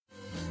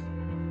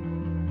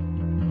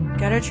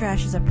Gutter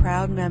Trash is a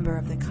proud member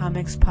of the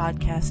Comics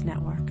Podcast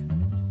Network.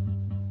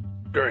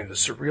 During the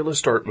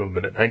Surrealist art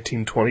movement in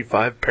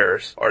 1925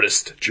 Paris,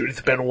 artist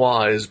Judith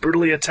Benoit is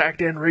brutally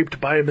attacked and raped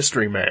by a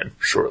mystery man.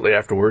 Shortly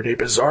afterward, a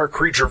bizarre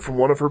creature from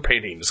one of her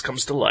paintings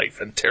comes to life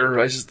and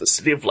terrorizes the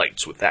City of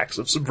Lights with acts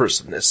of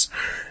subversiveness,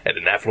 and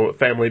an affluent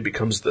family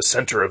becomes the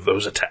center of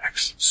those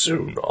attacks.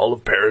 Soon, all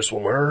of Paris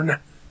will learn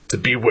to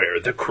beware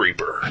the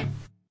creeper.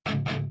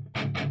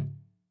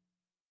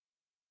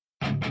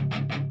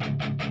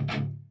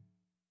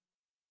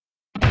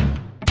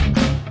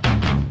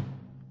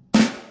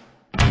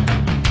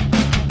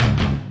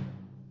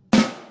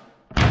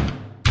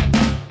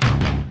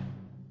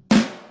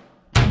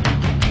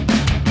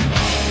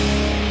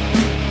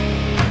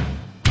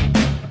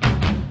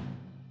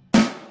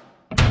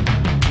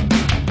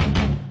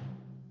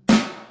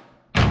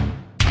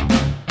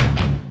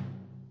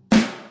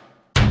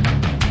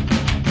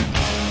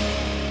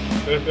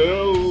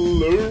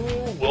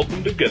 Hello,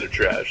 welcome to Gutter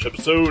Trash,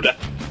 episode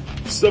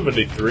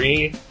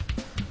 73,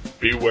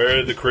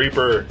 Beware the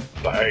Creeper,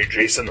 by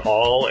Jason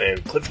Hall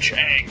and Cliff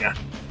Chang.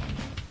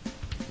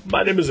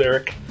 My name is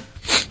Eric.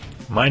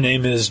 My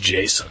name is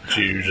Jason. Did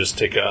you just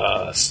take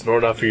a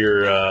snort off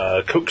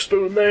your Coke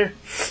spoon there?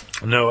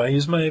 No, I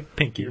use my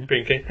pinky. Your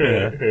pinky?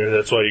 Yeah.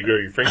 That's why you grow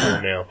your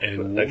finger now.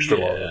 Extra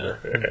yeah. long.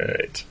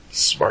 Alright.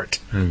 Smart.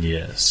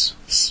 Yes.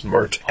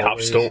 Smart. Cops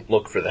Always. don't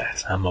look for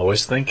that. I'm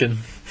always thinking.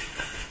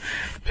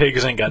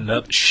 Pigs ain't got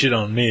nothing shit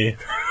on me.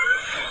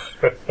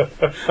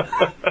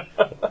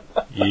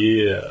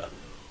 Yeah.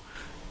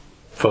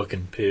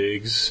 Fucking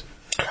pigs.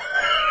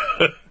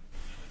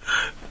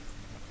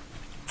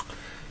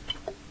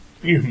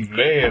 You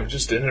may have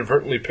just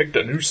inadvertently picked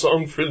a new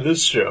song for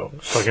this show.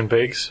 Fucking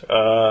pigs.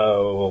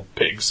 Well,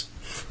 pigs.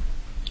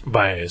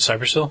 By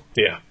Cypress Hill?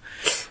 Yeah.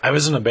 I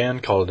was in a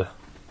band called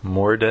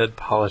More Dead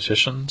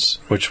Politicians,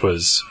 which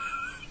was,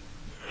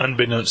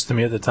 unbeknownst to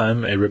me at the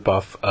time, a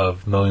ripoff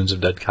of Millions of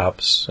Dead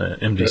Cops,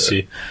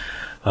 MDC.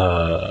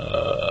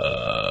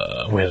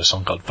 We had a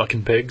song called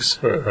Fucking Pigs,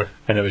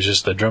 and it was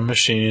just a drum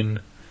machine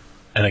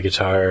and a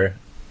guitar,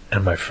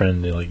 and my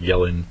friend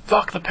yelling,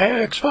 "Fuck the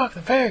pigs! Fuck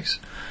the pigs!"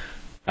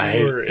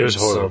 It was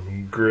horrible.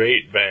 Some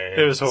great bands.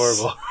 It was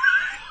horrible.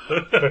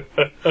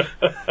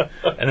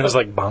 And it was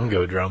like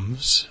bongo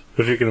drums,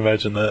 if you can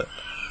imagine that.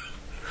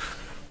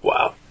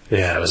 Wow.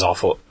 Yeah, it was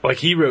awful. Like,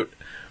 he wrote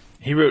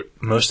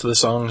most of the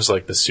songs,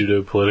 like the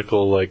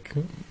pseudo-political,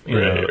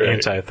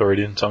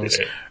 anti-authorian songs.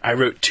 Right. I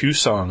wrote 2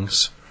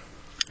 songs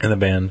in the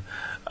band.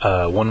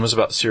 One was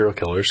about serial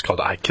killers,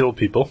 called I Kill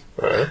People.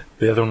 Uh-huh.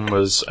 The other one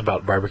was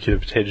about barbecue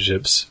potato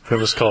chips. It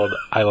was called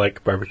I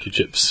Like Barbecue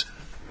Chips.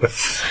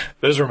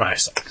 Those were my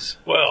songs.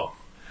 Well,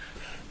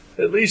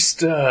 at least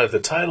the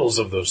titles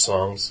of those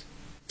songs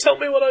tell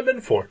me what I'm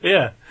in for.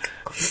 Yeah.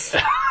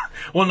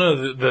 Well,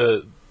 no,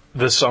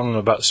 the song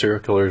about serial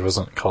killers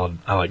wasn't called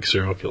I Like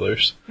Serial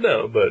Killers.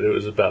 No, but it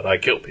was about I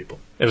Kill People.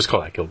 It was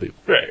called I Kill People.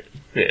 Right.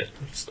 Yeah.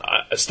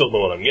 I still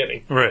know what I'm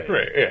getting. Right.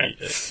 Right, yeah.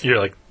 You're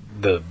like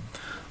the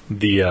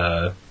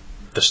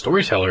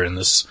storyteller in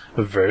this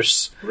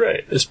verse.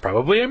 Right. Is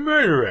probably a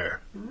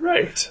murderer.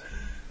 Right.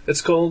 It's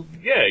called,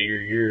 yeah,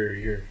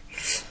 you're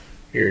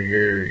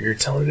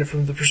telling it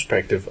from the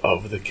perspective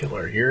of the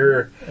killer.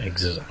 You're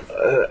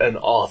an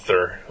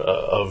author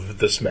of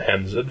this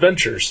man's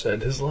adventures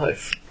and his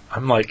life.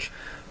 I'm like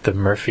the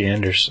Murphy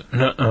Anderson.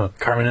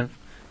 Carmen.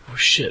 Oh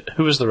shit!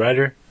 Who was the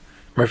writer?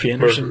 Murphy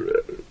Anderson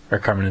or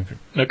Carmen?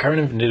 No,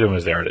 Carmen Infantino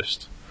was the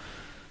artist.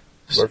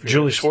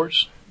 Julie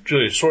Schwartz.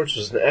 Julie Schwartz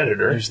was the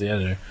editor. Who's the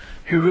editor?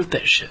 Who wrote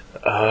that shit?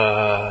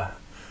 I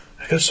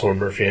guess Soren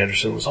Murphy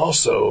Anderson was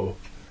also.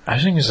 I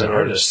think he's an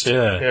artist.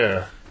 Yeah.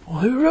 Yeah.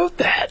 Well, who wrote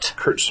that?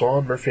 Kurt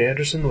Swan, Murphy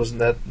Anderson, wasn't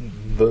that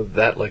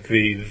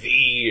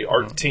the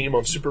art team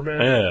on Superman?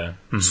 Yeah.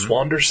 Mm-hmm.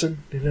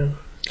 Swanderson,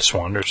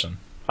 Swanderson.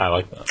 I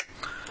like that.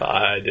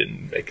 I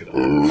didn't make it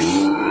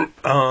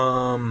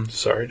up.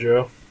 Sorry,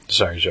 Joe.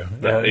 Sorry, Joe.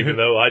 Even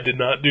though I did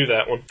not do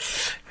that one.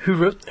 Who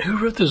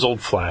wrote those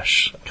old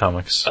Flash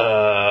comics?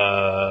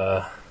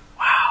 Wow,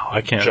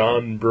 I can't.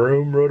 John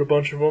Broome wrote a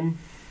bunch of them.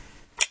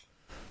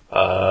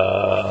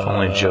 If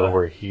only Joe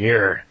were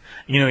here.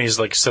 He's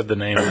said the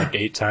name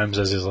 8 times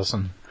as he's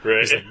listened. Right.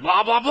 He's like,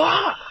 blah, blah,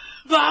 blah,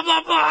 blah,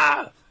 blah,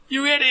 blah,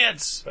 you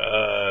idiots.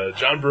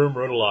 John Broome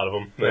wrote a lot of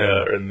them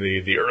in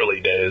the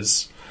early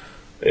days.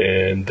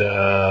 And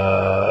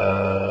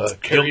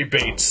Cary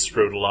Bates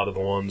wrote a lot of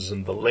the ones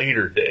in the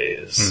later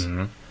days.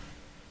 Mm-hmm.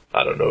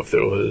 I don't know if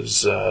there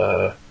was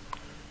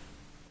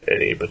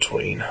any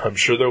between. I'm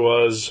sure there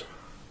was.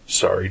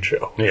 Sorry,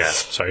 Joe. Yeah,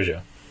 sorry,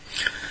 Joe.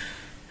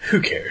 Who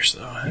cares,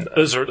 though?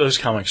 Those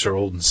comics are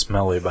old and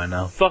smelly by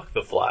now. Fuck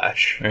the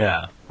Flash.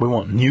 Yeah. We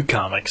want new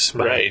comics.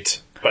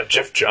 Right. By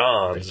Jeff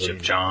Johns. Jeff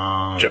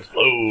Johns. Jeff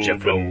Loeb.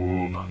 Jeff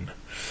Loeb.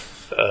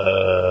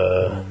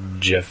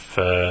 Jeff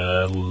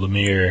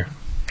Lemire.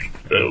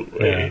 Oh,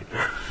 wait.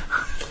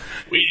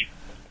 We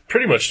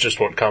pretty much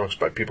just want comics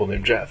by people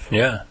named Jeff.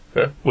 Yeah.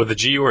 With a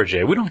G or a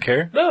J. We don't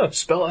care. No,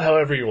 spell it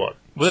however you want.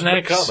 With just an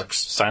make X. Comics.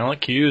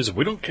 Silent Q's.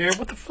 We don't care.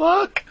 What the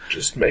fuck?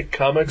 Just make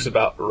comics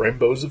about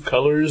rainbows of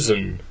colors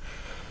and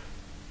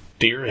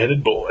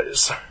Deer-headed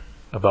boys.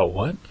 About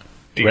what?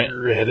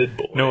 Deer-headed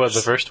boys. No,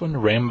 the first one?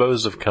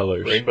 Rainbows of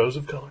Colors. Rainbows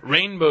of color.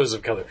 Rainbows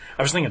of Color.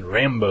 I was thinking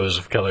Rambos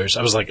of Colors.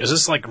 I was like, is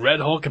this like Red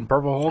Hulk and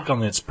Purple Hulk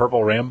only it's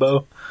Purple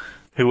Rambo?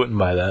 Who wouldn't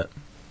buy that?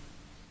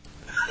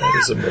 That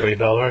is $1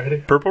 million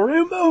idea. Purple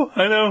Rambo?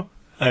 I know.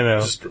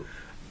 Just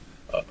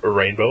a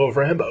rainbow of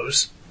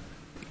Rambos.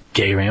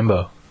 Gay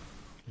Rambo.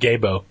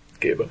 Gaybo.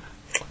 Gaybo.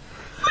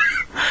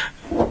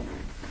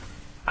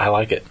 I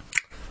like it.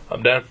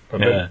 I'm down.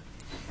 I'm in.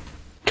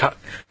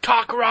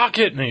 Cock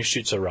rocket! And he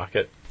shoots a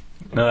rocket.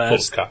 No,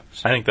 that's, Full of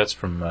cocks. I think that's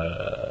from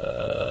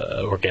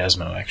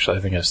Orgasmo, actually.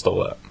 I think I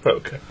stole that.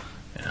 Okay.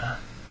 Yeah.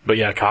 But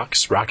yeah,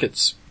 cocks,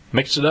 rockets,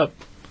 mix it up.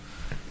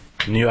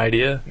 New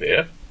idea,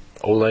 Yeah.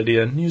 old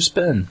idea, new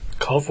spin.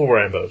 Colorful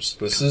Rambos.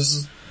 This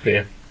is...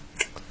 Yeah.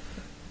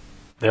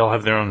 They all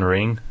have their own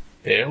ring.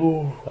 Yeah.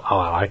 Ooh. Oh,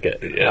 I like it.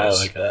 Yes.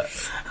 I like that.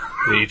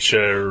 They each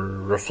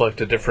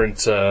reflect a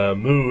different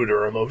mood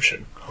or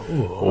emotion.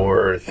 Ooh.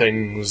 Or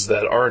things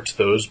that aren't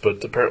those,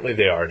 but apparently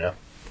they are now.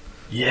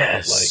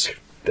 Yes. Like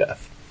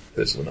death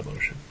is an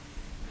emotion.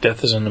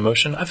 Death is an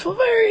emotion. I feel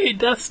very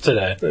death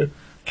today. Yeah.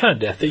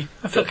 Kind of deathy.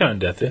 I feel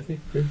kind of deathy.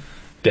 Yeah.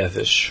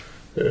 Deathish.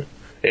 Yeah.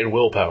 And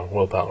willpower.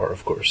 Willpower,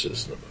 of course,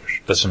 is an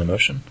emotion. That's an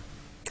emotion.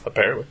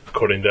 Apparently.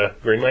 According to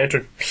Green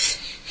Lantern.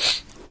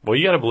 Well,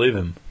 you gotta believe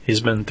him.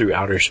 He's been through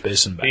outer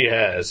space and back. He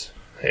has.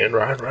 And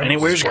Ryan Reynolds. And he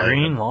wears is playing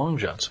green him. long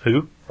johns.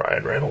 Who?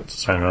 Ryan Reynolds.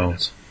 Is Ryan playing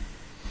Reynolds.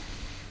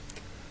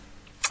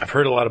 I've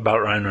heard a lot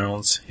about Ryan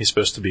Reynolds. He's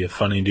supposed to be a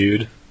funny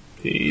dude.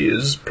 him. He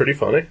is pretty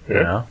funny.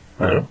 Yeah.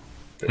 Yeah.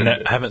 And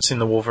I haven't seen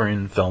the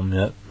Wolverine film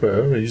yet.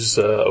 Well, he's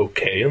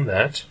okay in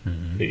that.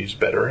 Mm-hmm. He's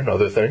better in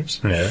other things.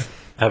 Yeah.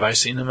 Have I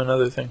seen him in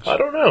other things? I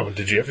don't know.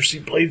 Did you ever see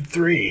Blade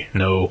 3?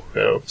 No.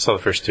 No. Saw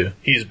the first two.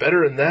 He's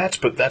better in that,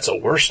 but that's a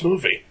worse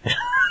movie.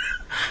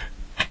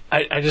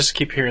 I just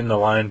keep hearing the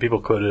line,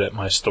 people quote it at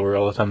my store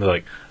all the time, they're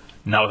like,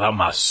 not without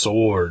my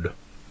sword.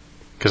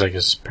 Because I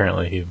guess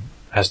apparently he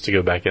has to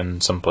go back in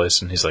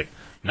someplace and he's like,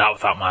 not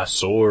without my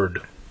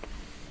sword.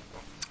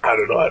 I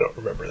don't know. I don't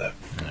remember that.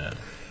 Yeah.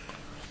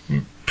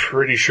 I'm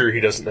pretty sure he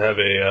doesn't have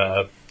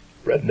a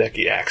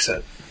rednecky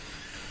accent.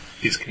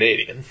 He's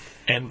Canadian.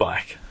 And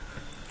black.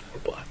 Or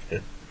black, yeah.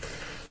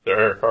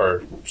 There are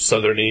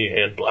southerny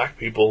and black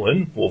people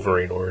in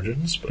Wolverine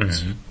Origins, but...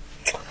 Mm-hmm.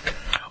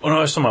 Oh no,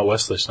 I was talking about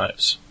Wesley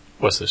Snipes.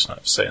 Wesley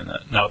Snipes saying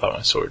that. Not without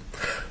my sword.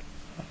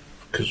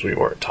 Because we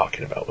weren't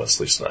talking about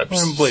Wesley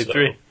Snipes. Blade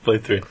 3.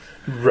 Blade 3.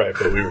 Right,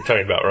 but we were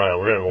talking about Ryan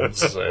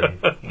Reynolds and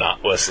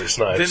not Wesley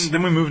Snipes.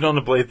 Then we moved on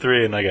to Blade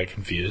 3 and I got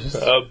confused.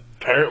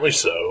 Apparently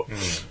so.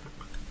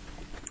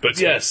 But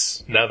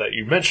yes, now that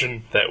you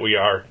mention that we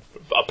are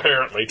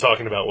apparently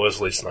talking about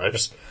Wesley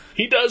Snipes,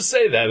 he does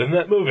say that in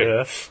that movie.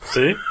 Yeah.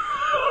 See?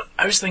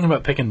 I was thinking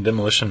about picking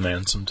Demolition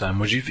Man sometime.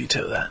 Would you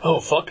veto that? Oh,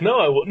 fuck no,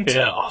 I wouldn't.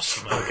 Yeah,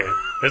 awesome. Okay.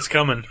 It's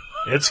coming.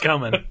 It's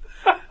coming.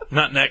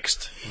 Not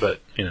next, but,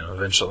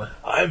 eventually.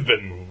 I've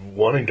been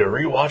wanting to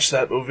rewatch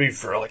that movie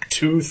for like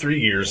 2-3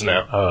 years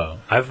now. Oh,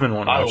 I've been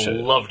wanting to watch it.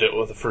 I loved it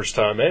with the first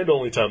time and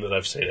only time that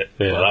I've seen it.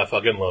 Yeah. But I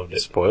fucking loved it.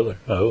 Spoiler.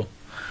 Oh.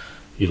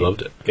 You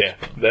loved it. Yeah.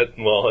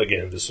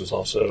 Again, this was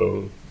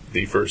also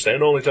the first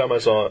and only time I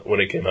saw it when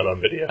it came out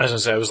on video. I was going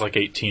to say, I was like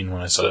 18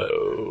 when I saw it.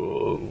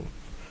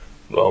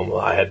 Well,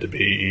 I had to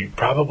be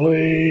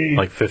probably...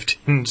 Like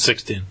 15,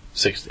 16.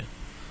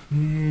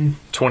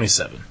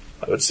 27.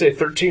 I would say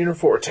 13 or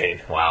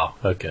 14. Wow.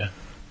 Okay.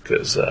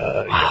 Because,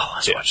 wow,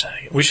 let's watch that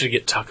again. We should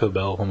get Taco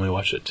Bell when we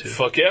watch it, too.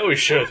 Fuck yeah, we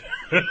should.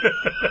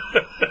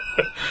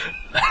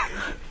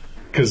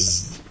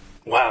 Because,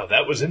 wow,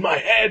 that was in my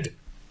head.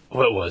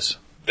 What was?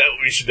 That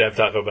we should have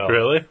Taco Bell.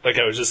 Really? Like,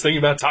 I was just thinking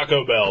about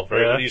Taco Bell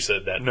right when you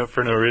said that. No,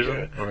 for no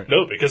reason? Yeah.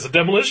 No, because of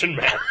Demolition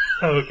Man.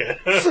 Okay.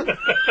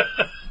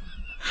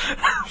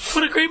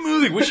 What a great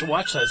movie. We should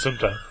watch that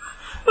sometime.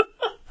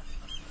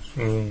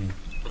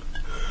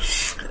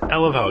 I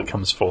love how it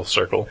comes full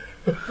circle.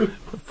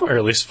 Or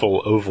at least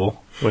full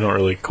oval. We don't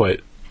really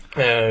quite...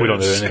 we don't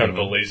do anything. Kind of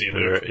a lazy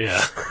move.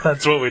 Yeah,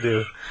 that's what we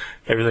do.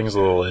 Everything's a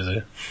little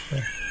lazy.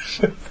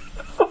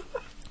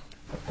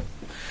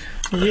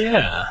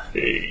 Yeah.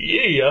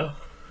 Yeah.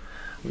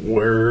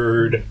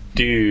 Word.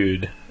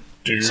 Dude.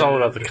 It's all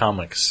about the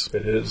comics.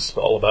 It is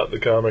all about the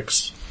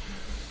comics.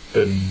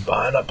 Been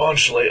buying a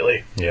bunch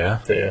lately. Yeah?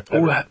 Yeah.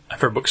 Oh, have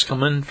our books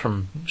come in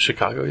from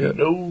Chicago yet?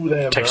 No,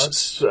 they have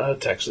Texas. not.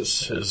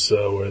 Texas is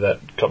where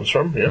that comes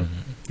from, yeah.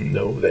 Mm-hmm.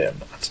 No, they have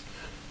not.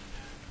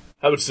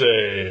 I would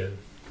say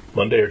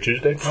Monday or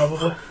Tuesday,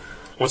 probably.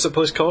 What's that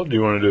place called? Do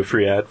you want to do a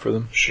free ad for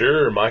them?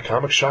 Sure,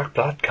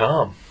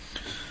 mycomicshop.com.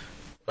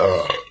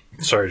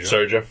 Sorry, Joe.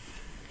 Sorry, Joe.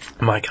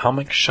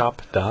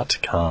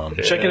 mycomicshop.com.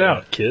 Yeah. Check it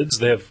out, kids.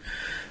 They have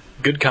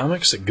good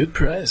comics at good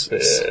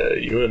prices.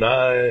 You and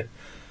I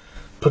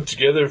put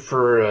together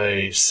for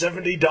a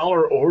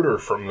 $70 order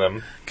from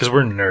them. Because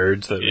we're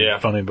nerds that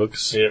read funny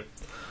books. Yep.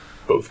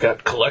 Both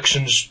got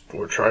collections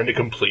we're trying to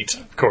complete.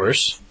 Of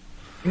course.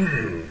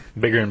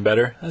 Bigger and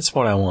better. That's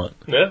what I want.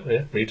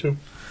 Yeah, me too.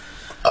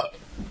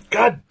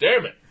 God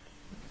damn it.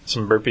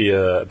 Some burpy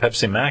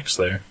Pepsi Max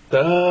there.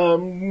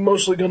 I'm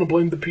mostly going to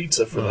blame the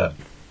pizza for that.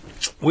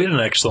 We had an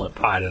excellent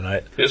pie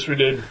tonight. Yes, we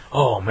did.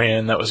 Oh,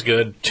 man, that was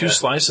good. 2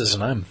 slices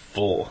and I'm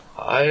full.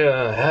 I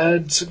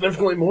had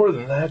significantly more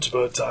than that,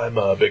 but I'm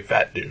a big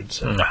fat dude,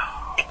 so...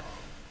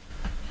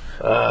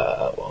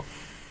 well...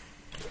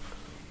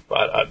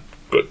 But...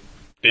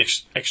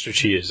 Extra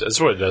cheese. That's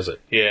what it does it.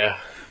 Yeah.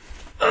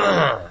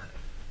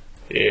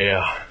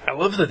 Yeah. I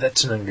love that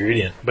that's an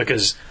ingredient,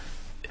 because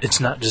it's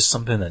not just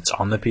something that's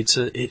on the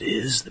pizza, it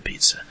is the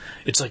pizza.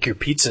 It's like your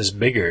pizza's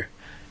bigger,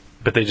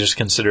 but they just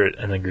consider it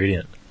an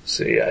ingredient.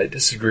 See, I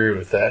disagree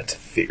with that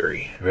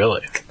theory.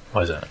 Really?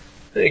 Why is that?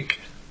 I think,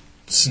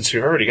 since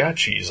you already got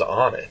cheese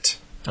on it,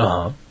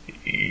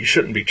 you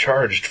shouldn't be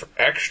charged for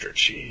extra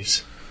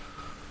cheese.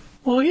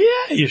 Well,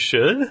 yeah, you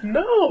should.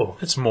 No.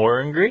 It's more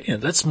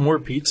ingredient. That's more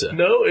pizza.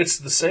 No, it's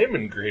the same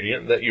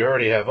ingredient that you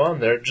already have on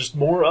there, just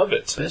more of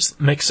it. This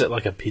makes it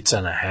like a pizza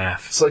and a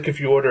half. It's like if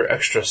you order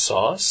extra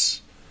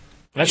sauce.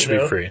 That should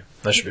be free.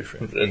 That should be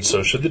free. And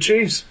so should the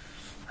cheese.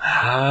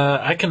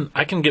 I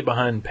can get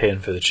behind paying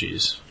for the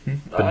cheese,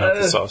 but not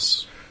the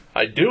sauce.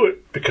 I do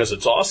it because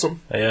it's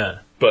awesome. Yeah.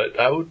 But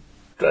I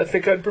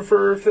think I'd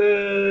prefer if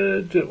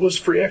it was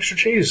free extra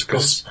cheese,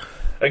 because...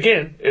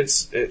 Again,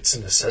 it's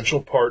an essential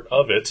part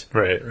of it.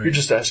 Right. You're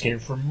just asking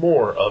for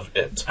more of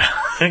it.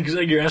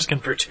 You're asking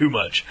for too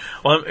much.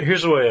 Well,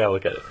 here's the way I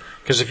look at it.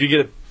 Because if you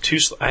get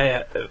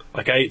I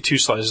ate 2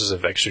 slices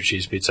of extra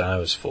cheese pizza, I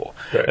was full.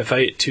 Right. If I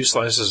ate 2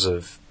 slices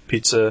of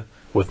pizza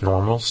with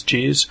normal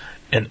cheese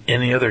and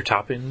any other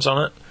toppings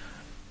on it,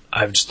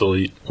 I would still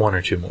eat 1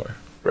 or 2 more.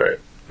 Right.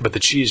 But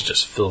the cheese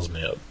just fills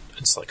me up.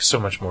 It's like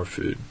so much more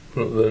food.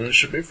 Well, then it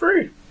should be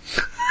free.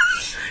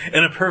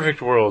 In a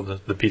perfect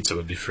world, the pizza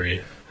would be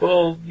free.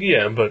 Well,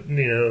 yeah, but,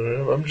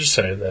 I'm just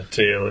saying that,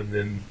 and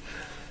then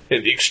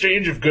in the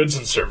exchange of goods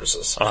and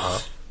services.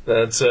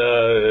 That's,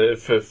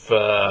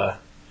 okay,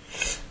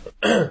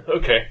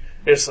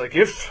 it's like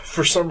if,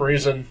 for some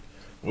reason,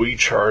 we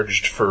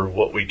charged for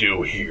what we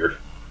do here.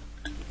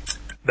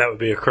 That would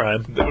be a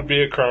crime. That would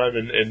be a crime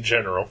in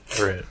general.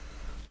 Right.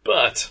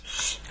 But,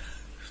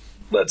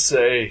 let's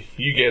say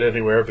you get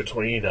anywhere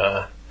between,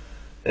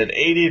 an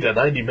 80 to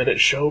 90 minute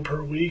show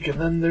per week, and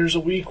then there's a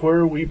week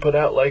where we put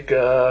out like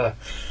an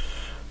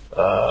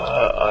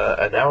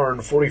hour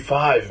and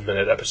 45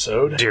 minute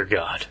episode. Dear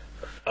God.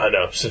 I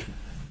know. So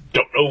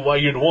don't know why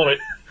you'd want it.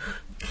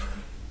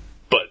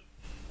 But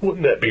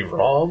wouldn't that be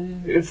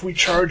wrong if we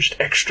charged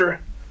extra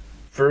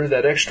for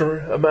that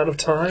extra amount of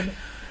time?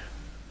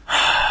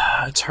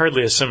 It's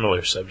hardly a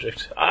similar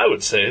subject. I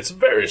would say it's a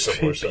very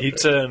similar subject.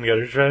 Pizza and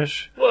gutter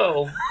trash?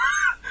 Well...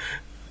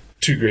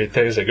 2 great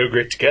things that go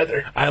great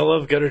together. I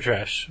love gutter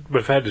trash,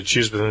 but if I had to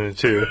choose between the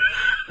 2,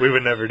 we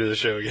would never do the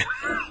show again.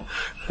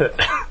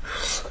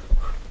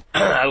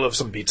 I love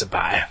some pizza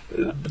pie.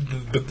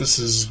 But this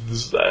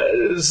is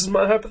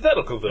my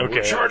hypothetical, though. Okay.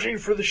 We're charging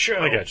for the show.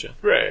 I got you.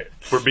 Right.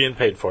 We're being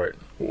paid for it.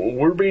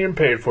 We're being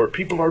paid for it.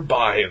 People are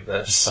buying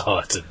this.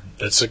 Oh,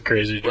 that's a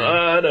crazy dream.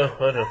 I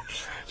know.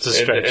 It's a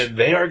stretch. And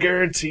they are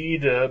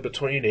guaranteed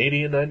between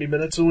 80 and 90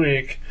 minutes a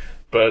week.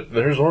 But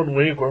there's one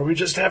week where we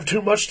just have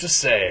too much to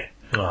say.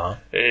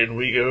 And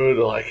we go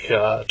to like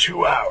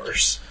 2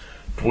 hours.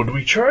 Would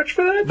we charge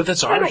for that? But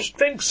that's ours. I don't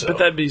think so. But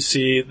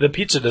the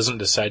pizza doesn't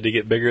decide to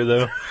get bigger,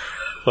 though.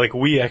 Like,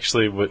 we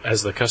actually would,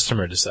 as the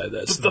customer, decide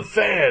that. But the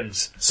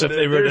fans. So if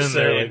they wrote in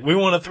there, like, we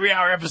want a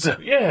 3-hour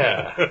episode.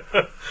 Yeah.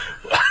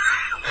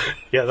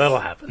 Yeah, that'll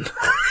happen.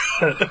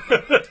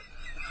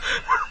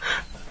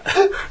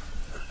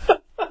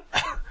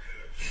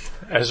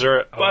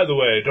 By the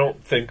way,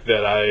 don't think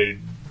that I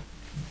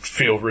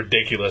feel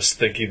ridiculous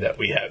thinking that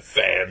we have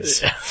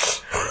fans.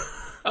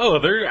 Oh,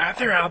 they're out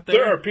there.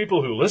 There are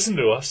people who listen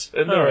to us,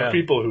 and there are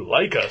people who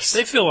like us.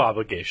 They feel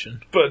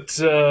obligation. But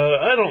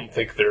I don't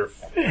think they're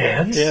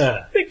fans.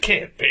 Yeah. They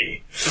can't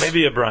be.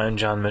 Maybe a Brian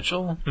John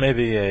Mitchell.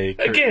 Maybe a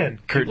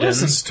Kurt he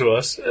listens to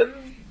us, and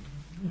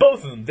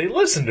both of them, they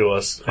listen to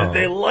us, and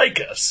they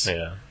like us.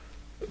 Yeah.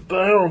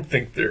 But I don't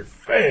think they're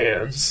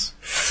fans.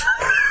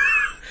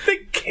 They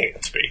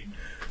can't be.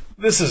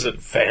 This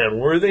isn't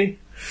fan-worthy.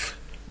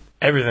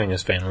 Everything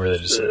is fan-worthy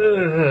to say.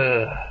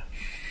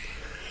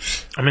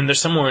 I mean,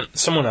 there's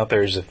someone out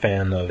there who's a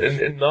fan of...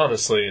 And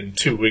honestly, in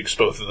 2 weeks,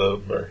 both of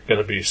them are going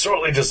to be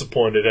sorely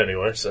disappointed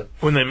anyway, so...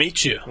 When they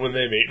meet you. When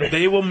they meet me.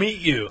 They will meet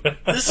you.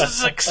 This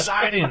is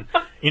exciting.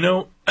 You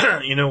know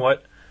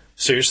what?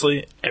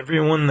 Seriously,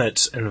 everyone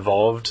that's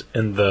involved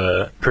in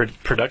the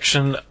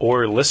production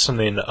or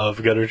listening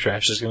of Gutter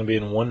Trash is going to be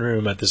in one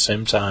room at the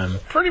same time.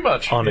 Pretty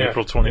much. On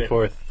April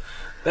 24th. Yeah.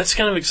 That's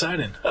kind of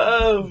exciting.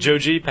 Joe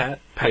G,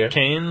 Pat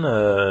Kane,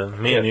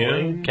 me and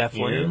you,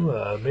 Kathleen.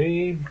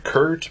 Me,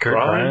 Kurt,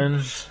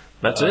 Brian.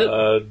 That's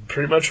it.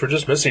 Pretty much we're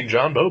just missing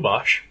John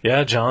Bobosh.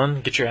 Yeah, John,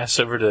 get your ass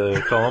over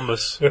to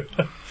Columbus.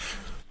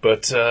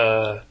 But,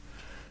 I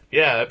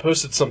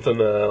posted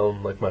something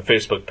on like my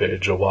Facebook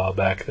page a while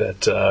back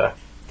that,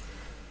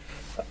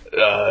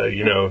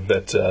 you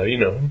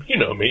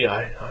know me,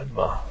 I'm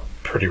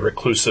pretty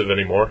reclusive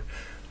anymore.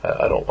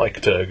 I don't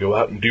like to go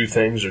out and do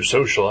things or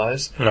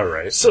socialize. All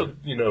right. So,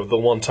 the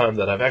one time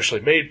that I've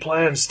actually made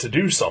plans to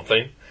do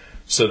something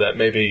so that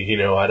maybe,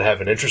 I'd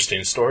have an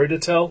interesting story to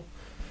tell.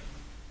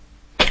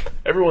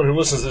 Everyone who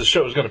listens to this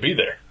show is going to be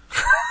there.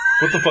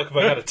 What the fuck have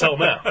I got to tell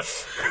now?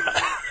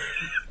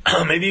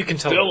 Maybe you can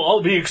tell They'll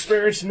all be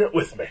experiencing it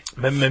with me.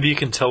 Maybe you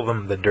can tell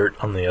them the dirt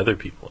on the other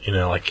people.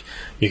 Like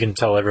you can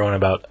tell everyone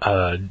about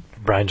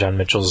Brian John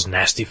Mitchell's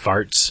nasty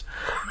farts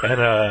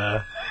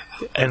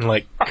and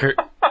like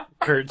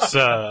Kurt's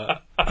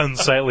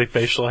unsightly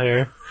facial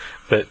hair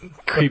that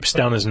creeps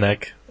down his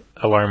neck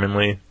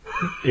alarmingly.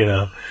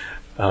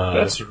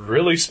 That's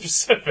really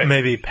specific.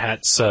 Maybe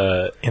Pat's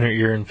inner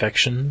ear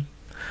infection.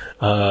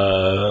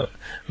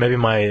 Maybe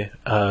my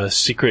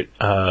secret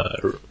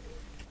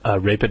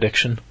rape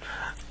addiction.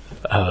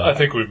 I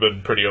think we've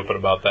been pretty open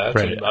about that,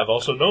 right. And I've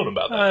also known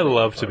about that. I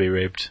love to be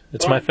raped.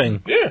 It's my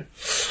thing. Yeah,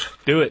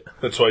 do it.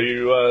 That's why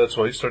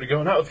you started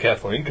going out with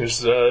Kathleen,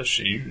 because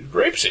she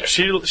rapes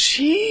you.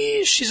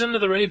 She's into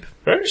the rape.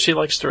 Right. She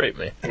likes to rape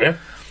me. Yeah,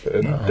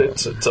 and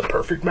it's a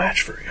perfect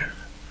match for you.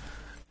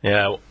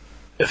 Yeah.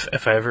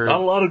 If I ever... Not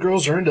a lot of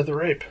girls are into the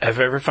rape. If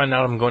I ever find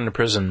out I'm going to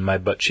prison, my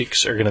butt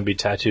cheeks are going to be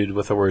tattooed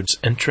with the words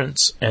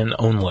entrance and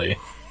only.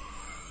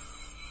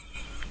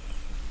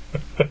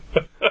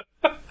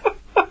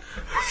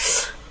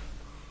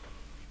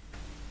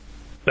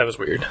 That was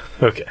weird.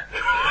 Okay.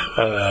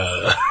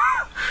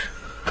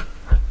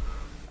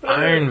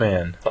 Iron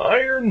Man.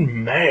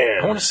 Iron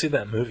Man. I want to see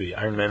that movie,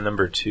 Iron Man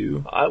number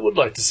 2. I would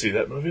like to see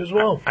that movie as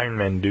well. Iron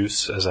Man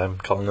Deuce, as I'm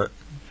calling it.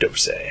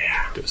 Dose.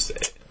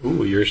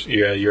 Ooh,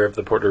 you're of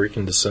the Puerto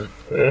Rican descent.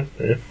 Yeah.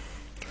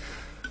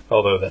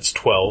 Although that's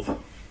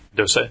 12.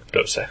 Dose?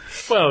 Dose.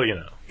 Well,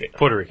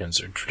 Puerto Ricans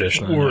are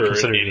traditionally not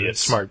considered idiots.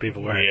 Smart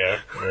people, right? Yeah.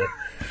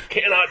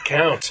 Cannot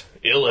count.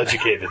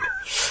 Ill-educated.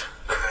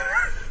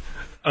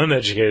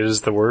 Uneducated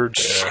is the word.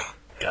 Yeah.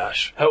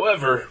 Gosh.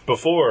 However,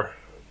 before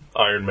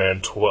Iron Man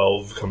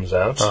 12 comes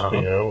out,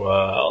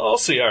 I'll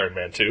see Iron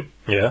Man 2.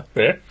 Yeah?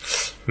 Yeah.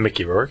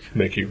 Mickey Rourke.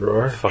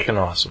 Fucking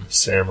awesome.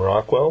 Sam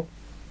Rockwell.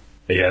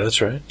 Yeah, that's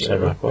right.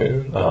 Sam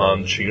Rockwell.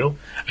 Don Cheadle.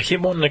 I keep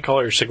wanting to call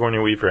her Sigourney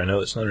Weaver. I know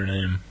that's not her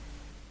name.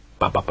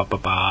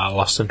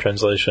 Lost in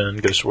Translation,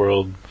 Ghost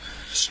World.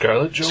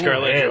 Scarlett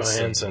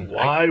Johansson.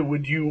 Why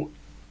would you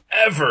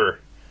ever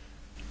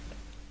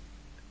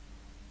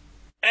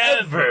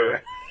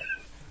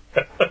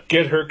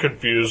get her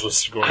confused with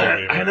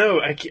Sigourney Weaver? I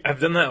know. I've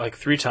done that like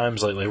 3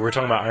 times lately. We're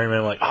talking about Iron Man.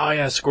 I'm like, oh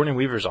yeah, Sigourney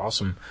Weaver's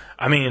awesome.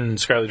 I mean,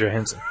 Scarlett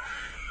Johansson.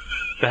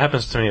 That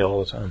happens to me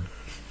all the time.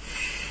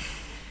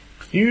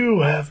 You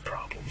have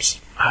problems.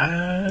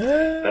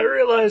 I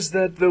realized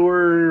that there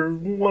were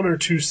 1 or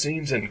 2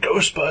 scenes in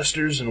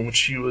Ghostbusters in which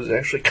she was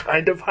actually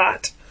kind of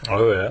hot.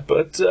 Oh, yeah.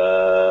 But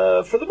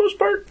for the most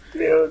part,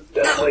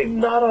 definitely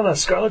not on a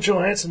Scarlett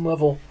Johansson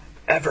level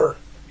ever.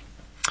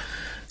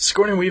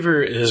 Sigourney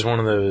Weaver is one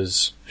of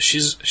those...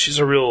 She's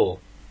a real...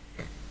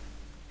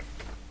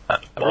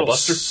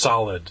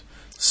 Ballbuster?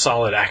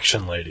 Solid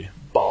action lady.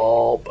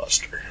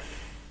 Ballbuster.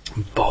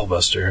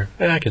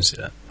 Yeah, I can see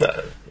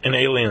that. In the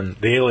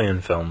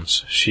Alien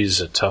films, she's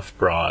a tough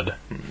broad.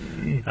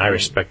 I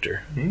respect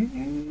her.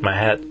 My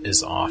hat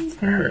is off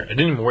for her. I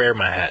didn't even wear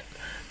my hat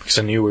because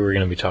I knew we were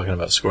going to be talking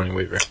about Sigourney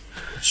Weaver.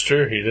 It's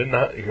true. You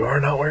are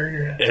not wearing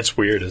your hat. It's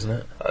weird, isn't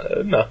it?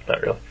 No,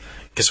 not really.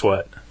 Guess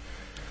what?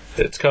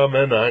 It's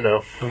coming, I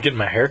know. I'm getting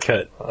my hair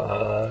cut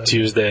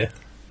Tuesday.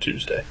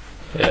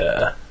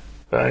 Yeah.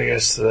 I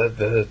guess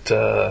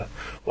that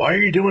why are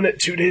you doing it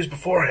 2 days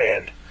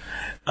beforehand?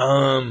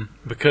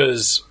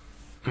 Because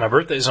my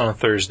birthday's on a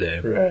Thursday.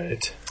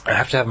 Right. I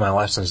have to have my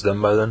license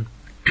done by then.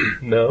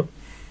 No.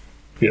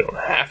 You don't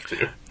have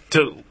to.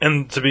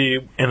 To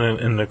be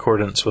in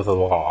accordance with the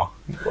law.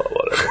 Well,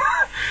 whatever.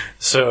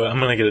 So I'm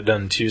going to get it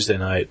done Tuesday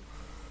night.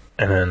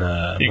 And then...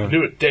 you can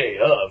do it day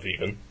of,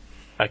 even.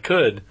 I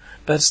could.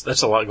 That's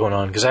a lot going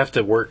on, because I have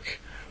to work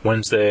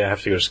Wednesday, I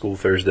have to go to school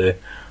Thursday.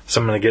 So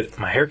I'm going to get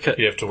my hair cut.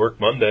 You have to work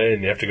Monday,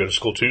 and you have to go to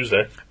school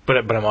Tuesday. But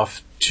I'm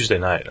off Tuesday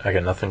night. I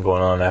got nothing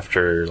going on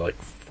after,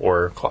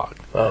 4 o'clock.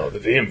 Oh, the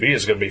DMV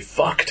is going to be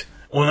fucked.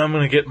 Well, I'm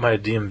going to get my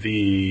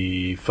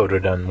DMV photo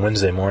done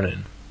Wednesday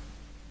morning.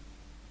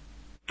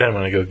 Then I'm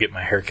going to go get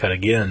my hair cut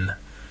again,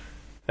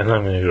 and then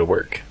I'm going to go to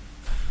work.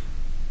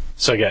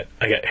 So I got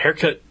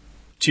haircut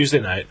Tuesday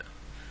night.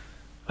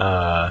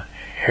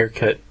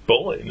 Haircut.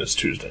 Bowling is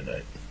Tuesday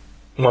night.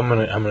 Well, I'm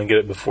gonna get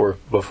it before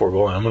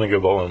bowling. I'm gonna go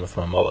bowling with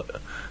my mullet.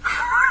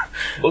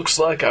 Looks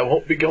like I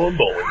won't be going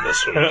bowling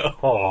this week.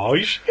 Oh,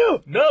 you should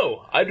go.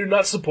 No, I do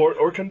not support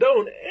or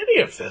condone any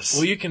of this.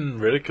 Well, you can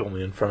ridicule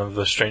me in front of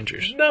the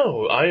strangers.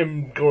 No, I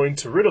am going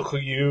to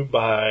ridicule you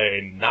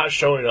by not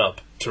showing up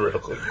to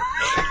ridicule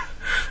you.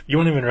 You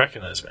won't even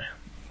recognize me.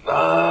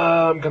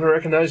 I'm going to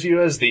recognize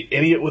you as the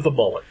idiot with a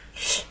mullet.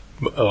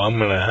 Oh, I'm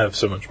going to have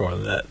so much more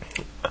than that.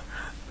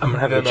 I'm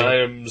going to have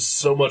I am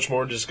so much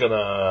more just going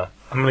to...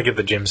 I'm going to get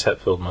the James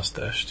Hetfield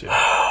mustache, too.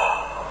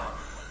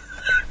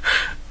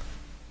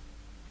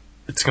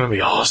 It's going to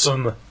be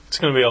awesome. It's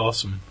going to be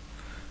awesome.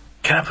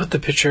 Can I put the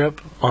picture up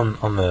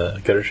on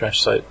the Gutter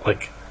Trash site?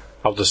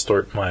 I'll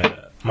distort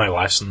my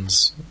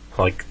license,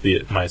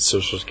 my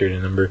social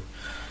security number.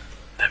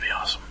 That'd be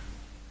awesome.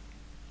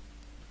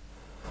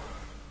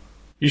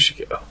 You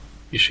should go.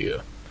 You should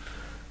go.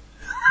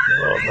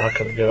 No, I'm not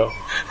going to go.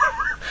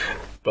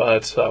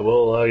 But I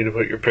will allow you to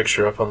put your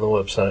picture up on the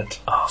website.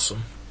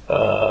 Awesome.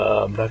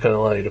 I'm not going to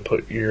allow you to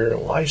put your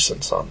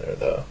license on there,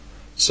 though.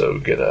 So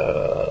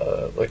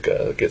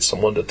get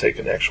someone to take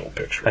an actual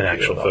picture. An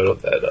actual photo.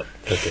 Put that up.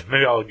 Okay.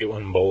 Maybe I'll get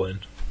one bowling.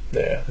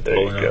 Yeah, there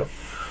you go.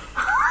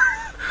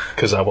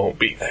 Because I won't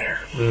be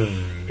there.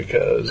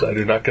 Because I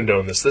do not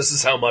condone this. This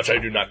is how much I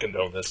do not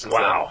condone this.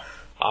 Wow.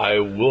 I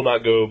will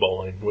not go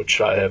bowling, which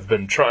I have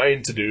been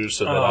trying to do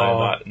so that I'm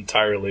not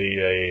entirely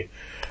a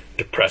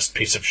depressed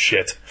piece of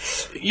shit.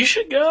 You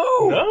should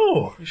go.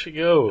 No. You should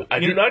go. I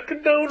do not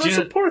condone or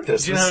support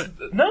this.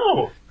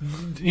 No.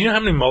 Do you know how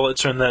many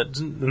mullets are in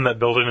that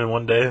building in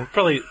one day?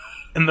 Probably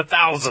in the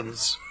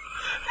thousands.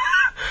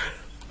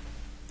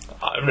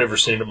 I've never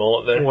seen a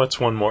mullet there. What's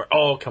one more?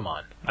 Oh, come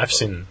on. I've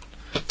seen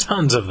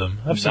tons of them.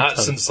 Not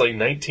since like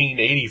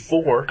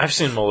 1984. I've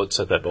seen mullets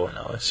at that bowling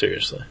alley,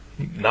 seriously.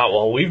 Not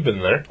while we've been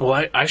there.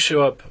 Well, I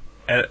show up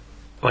at,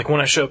 like,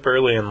 when I show up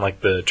early and, like,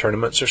 the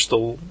tournaments are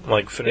still,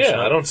 like, finishing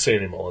up. I don't see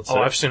any mullets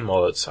there. I've seen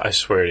mullets, I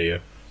swear to you.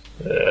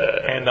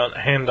 Hand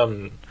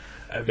on...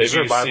 Is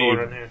there a Bible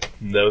in here?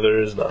 No,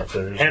 there is not.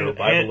 There is no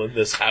Bible in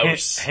this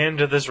house. Hand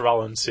to this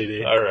Rollins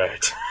CD. All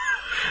right.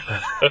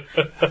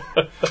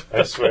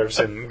 I swear I've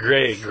seen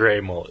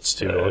gray mullets,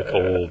 too. Like,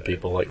 old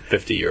people, like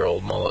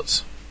 50-year-old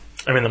mullets.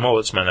 I mean, the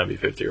mullets might not be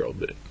 50-year-old,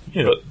 but,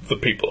 you know. But the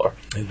people are.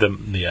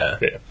 Yeah.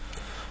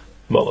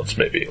 Mullets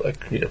may be,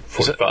 like,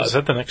 45. Is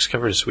that the next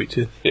cover to Sweet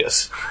Tooth?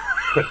 Yes.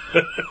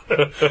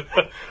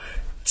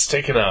 It's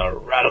taken a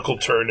radical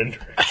turn in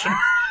direction.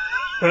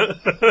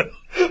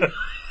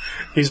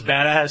 He's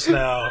badass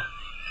now.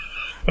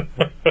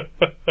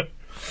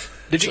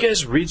 Did you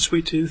guys read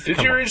Sweet Tooth?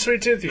 Did you read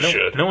Sweet Tooth? You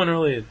should. No one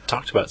really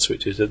talked about Sweet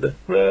Tooth, did they?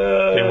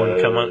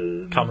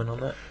 Anyone comment on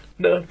that?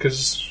 No,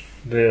 because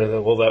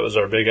that was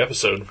our big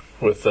episode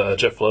with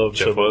Jeff Loeb.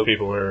 So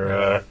people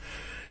were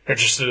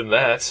interested in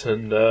that,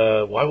 and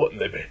why wouldn't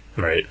they be?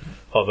 Right.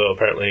 Although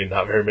apparently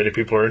not very many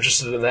people are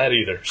interested in that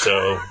either.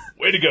 So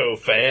way to go,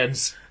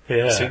 fans.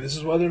 Yeah. See, this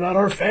is why they're not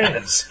our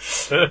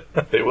fans.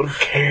 They would have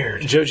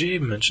cared. Joe G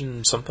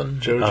mentioned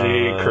something. Joe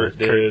G, Kurt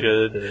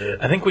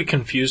did. I think we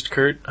confused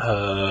Kurt.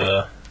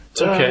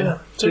 It's okay.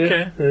 It's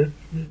okay. Yeah.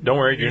 Don't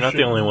worry, you're not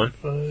the only one.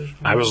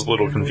 I was a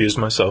little confused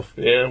myself.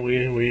 Yeah,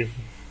 we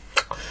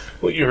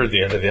well, you heard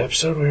the end of the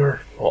episode. We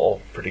were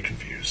all pretty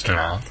confused.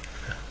 Anyway,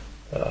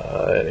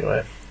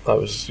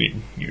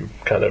 you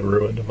kind of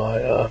ruined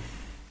my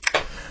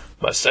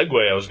my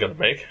segue I was going to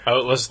make.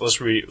 Oh,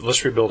 let's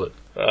rebuild it.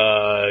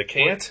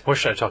 Can't. What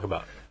should I talk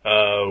about?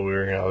 I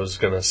was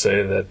going to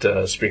say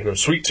that speaking of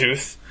Sweet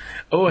Tooth.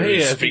 Oh,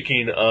 hey.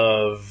 Speaking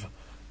of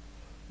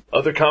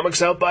other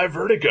comics out by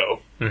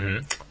Vertigo.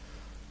 Mm-hmm.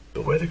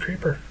 Beware the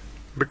Creeper.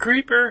 The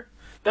Creeper.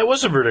 That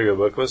was a Vertigo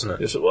book, wasn't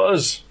it? Yes, it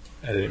was.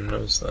 I didn't even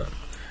notice that.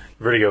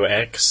 Vertigo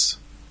X.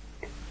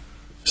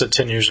 Is it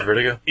 10 years of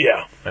Vertigo?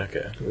 Yeah.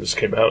 Okay. This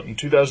came out in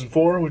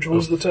 2004, which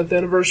was the 10th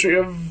anniversary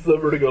of the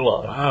Vertigo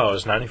line. Wow, it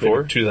was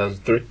 94?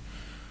 2003.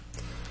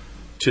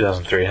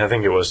 2003. I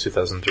think it was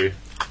 2003.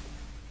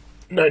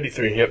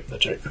 93, yep,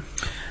 that's right.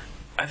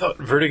 I thought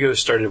Vertigo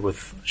started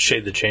with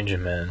Shade the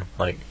Changing Man.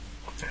 Like,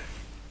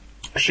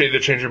 Shade the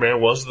Changing Man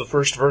was the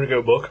first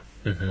Vertigo book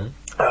in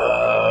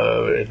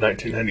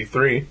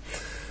 1993.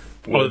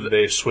 When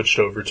they switched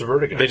over to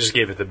Vertigo. They just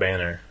gave it the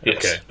banner. Yes.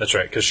 Okay, that's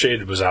right, because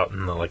Shade was out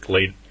in the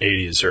late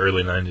 80s or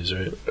early 90s,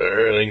 right?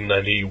 Early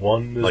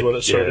 91 is when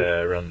it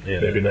started.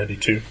 Maybe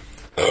 92.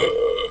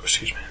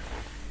 Excuse me.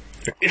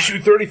 Issue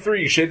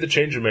 33, Shade the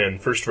Changing Man,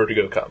 first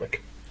Vertigo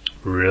comic.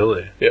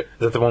 Really? Yep. Is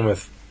that the one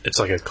with, it's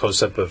like a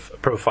close-up of a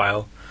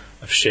profile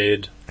of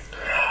Shade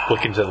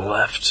looking to the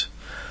left?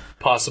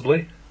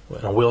 Possibly.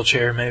 In a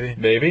wheelchair, maybe?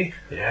 Maybe.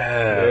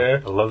 Yeah.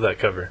 I love that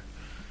cover.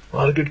 A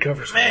lot of good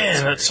covers.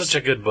 Man, that's such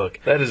a good book.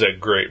 That is a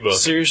great book.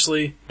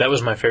 Seriously, that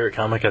was my favorite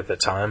comic at the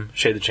time.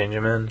 Shade the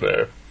Changing Man.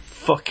 Yeah.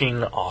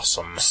 Fucking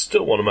awesome.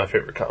 Still one of my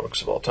favorite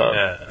comics of all time.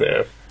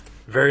 Yeah.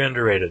 Very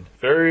underrated.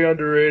 Very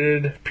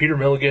underrated. Peter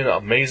Milligan,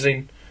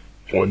 amazing.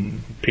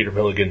 When Peter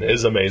Milligan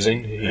is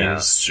amazing, he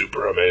is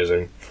super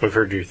amazing. We've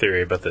heard your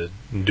theory about the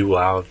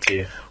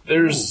duality.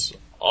 There's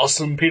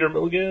awesome Peter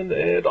Milligan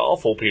and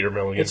awful Peter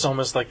Milligan. It's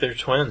almost like they're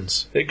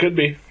twins. It could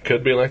be.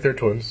 Could be like they're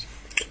twins.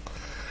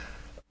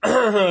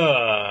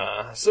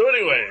 So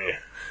anyway,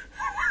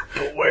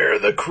 Beware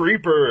the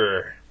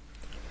Creeper.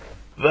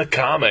 The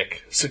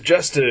comic.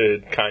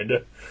 Suggested,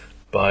 kinda,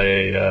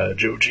 by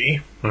Joe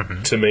G.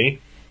 To me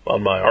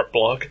on my art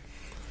blog.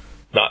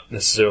 Not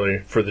necessarily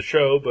for the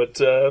show, but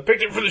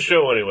picked it for the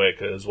show anyway,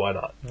 because why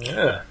not?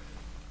 Yeah.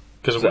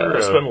 Because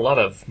I spent a lot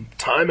of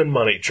time and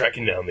money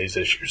tracking down these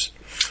issues.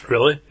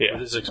 Really? Yeah.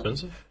 It is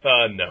expensive?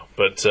 No,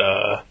 but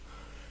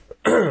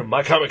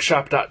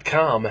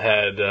mycomicshop.com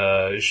had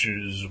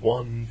issues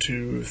 1,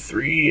 2,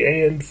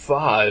 3, and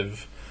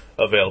 5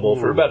 available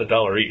for about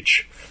 $1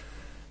 each.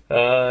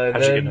 And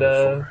How'd you get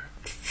number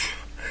 4?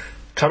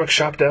 Comic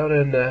shop down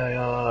in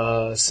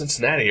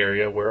Cincinnati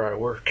area where I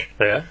work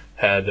Yeah?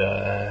 had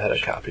a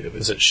copy of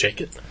it. Is it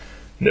Shake It?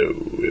 No,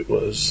 it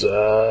was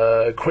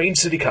Queen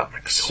City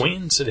Comics.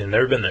 Queen City,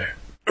 never been there.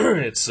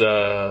 It's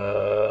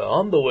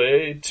on the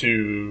way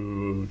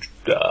to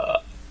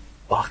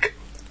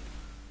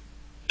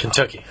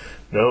Kentucky.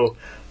 No,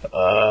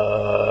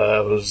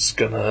 I was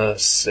gonna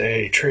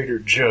say Trader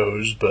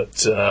Joe's,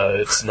 but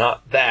it's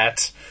not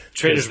that.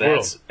 Trader's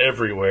That's World.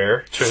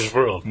 everywhere. Trader's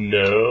World.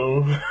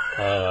 No.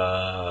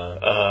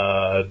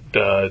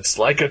 It's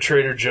like a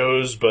Trader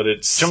Joe's, but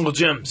it's... Jungle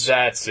Gyms.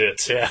 That's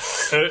it. Yeah.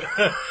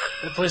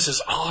 That place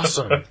is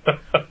awesome.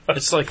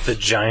 It's like the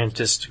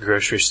giantest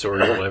grocery store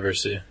you'll ever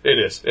see. It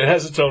is. It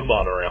has its own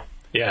monorail.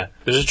 Yeah.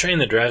 There's a train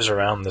that drives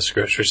around this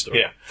grocery store.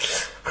 Yeah.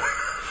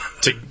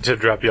 To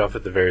drop you off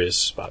at the various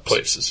spots.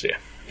 Places, yeah.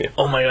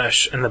 Oh my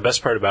gosh. And the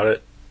best part about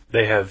it,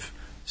 they have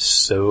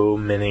so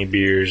many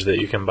beers that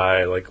you can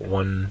buy like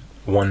one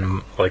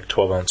like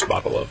 12-ounce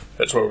bottle of.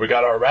 That's where we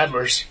got our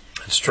Radlers.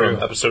 That's true.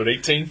 From episode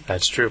 18.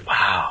 That's true.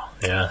 Wow.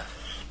 Yeah.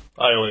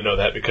 I only know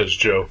that because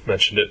Joe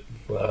mentioned it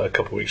a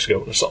couple weeks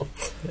ago in a song.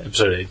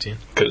 Episode 18.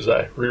 Because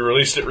I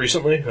re-released it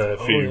recently,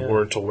 if you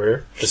weren't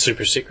aware. The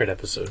super secret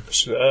episode.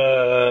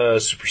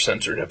 Super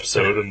censored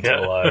episode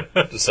until I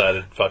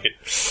decided, fuck it.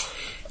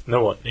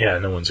 No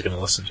one's going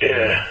to listen to it.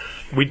 Yeah.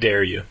 We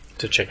dare you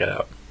to check it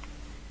out.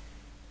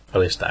 At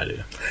least I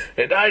do.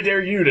 And I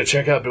dare you to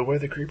check out Beware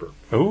the Creeper.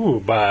 Ooh,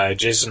 by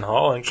Jason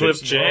Hall and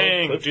Cliff Jason Hall,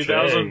 Chang. Cliff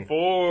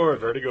 2004.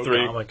 Vertigo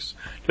 3. Comics.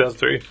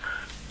 2003.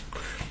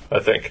 I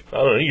think. I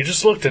don't know. You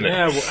just looked in it.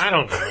 Yeah, well, I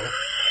don't know.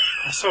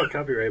 I saw a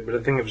copyright, but I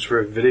think it was for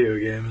a video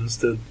game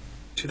instead.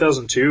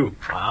 2002.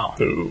 Wow.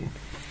 Ooh.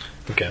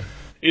 Okay.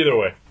 Either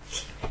way.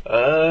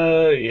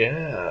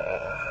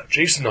 Yeah.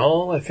 Jason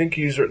Hall, I think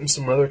he's written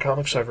some other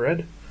comics I've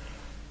read.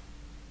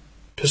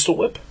 Pistol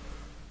Whip?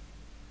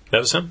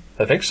 That was him?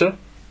 I think so.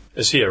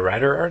 Is he a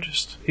writer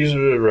artist? He's a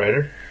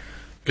writer.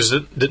 Because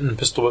didn't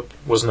Pistol Whip,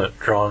 wasn't it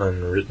drawn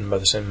and written by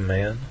the same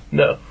man?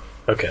 No.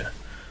 Okay.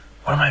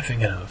 What am I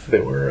thinking of?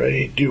 They were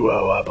a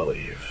duo, I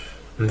believe.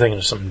 I'm thinking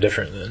of something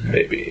different then.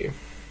 Maybe.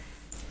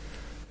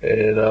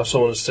 And I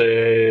also want to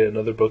say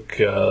another book,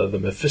 The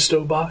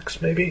Mephisto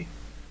Box, maybe?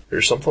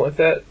 Or something like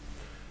that.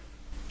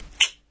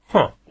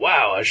 Huh.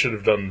 Wow, I should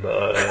have done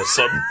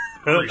some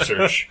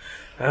research.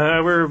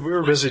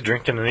 We're busy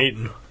drinking and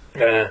eating.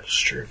 Yeah, that's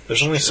true.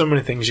 There's only so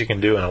many things you can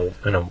do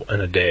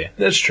in a day.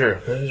 That's true.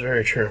 That is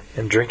very true.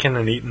 And drinking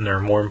and eating are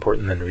more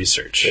important than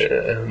research.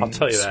 Yeah, I'll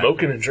tell you that.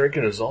 Smoking and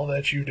drinking is all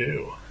that you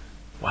do.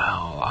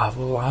 Wow, a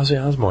little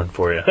Ozzy Osbourne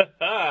for you.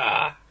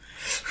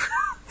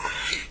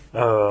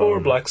 Or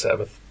Black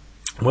Sabbath.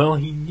 Well,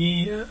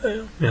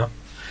 yeah.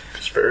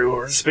 It's very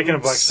hard. Speaking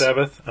of Black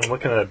Sabbath, I'm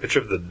looking at a picture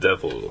of the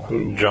devil,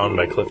 drawn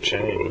by Cliff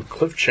Chang.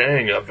 Cliff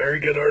Chang, a very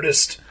good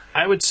artist.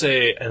 I would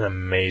say an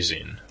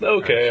amazing.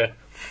 Okay.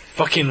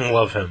 Fucking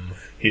love him.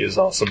 He is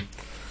awesome.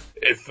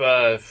 If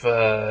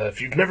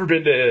you've never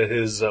been to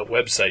his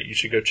website, you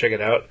should go check it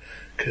out,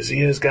 because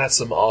he has got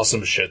some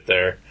awesome shit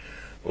there.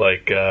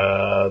 Like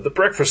the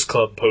Breakfast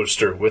Club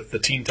poster with the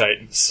Teen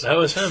Titans. That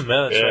was him,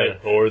 man. That's right.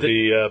 Or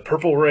the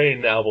Purple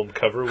Rain album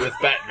cover with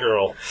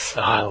Batgirl.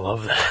 Oh, I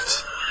love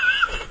that.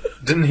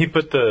 Didn't he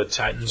put the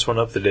Titans one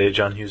up the day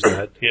John Hughes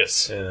died?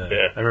 Yes. Yeah.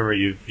 I remember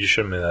you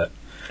showed me that.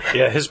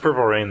 Yeah, his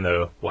Purple Rain,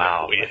 though.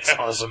 Wow, that's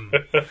awesome.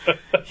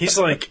 He's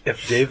like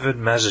if David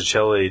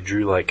Mazzucchelli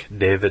drew like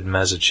David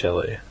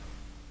Mazzucchelli.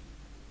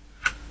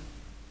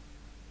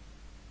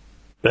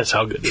 That's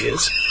how good he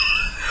is.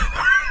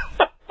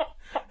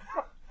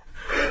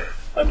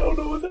 I don't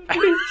know what that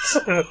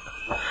means.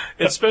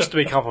 It's supposed to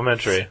be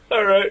complimentary.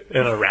 All right.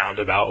 In a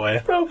roundabout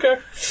way. Okay.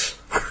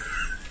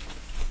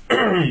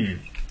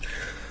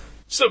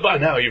 So by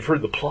now you've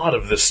heard the plot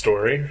of this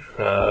story,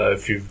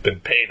 if you've been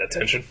paying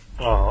attention.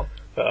 Uh-huh.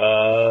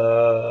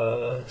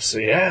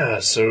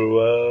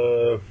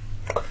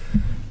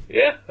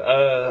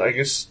 I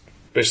guess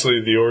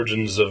basically the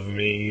origins of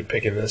me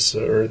picking this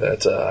are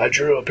that I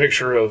drew a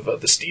picture of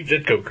the Steve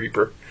Ditko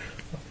Creeper,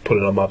 put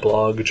it on my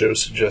blog. Joe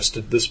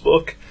suggested this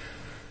book.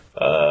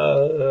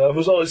 I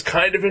was always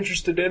kind of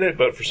interested in it,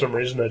 but for some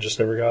reason I just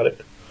never got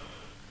it.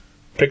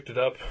 Picked it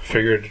up,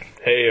 figured,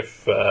 hey,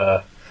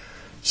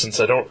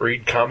 since I don't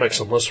read comics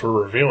unless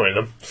we're reviewing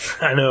them.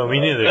 I know, me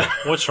neither.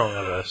 What's wrong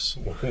with us?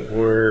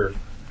 We're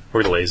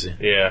lazy.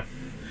 Yeah.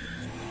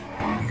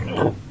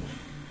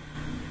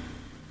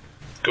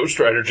 Ghost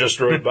Rider just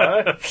rode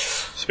by.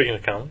 Speaking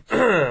of comics.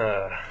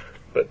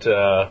 But,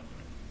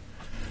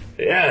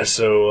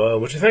 so,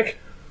 what'd you think?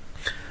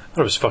 I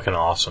thought it was fucking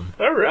awesome.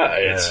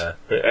 Alright.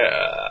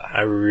 Yeah.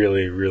 I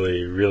really,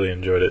 really, really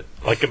enjoyed it.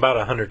 Like about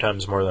 100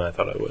 times more than I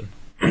thought I would.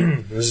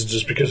 This is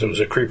just because it was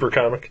a creeper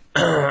comic?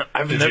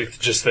 Did you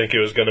just think it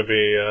was going to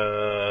be,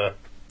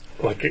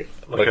 like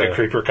a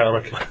creeper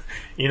comic?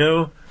 You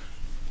know,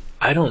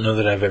 I don't know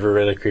that I've ever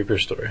read a creeper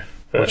story,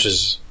 which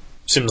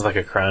seems like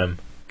a crime.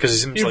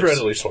 Because You've read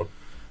at least one.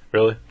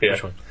 Really? Yeah.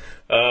 Which one?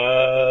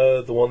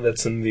 The one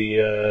that's in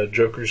the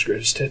Joker's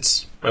Greatest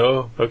Hits.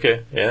 Oh,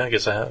 okay. Yeah, I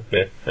guess I have.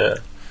 Yeah.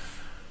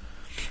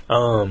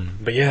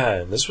 But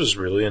yeah, this was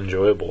really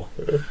enjoyable.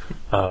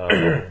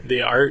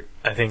 The art,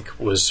 I think,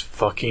 was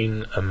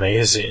fucking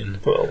amazing.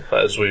 Well,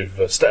 as we've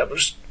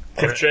established,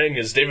 Cliff Chang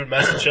is David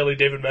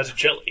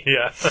Mazzucchelli.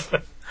 Yeah.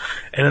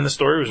 And then the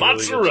story was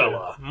Mozzarella. really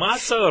good.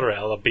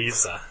 Mozzarella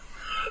pizza.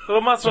 A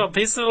little mozzarella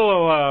pizza, a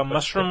little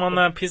mushroom on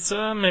that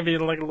pizza, maybe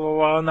like a little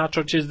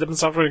nacho cheese dipping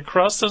soft with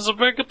crust, and it's a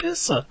very good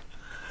pizza.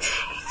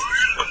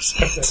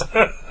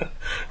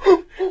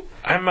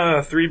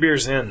 I'm 3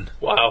 beers in.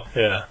 Wow.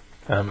 Yeah.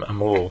 I'm a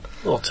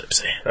little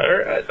tipsy. All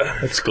right.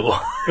 That's cool.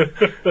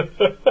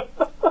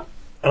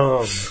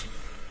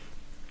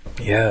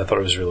 Yeah, I thought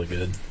it was really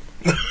good.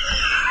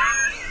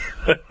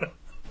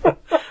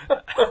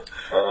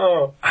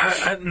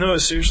 I no,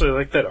 seriously, I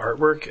like that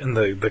artwork and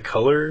the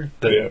color.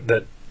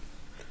 The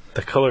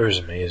color is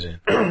amazing.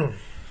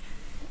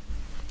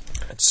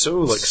 It's so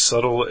like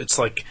subtle. It's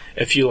like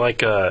if you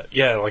like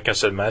like I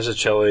said,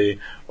 Mazzucchelli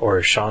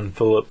or Sean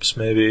Phillips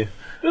maybe.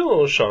 A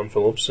little Sean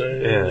Phillips.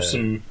 Yeah.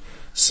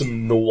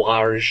 Some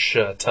noirish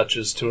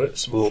touches to it.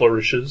 Some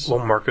flourishes.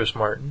 Little Marcos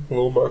Martin.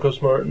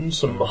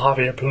 Some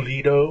Javier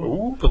Pulido.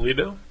 Ooh,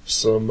 Pulido.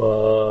 Some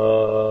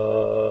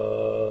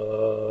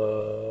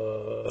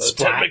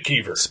Ted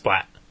McKeever.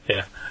 Splat.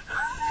 Yeah.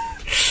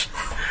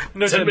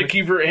 Ted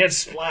McKeever and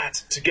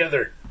Splat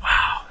together.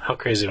 Wow, how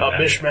crazy A was that?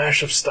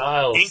 mishmash of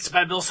styles. Inked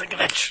by Bill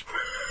Sienkiewicz.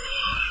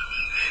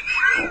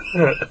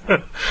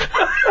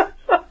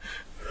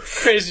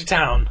 Crazy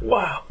Town.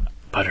 Wow.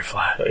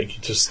 Butterfly. Like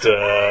you just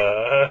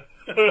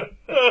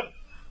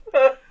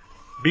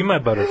Be my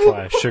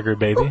butterfly, sugar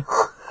baby.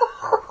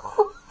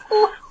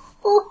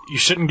 You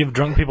shouldn't give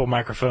drunk people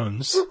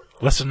microphones.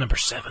 Lesson number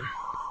 7.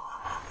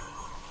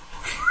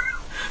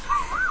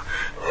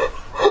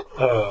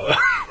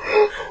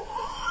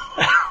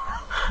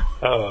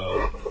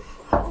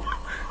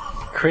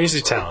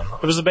 Crazy Town.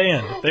 It was a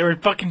band. They were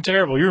fucking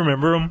terrible. You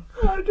remember them?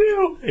 I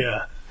do.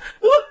 Yeah.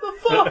 What the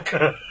fuck?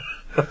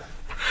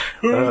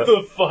 Who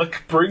the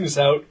fuck brings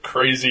out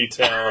Crazy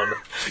Town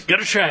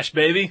Gutter Trash,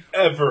 baby.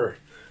 ever?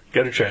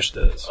 Gutter Trash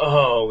does.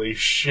 Holy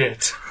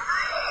shit.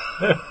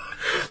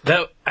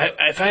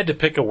 If I had to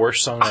pick a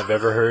worst song I've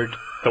ever heard,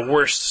 the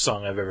worst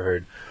song I've ever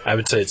heard, I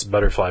would say it's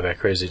Butterfly by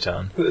Crazy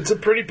Town. It's a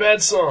pretty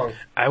bad song.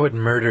 I would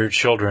murder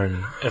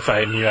children if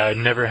I knew I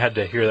never had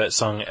to hear that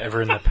song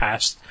ever in the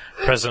past,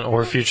 present,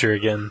 or future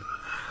again.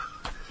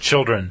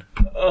 Children.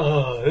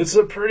 It's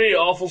a pretty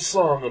awful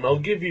song, and I'll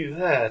give you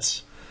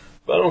that.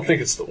 But I don't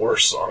think it's the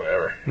worst song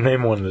ever.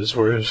 Name one that's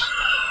worse.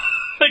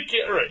 I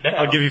can't right now.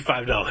 I'll give you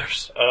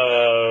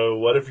 $5.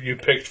 Whatever you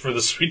picked for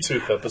the Sweet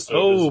Tooth episode.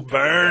 Oh, is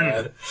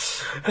burn.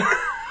 bad.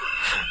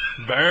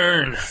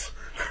 Burn.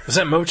 Was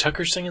that Mo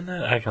Tucker singing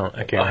that? I can't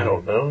I remember.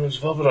 don't know. It was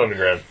Velvet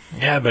Underground.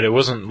 Yeah, but it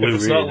wasn't Lou If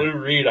it's Reed. not Lou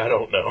Reed, I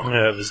don't know.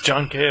 Yeah, it was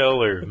John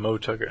Cale or Mo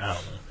Tucker. I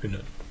don't know.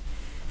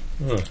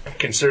 Who knows?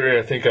 Considering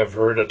I think I've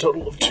heard a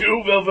total of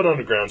 2 Velvet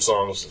Underground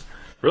songs,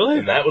 Really?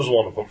 and that was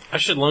one of them. I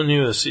should loan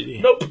you a CD.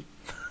 Nope.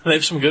 They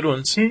have some good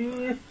ones.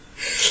 I'm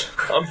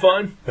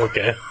fine.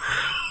 Okay.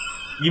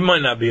 You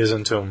might not be as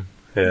into them.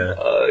 Yeah.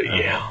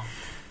 Yeah.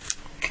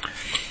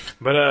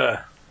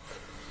 But,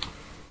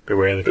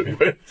 beware the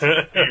creeper.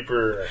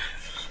 Paper.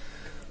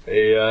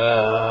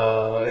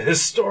 A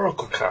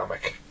historical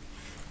comic.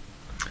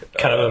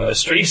 Kind of a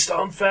mystery. Based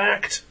on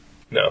fact?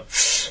 No.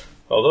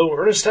 Although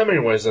Ernest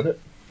Hemingway's in it.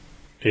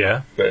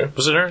 Yeah. Yeah.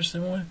 Was it Ernest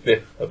Hemingway? Yeah,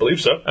 I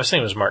believe so. I was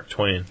thinking it was Mark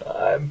Twain.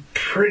 I'm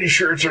pretty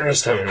sure it's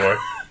Ernest Hemingway.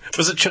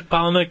 Was it Chuck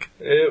Palahniuk?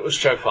 It was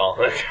Chuck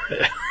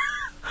Palahniuk.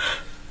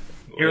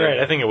 You're right.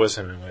 I think it was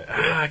Hemingway.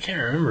 I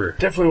can't remember.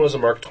 Definitely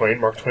wasn't Mark Twain.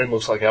 Mark Twain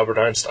looks like Albert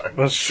Einstein.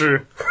 That's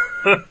true.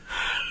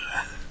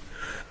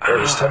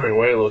 Ernest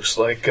Hemingway looks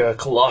like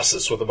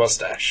Colossus with a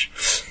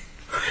mustache.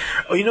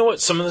 Oh, you know what?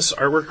 Some of this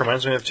artwork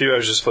reminds me of too. I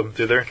was just flipping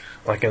through there,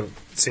 like I'm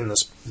seeing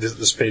this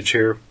page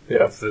here.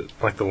 Yeah.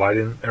 Like the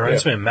lighting. It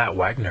reminds me of Matt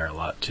Wagner a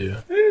lot too.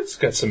 It's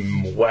got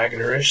some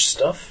Wagner-ish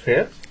stuff.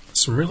 Yeah.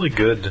 Some really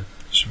good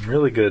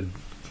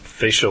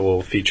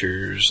facial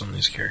features on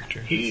these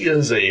characters. He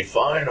is a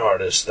fine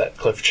artist, that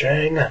Cliff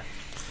Chang.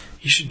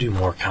 He should do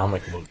more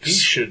comic books. He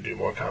should do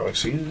more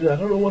comics. I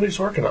don't know what he's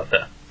working on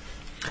now.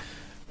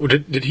 Well,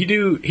 did he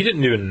do? He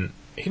didn't do.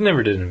 He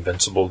never did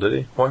Invincible, did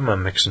he? Why am I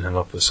mixing him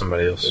up with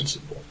somebody else?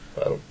 Invincible?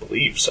 I don't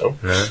believe so.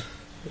 No.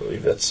 I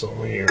believe that's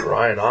only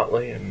Ryan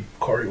Otley and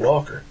Corey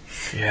Walker.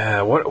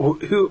 Yeah. What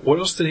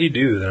else did he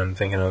do that I'm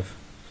thinking of?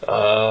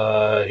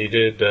 He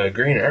did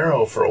Green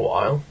Arrow for a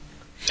while.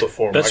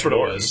 Before That's Mike what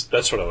Norton. it was.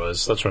 That's what it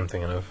was. That's what I'm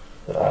thinking of.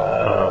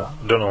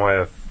 Don't know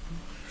why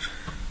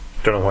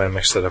I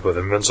mixed that up with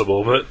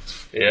Invincible, but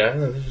Yeah,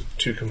 those are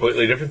 2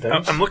 completely different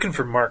things. I'm looking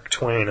for Mark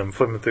Twain. I'm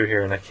flipping through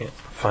here and I can't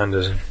find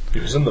his. He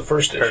was in the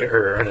first issue.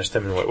 Or Ernest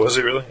Hemingway. Was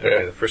he really? Yeah.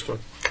 Okay, the first one.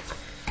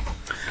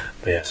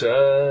 But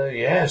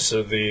Yeah,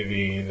 so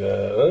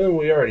the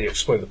we already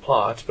explained the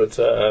plot, but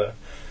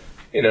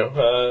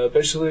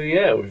basically,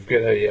 yeah, we've got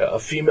a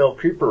female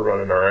creeper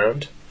running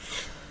around,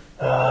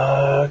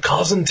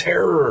 causing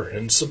terror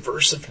and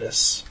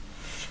subversiveness,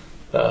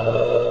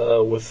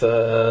 with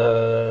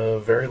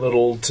very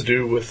little to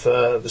do with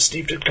the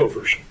Steve Ditko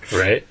version.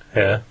 right?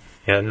 Yeah.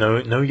 Yeah,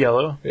 no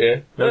yellow.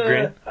 Yeah. No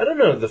green. I don't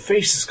know. The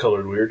face is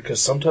colored weird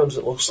because sometimes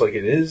it looks like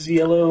it is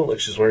yellow, like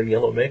she's wearing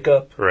yellow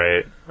makeup.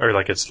 Right. Or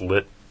like it's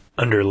underlit.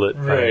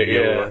 Right,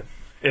 yeah.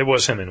 It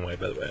was Hemingway,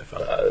 by the way, I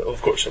found.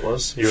 Of course it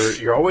was.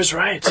 You're always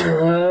right.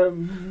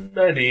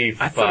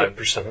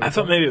 95%. I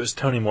thought maybe it was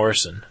Toni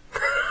Morrison.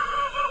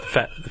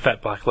 the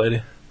fat black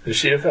lady. Is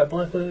she a fat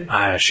black lady?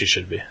 She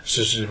should be.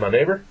 So she's my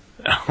neighbor?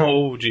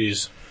 Oh,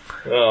 jeez.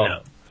 Oh.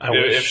 No, I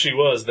wish. If she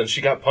was, then she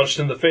got punched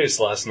in the face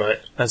last night.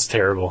 That's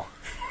terrible.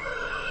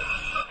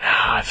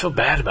 I feel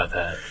bad about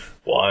that.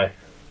 Why?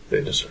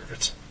 They deserve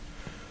it.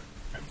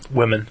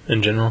 Women,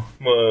 in general.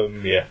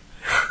 Yeah.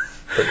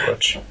 Pretty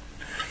much.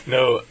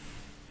 No.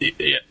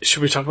 Yeah.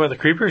 Should we talk about the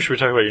creeper, or should we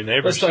talk about your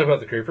neighbors? Let's talk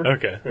about the creeper.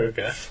 Okay. I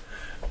was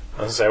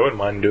gonna say, I wouldn't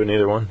mind doing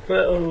either one.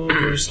 Well,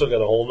 we still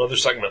got a whole other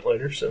segment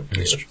later, so...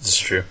 It's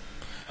true.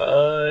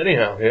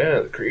 Anyhow, yeah,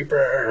 the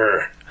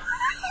creeper.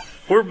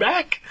 We're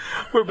back!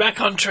 We're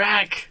back on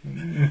track!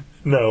 No,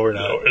 we're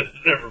not. No, we're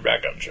never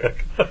back on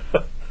track.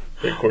 I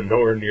think we're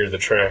nowhere near the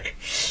track.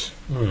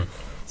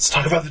 Let's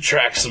talk about the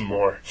track some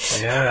more.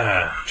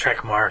 Yeah.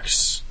 Track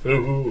marks.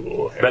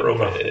 Ooh, Bet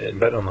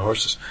on the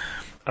horses.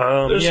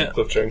 There's some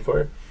clip checking for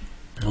you.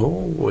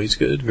 Oh, he's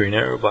good. Green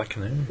Arrow, Black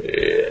Canary.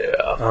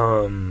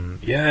 Yeah.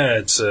 Yeah,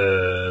 it's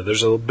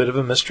there's a little bit of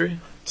a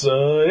mystery.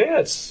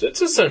 It's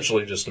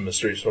essentially just a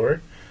mystery story.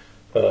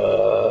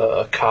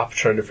 A cop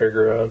trying to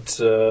figure out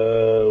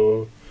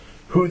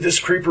who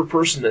this creeper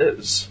person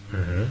is.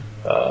 Mm-hmm.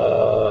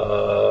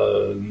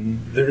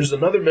 There's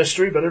another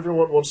mystery, but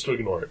everyone wants to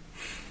ignore it.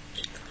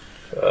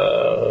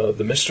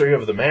 The mystery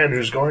of the man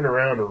who's going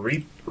around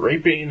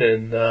raping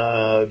and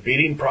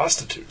beating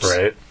prostitutes.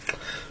 Right.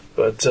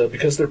 But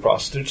because they're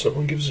prostitutes, no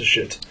one gives a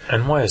shit.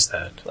 And why is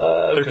that?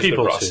 They're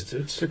people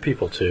prostitutes. too. They're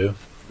people too.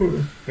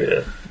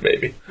 Yeah,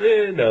 maybe.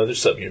 Yeah, no, they're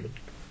subhuman.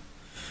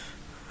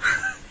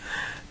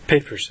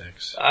 Paid for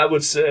sex. I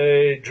would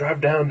say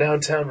drive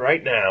downtown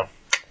right now,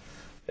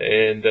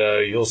 and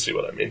you'll see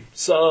what I mean.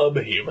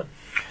 Subhuman.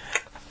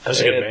 That's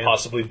a good and band.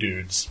 Possibly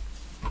dudes.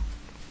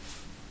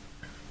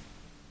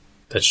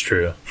 That's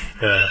true.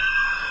 Yeah.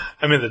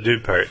 I mean the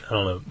dude part. I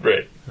don't know.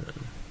 Right.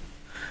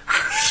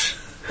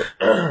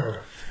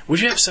 Would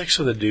you have sex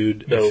with a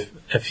dude No.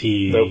 if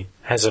he Nope.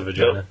 has a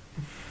vagina? Nope.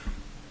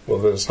 Well,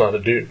 then it's not a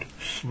dude.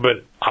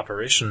 But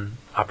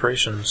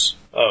operations.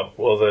 Oh,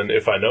 well then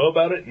if I know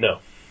about it, no.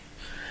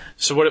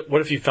 So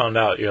what if you found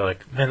out, you're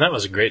like, man, that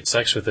was a great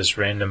sex with this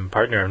random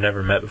partner I've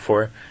never met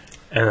before,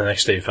 and the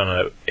next day you found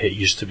out it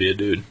used to be a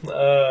dude?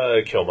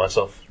 Kill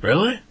myself.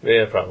 Really?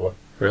 Yeah, probably.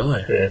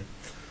 Really? Yeah.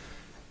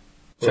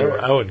 So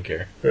I wouldn't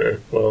care. Yeah.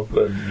 Well,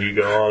 then you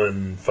go on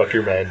and fuck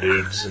your man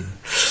dudes, and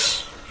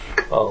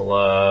I'll,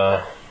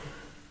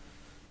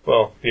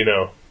 well,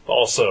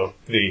 also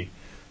the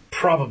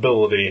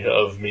probability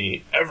of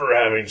me ever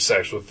having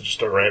sex with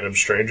just a random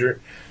stranger,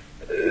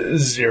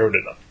 0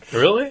 to none.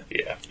 Really?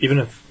 Yeah. Even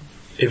if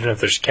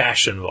there's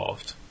cash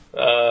involved.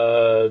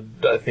 I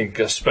think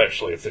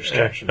especially if there's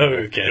cash involved.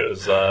 Okay.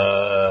 Because,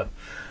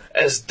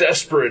 as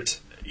desperate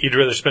You'd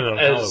rather spend it on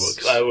comic as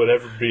books. I would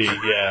ever be,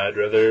 yeah, I'd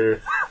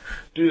rather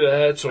do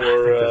that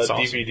or that's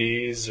awesome.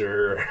 DVDs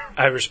or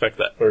I respect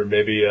that. or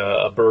maybe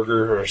a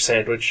burger or a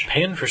sandwich.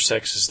 Paying for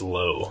sex is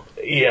low.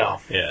 Yeah.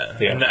 Yeah.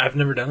 Yeah. And I've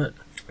never done it.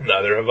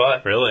 Neither have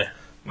I. Really?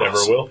 Never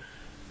Awesome. will.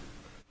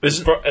 As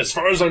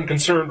far as I'm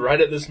concerned, right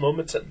at this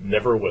moment,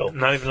 never will.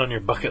 Not even on your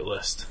bucket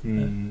list.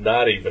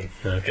 Not even.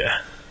 Okay.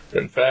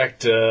 In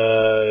fact,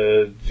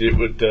 it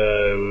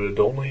would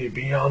only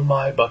be on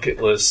my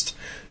bucket list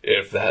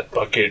if that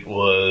bucket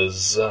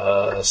was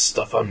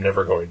stuff I'm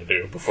never going to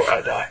do before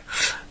I die.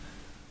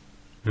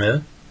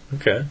 Yeah?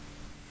 Okay.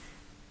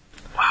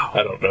 Wow.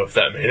 I don't know if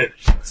that made it.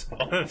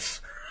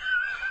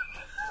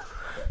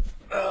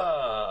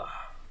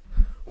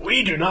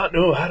 We do not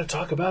know how to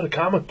talk about a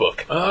comic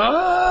book.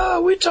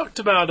 We talked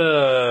about,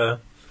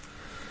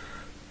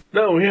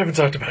 No, we haven't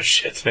talked about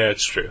shit. Yeah,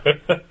 it's true.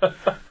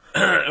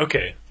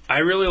 Okay. I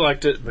really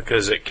liked it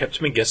because it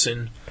kept me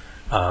guessing.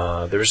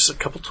 There's a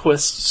couple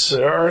twists.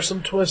 There are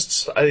some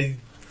twists. I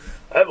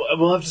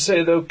will have to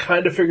say, though,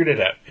 kind of figured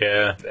it out.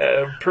 Yeah.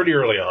 Pretty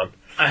early on.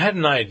 I had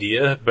an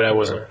idea, but I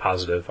wasn't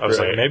positive. I was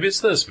Right. like, maybe it's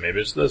this,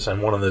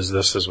 and one of those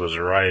thises was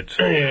right.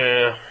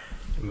 Yeah.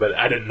 But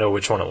I didn't know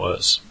which one it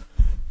was.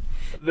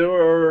 There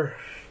were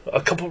a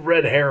couple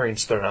red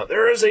herrings thrown out.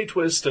 There is a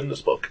twist in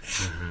this book.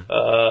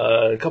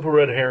 Mm-hmm. A couple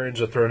red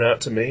herrings are thrown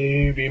out to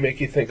maybe make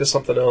you think of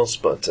something else,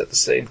 but at the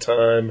same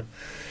time,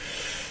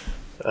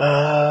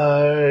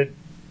 I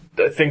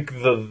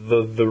think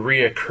the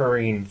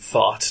reoccurring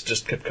thought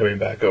just kept coming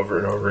back over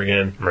and over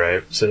again.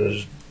 Right. So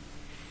it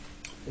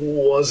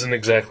wasn't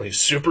exactly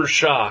super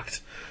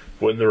shocked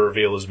when the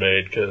reveal is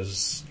made,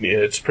 because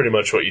it's pretty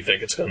much what you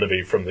think it's going to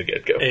be from the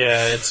get-go.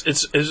 Yeah, it's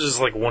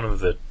just like one of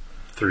the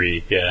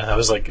three. Yeah, I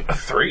was like A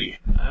 3.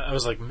 I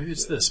was like, maybe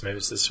it's this, maybe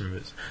it's this, maybe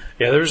it's...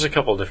 Yeah, there was a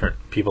couple different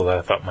people that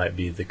I thought might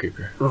be the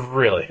creeper.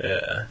 Really?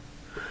 Yeah.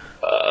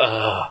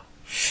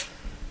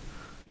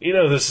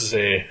 This is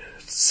a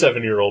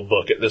 7-year-old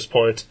book at this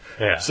point.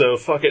 Yeah. So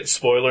fuck it,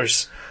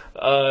 spoilers.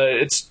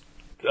 It's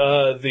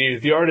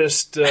the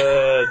artist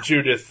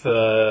Judith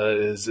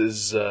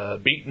is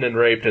beaten and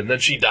raped, and then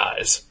she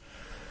dies.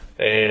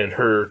 And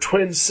her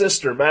twin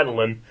sister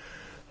Madeline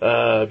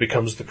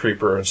becomes the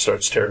creeper and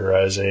starts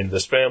terrorizing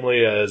this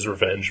family as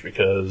revenge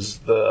because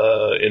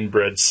the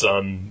inbred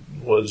son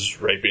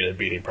was raping and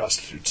beating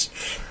prostitutes.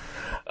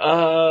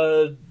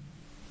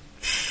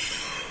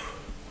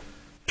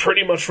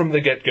 Pretty much from the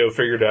get-go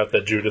figured out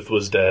that Judith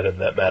was dead and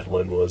that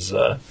Madeline was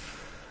the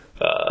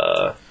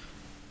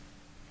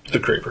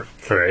creeper.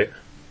 Right.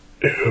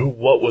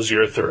 What was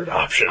your third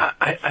option?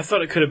 I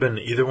thought it could have been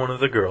either one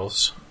of the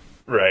girls.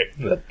 Right.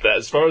 That,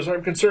 as far as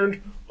I'm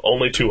concerned,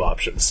 only two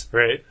options.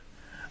 Right.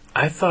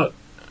 I thought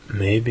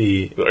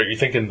maybe... Are you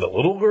thinking the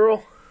little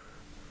girl?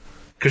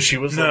 Because she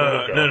was the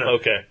little girl. No.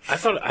 Okay. I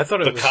thought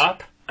it the was...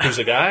 cop? Who's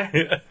a guy?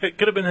 It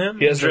could have been him.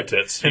 He has red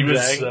tits. He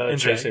was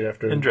chasing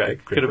after him. In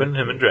drag. Could have been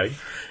him in drag.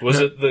 Was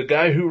it the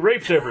guy who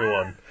raped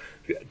everyone?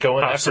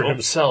 Going Possible. after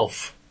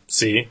himself.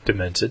 See?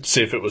 Demented.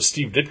 See, if it was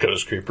Steve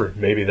Ditko's creeper,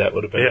 maybe that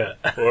would have been... Yeah.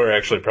 Or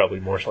actually probably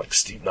more like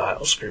Steve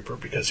Niles' creeper,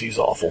 because he's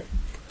awful.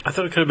 I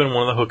thought it could have been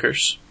one of the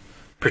hookers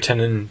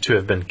pretending to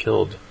have been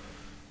killed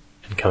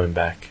and coming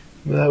back.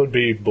 That would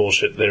be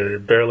bullshit. They're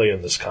barely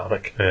in this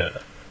comic. Yeah.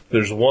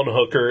 There's one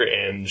hooker,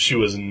 and she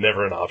was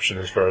never an option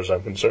as far as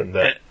I'm concerned.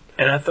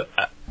 And I thought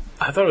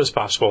it was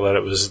possible that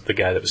it was the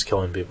guy that was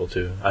killing people,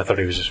 too. I thought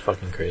he was just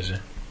fucking crazy.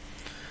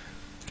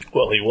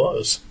 Well, he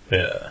was.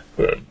 Yeah.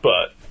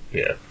 But,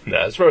 yeah.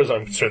 Nah, as far as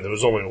I'm concerned, there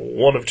was only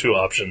one of two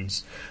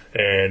options,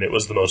 and it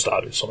was the most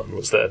obvious one,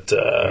 was that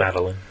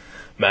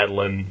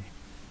Madeline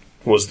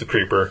was the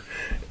creeper.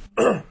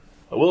 I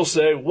will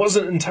say,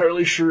 wasn't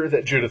entirely sure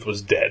that Judith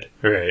was dead.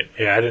 Right.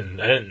 Yeah, I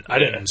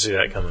didn't see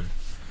that coming.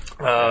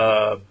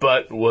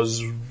 But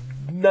was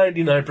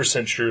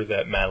 99% sure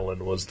that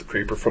Madeline was the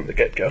creeper from the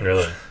get-go.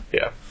 Really?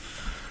 Yeah.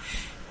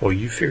 Well,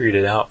 you figured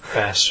it out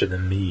faster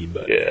than me,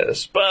 but...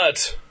 Yes,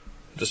 but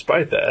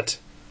despite that,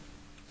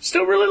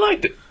 still really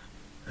liked it.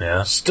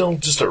 Yeah. Still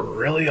just a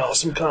really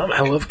awesome comic.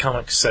 I love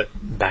comics set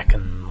back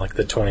in, like,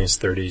 the 20s,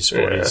 30s,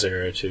 40s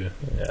era, too.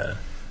 Yeah.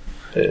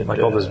 And, like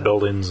all those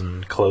buildings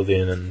and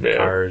clothing and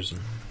cars. And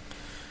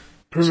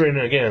proving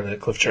again that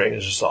Cliff Chang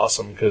is just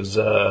awesome because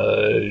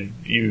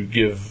you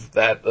give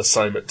that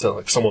assignment to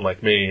like someone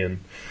like me, and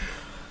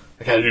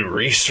I got to do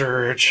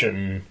research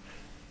and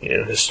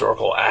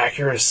historical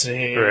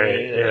accuracy.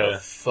 Right? Yeah.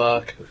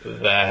 Fuck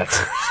that.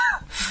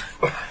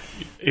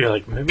 You're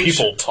like maybe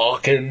people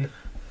talking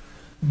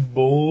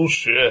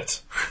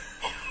bullshit.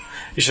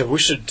 We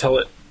should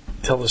tell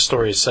the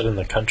story set in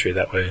the country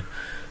that way.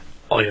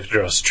 All you have to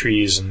draw is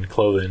trees and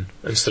clothing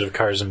instead of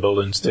cars and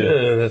buildings too.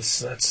 Yeah,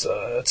 that's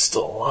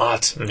still a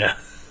lot. Yeah,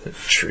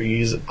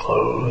 trees and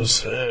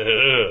clothes.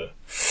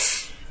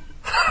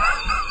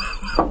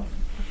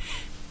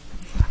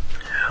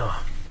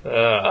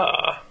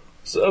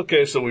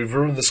 So we've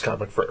ruined this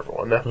comic for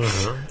everyone now,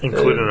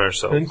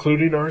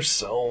 including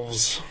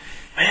ourselves.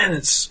 Man,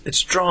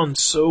 it's drawn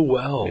so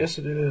well. Yes,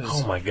 it is.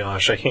 Oh my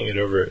gosh, I can't get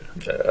over it.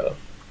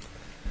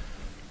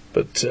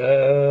 But,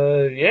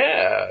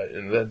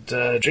 and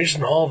that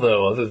Jason Hall,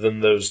 though, other than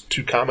those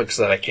two comics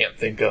that I can't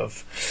think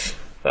of,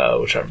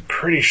 which I'm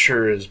pretty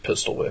sure is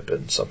Pistol Whip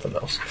and something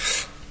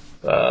else,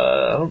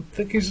 I don't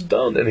think he's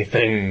done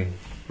anything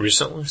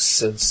recently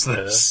since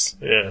this.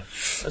 Yeah.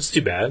 That's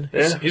too bad.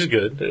 Yeah. He's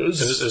good. It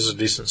was a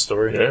decent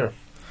story. Yeah.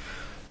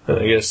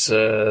 I guess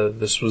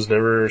this was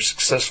never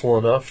successful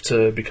enough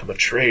to become a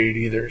trade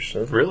either.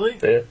 So. Really?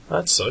 Yeah.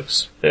 That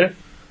sucks. Yeah.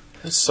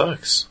 That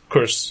sucks. Of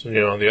course, on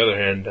the other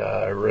hand,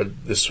 I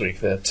read this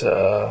week that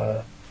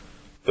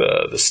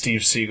the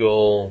Steve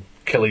Siegel,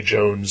 Kelly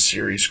Jones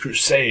series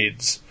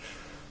Crusades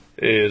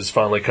is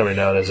finally coming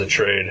out as a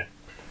trade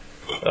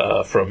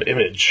from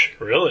Image.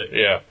 Really?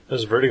 Yeah. It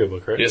was a Vertigo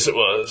book, right? Yes, it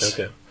was.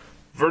 Okay.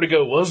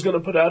 Vertigo was going to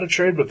put out a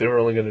trade, but they were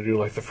only going to do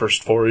like the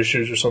first 4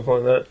 issues or something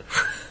like that.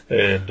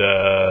 And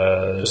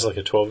it was like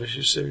a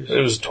 12-issue series? It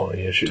was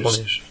 20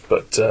 issues.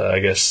 But I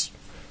guess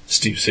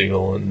Steve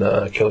Siegel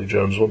and Kelly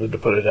Jones wanted to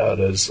put it out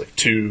as like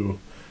 2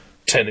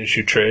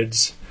 10-issue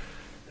trades,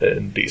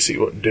 and DC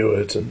wouldn't do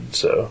it, and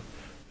so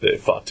they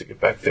fought to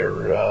get back their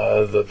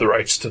the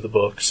rights to the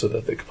book so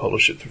that they could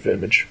publish it through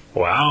Image.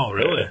 Wow,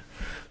 really?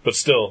 But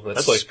still,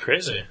 that's like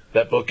crazy.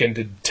 That book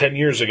ended 10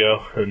 years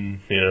ago, and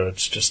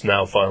it's just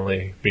now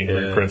finally being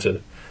reprinted.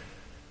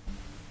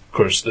 Of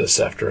course, this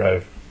after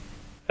I've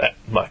at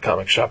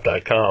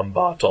mycomicshop.com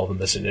bought all the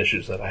missing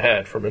issues that I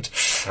had from it.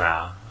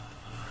 Wow.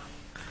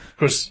 Of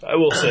course, I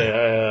will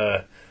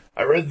say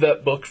I read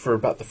that book for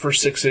about the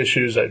first 6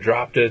 issues. I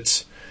dropped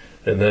it,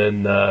 and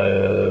then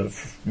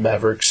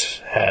Mavericks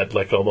had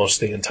like almost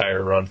the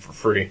entire run for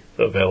free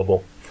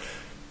available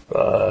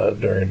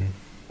during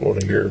one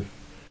of your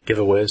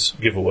giveaways,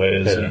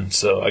 and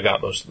so I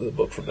got most of the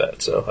book from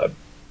that. So I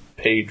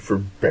paid for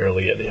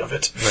barely any of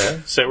it.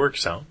 Yeah, so it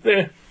works out.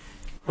 Yeah,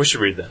 we should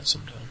read that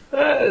sometime.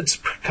 It's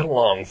kind of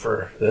long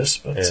for this,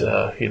 but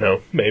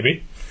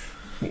maybe.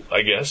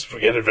 I guess if we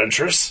get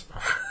adventurous.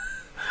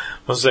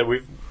 I'll say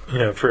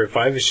for a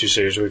 5-issue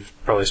series, we've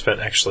probably spent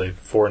actually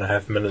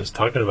 4.5 minutes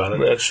talking about it.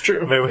 That's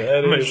true.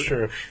 That is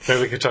true.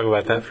 Maybe we could talk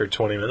about that for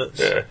 20 minutes.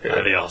 Yeah.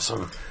 That'd be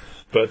awesome.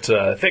 But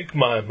I think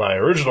my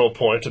original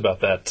point about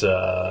that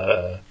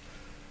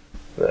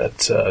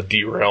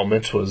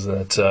derailment was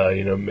that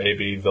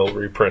maybe they'll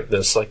reprint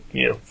this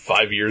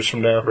 5 years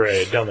from now,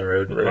 right down the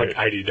road, right.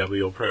 like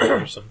IDW will print it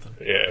or something.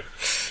 Yeah.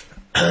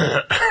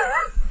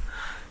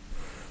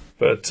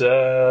 But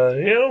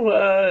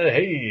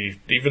hey,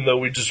 even though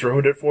we just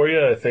ruined it for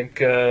you, I think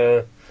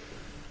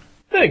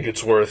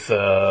it's worth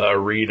a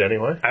read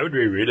anyway. I would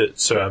reread it.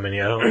 So I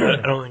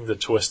don't think the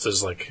twist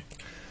is something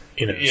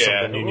you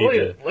need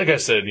to. Like I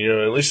said,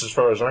 at least as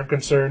far as I'm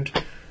concerned,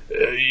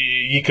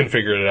 you can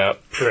figure it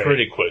out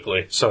pretty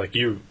quickly. So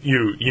you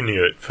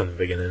knew it from the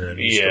beginning and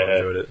you still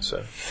enjoyed it.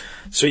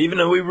 So even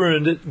though we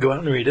ruined it, go out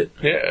and read it.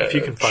 Yeah, if you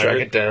can find track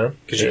it down,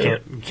 because you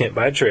can't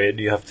buy a trade.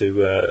 You have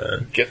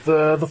to get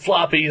the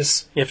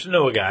floppies. You have to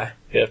know a guy.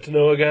 You have to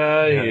know a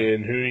guy,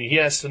 and who he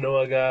has to know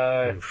a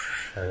guy.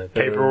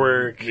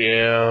 Paperwork.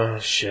 Yeah.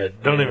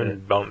 Shit.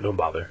 Don't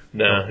bother.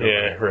 No.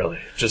 Really.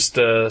 Just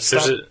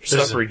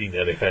stop reading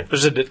anything.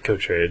 There's a Ditko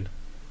trade.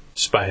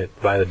 Just buy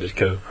the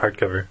Ditko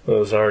hardcover. That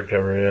was a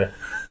hardcover, yeah.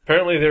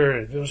 Apparently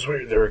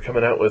they were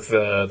coming out with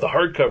the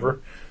hardcover,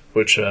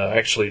 which I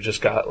actually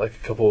just got I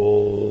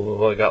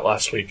got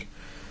last week.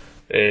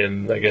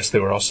 And I guess they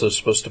were also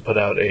supposed to put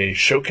out a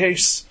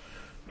showcase,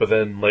 but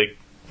then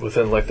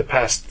within the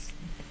past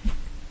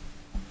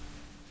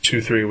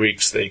 2-3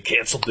 weeks they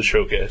canceled the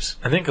showcase.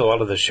 I think a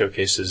lot of the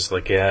showcases,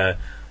 I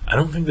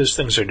don't think those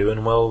things are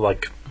doing well.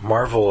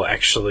 Marvel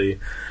actually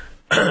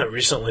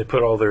recently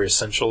put all their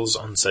essentials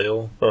on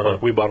sale. Uh-huh.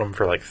 We bought them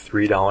for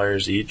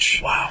 $3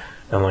 each. Wow.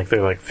 And they're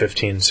 $15,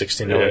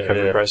 $16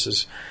 cover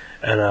prices.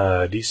 And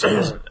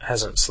DC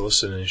hasn't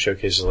solicited any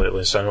showcases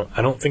lately, so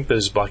I don't think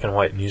those black and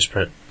white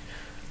newsprint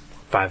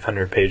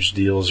 500-page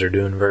deals are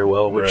doing very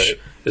well, which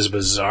is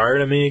bizarre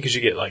to me because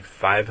you get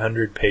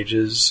 500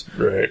 pages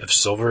of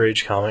Silver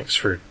Age comics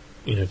for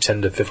 $10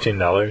 to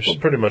 $15. Well,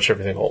 pretty much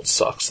everything else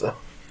sucks though.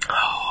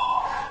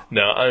 Oh.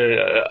 No,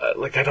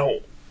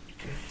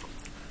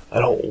 I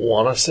don't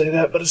want to say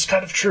that, but it's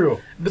kind of true.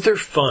 But they're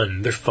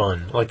fun. They're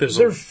fun.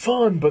 They're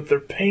fun, but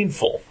they're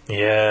painful.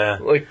 Yeah.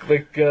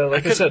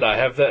 I said, I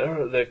have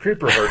that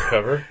Creeper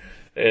hardcover,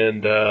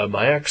 and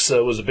my ex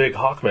was a big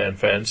Hawkman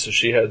fan, so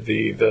she had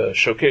the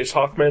Showcase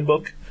Hawkman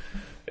book,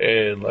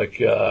 and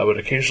I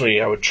would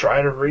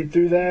try to read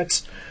through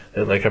that,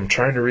 and I'm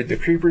trying to read the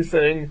Creeper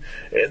thing,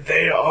 and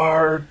they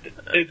are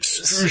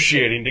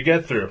excruciating to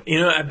get through.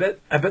 I bet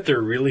they're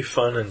really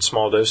fun in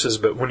small doses,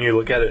 but when you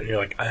look at it and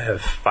you're I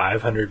have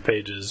 500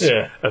 pages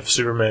of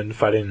Superman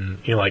fighting,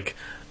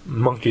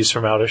 monkeys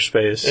from outer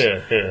space.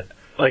 Yeah.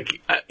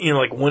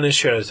 One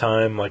issue at a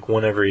time,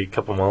 one every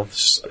couple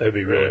months, that'd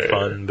be really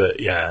fun. But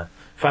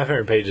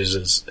 500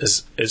 pages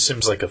it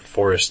seems like a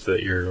forest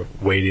that you're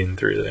wading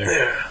through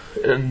there.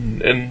 Yeah,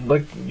 and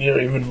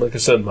even like I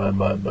said,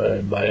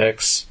 my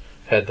ex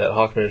had that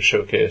Hawkman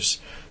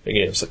showcase.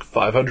 Again, it's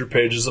 500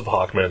 pages of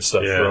Hawkman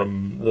stuff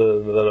from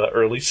the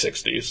early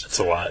 60s. That's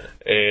a lot.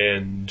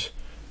 And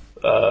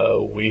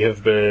we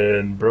have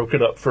been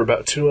broken up for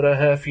about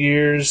 2.5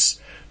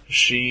 years.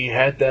 She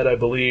had that, I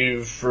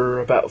believe, for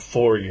about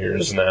 4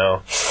 years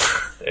now.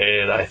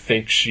 And I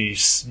think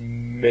she's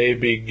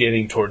maybe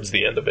getting towards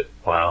the end of it.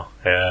 Wow.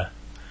 Yeah.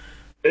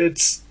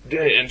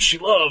 And she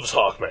loves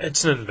Hawkman.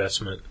 It's an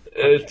investment.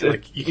 You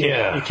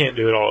can't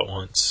do it all at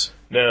once.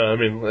 No, I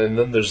mean, and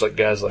then there's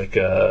guys like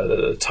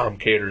Tom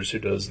Caters who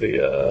does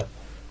the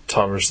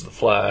Tom vs. the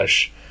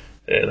Flash,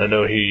 and I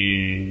know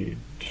he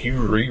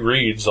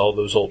rereads all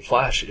those old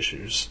Flash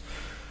issues,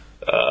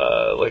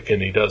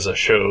 and he does a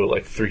show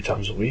 3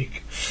 times a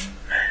week.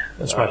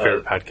 That's my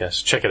favorite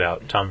podcast. Check it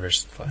out, Tom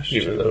vs. the Flash.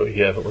 Even though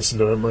you haven't listened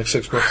to him in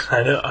 6 months.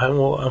 I know. I'm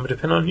going to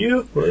depend on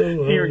you.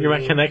 You're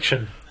my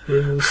connection.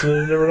 It's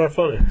never not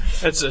funny.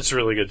 It's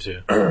really good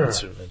too.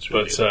 It's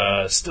really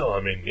good. Still,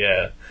 I mean,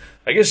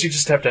 I guess you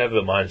just have to have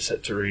the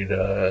mindset to read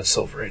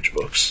Silver Age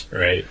books.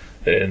 Right.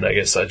 And I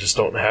guess I just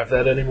don't have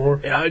that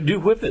anymore. Yeah, I do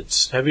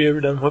Whippets. Have you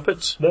ever done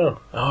Whippets? No.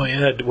 Oh,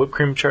 yeah. Whipped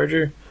cream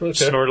charger. Okay.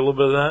 Snort a little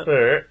bit of that. All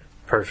right.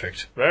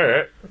 Perfect. All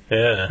right.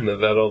 Yeah. And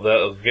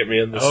that'll get me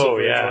in the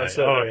Silver Age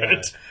mindset. Oh,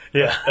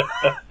 yeah.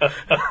 Yeah.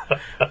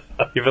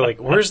 You'd be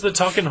where's the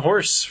talking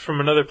horse from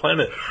another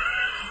planet?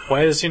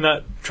 Why is he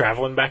not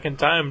traveling back in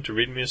time to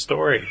read me a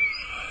story?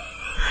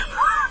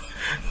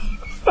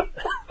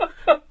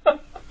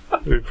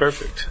 It'd be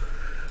perfect.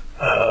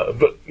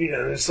 But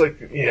it's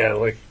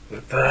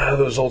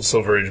those old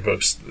Silver Age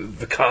books.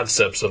 The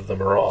concepts of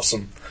them are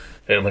awesome,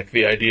 and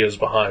the ideas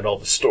behind all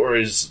the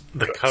stories.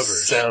 The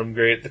covers sound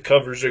great. The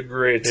covers are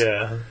great.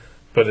 Yeah,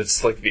 but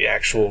it's the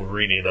actual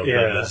reading of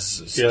them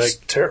is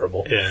just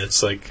terrible. Yeah,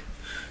 it's like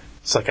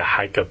a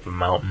hike up a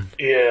mountain.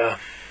 Yeah.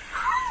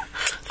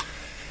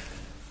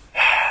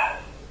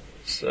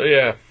 So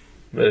I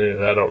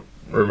don't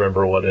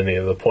remember what any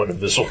of the point of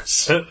this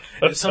was.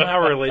 It somehow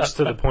relates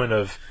to the point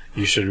of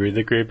you should read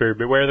the Creeper.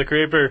 Beware the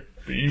Creeper.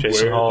 Beware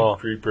Jason Hall.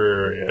 the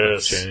Creeper.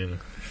 Yes.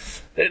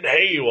 And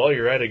hey, while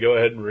you're at it, go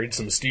ahead and read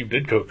some Steve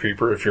Ditko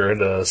Creeper if you're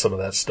into some of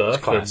that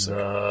stuff.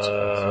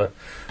 And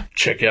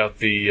check out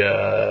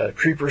the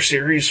Creeper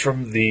series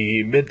from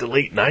the mid to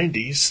late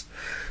 90s,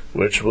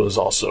 which was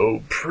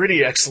also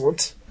pretty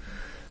excellent.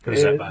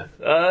 Who's that by?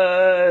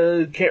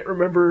 Can't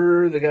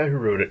remember the guy who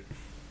wrote it.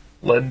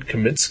 Len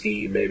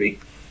Kaminsky, maybe?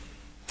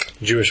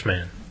 Jewish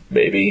man.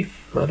 Maybe.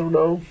 I don't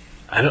know.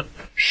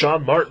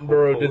 Sean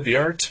Martinborough did the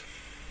art.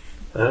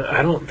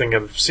 I don't think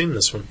I've seen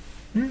this one.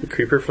 The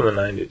Creeper from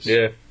the 90s.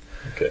 Yeah.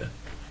 Okay.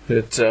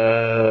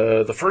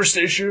 The first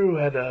issue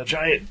had a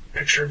giant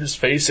picture of his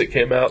face. It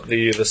came out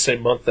the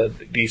same month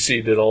that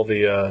DC did all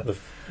the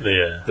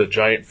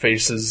giant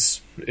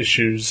faces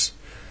issues.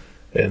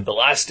 And the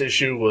last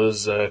issue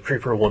was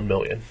Creeper 1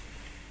 million.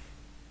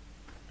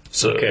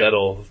 So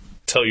that'll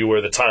tell you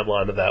where the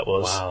timeline of that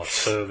was. Wow.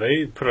 So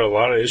they put a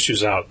lot of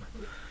issues out.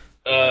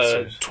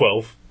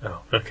 12.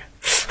 Oh, okay.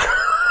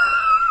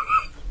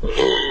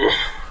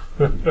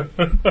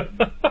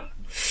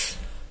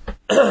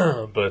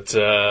 But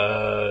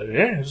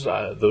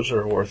those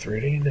are worth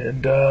reading.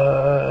 And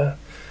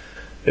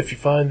if you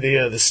find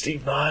the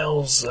Steve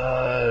Niles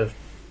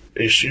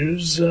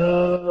issues,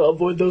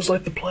 avoid those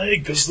like the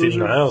plague, because those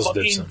are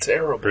fucking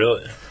terrible.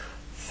 Really?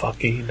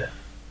 Fucking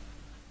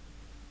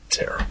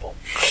terrible.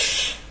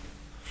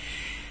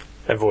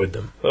 Avoid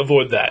them.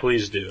 Avoid that.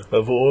 Please do.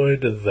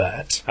 Avoid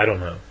that. I don't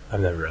know. I've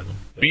never read them.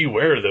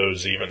 Beware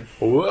those, even.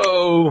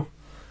 Whoa!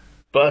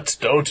 But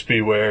don't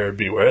beware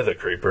the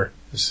Creeper.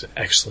 This is an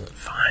excellent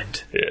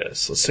find.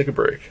 Yes, let's take a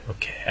break.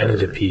 Okay, I need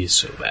to pee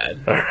so bad.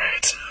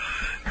 Alright.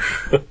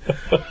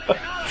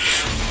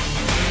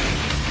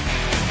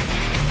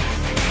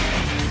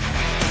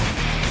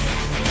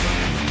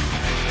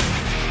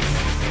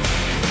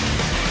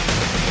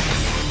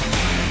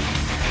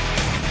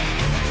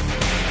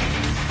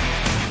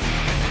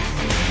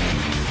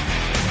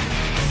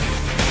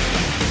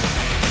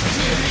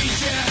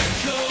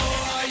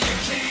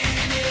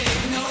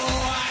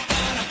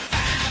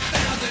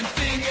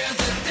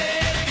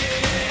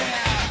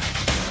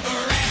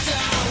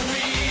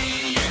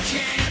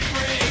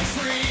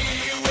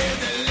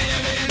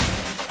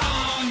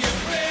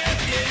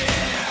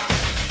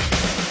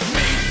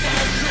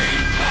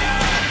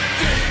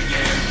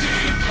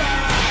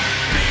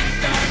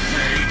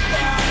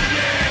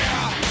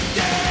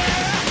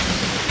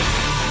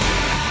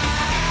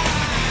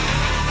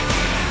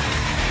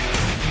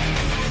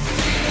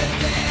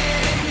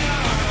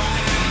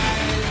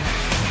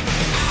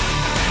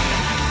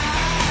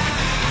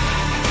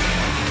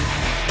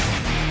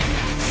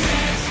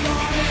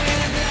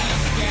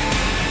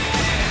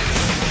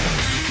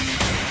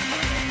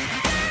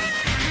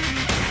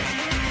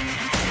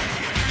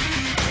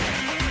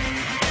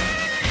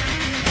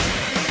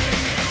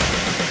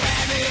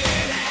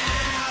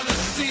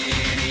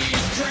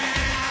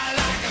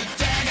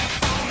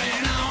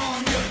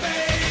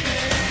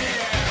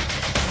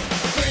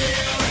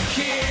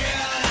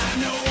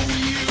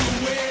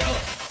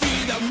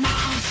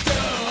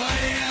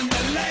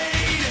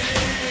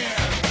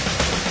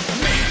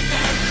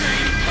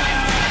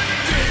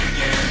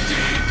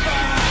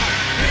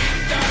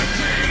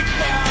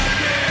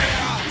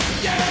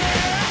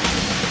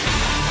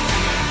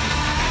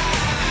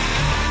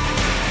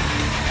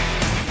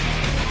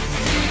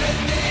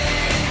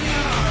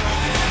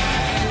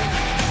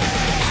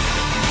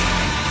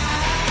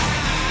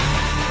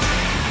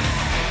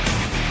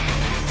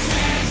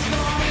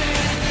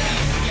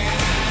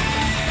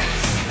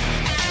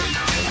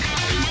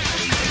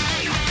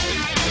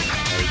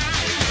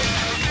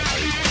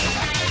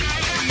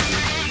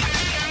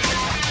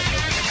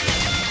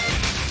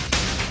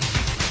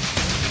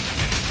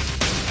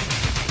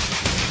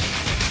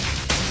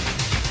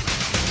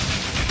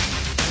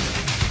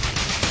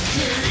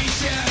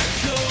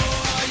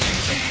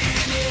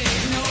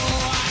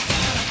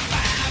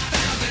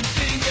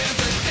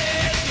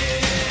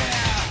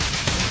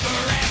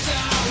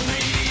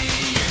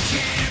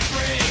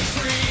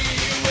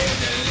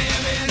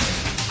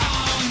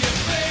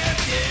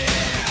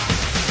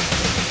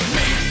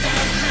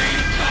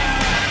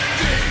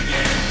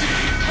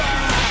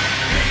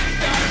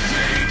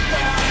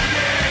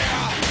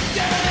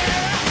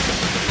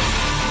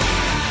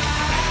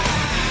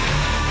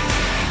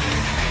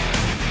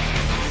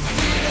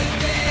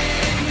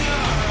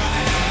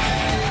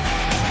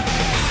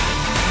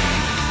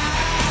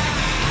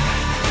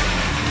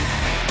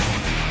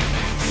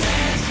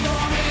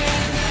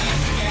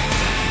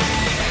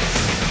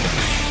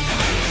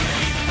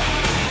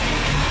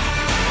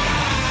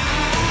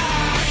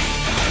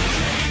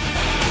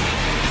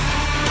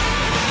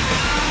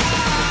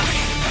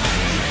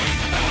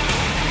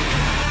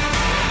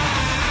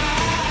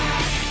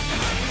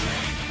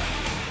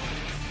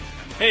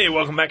 Hey,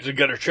 welcome back to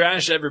Gutter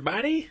Trash,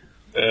 everybody.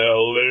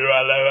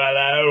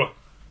 Hello.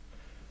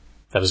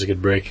 That was a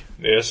good break.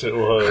 Yes, it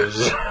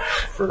was.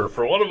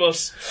 for one of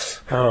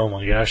us. Oh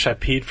my gosh, I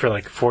peed for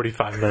like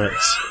 45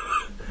 minutes.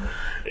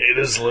 It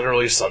is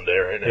literally Sunday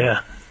right now.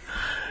 Yeah.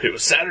 It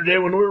was Saturday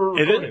when we were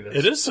recording this.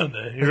 It is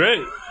Sunday. You're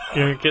right.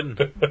 You ain't kidding.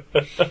 And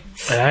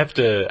I have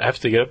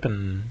to get up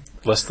in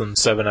less than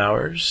 7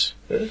 hours.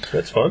 Yeah,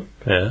 that's fun.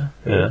 Yeah.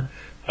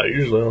 I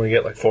usually only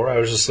get like 4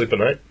 hours of sleep a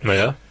night.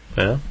 Yeah.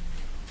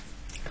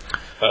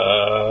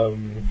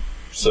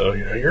 So,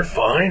 you're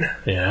fine.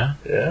 Yeah.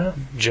 Yeah.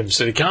 Gem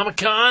City Comic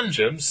Con.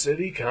 Gem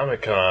City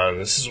Comic Con.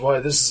 This is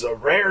why this is a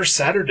rare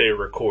Saturday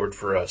record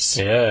for us.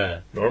 Yeah.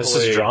 Normally, this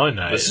is drawing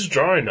night. This is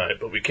drawing night,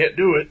 but we can't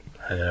do it.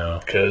 I know.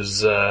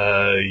 Because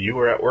you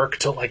were at work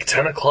till like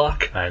 10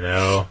 o'clock. I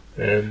know.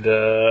 And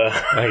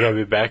I gotta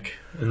be back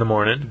in the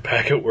morning.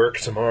 Back at work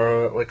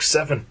tomorrow at like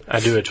 7. I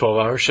do a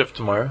 12-hour shift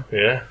tomorrow.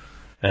 Yeah.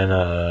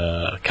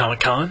 And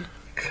Comic-Con.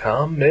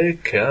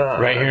 Comic-Con.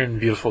 Right here in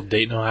beautiful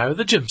Dayton, Ohio,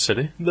 the Gem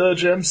City. The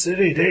Gem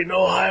City, Dayton,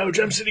 Ohio,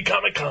 Gem City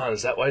Comic-Con.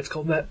 Is that why it's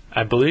called that?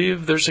 I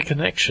believe there's a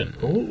connection.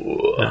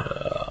 Ooh.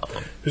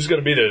 Who's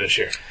going to be there this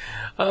year?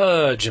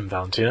 Jim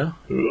Valentino.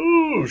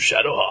 Ooh,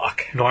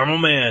 Shadowhawk. Normal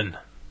Man.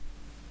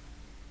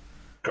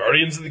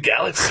 Guardians of the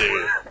Galaxy.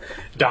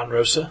 Don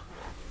Rosa.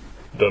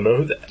 Don't know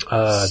who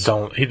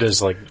that. He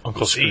does like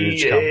Uncle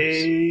Scrooge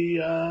comics.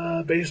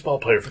 A baseball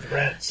player for the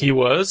Reds. He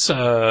was,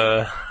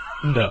 no.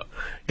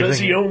 Does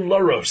he own La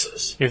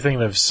Rosas? You're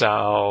thinking of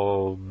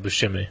Sal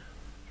Buscemi.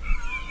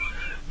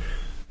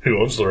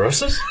 Who owns La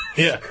Rosas?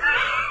 Yeah.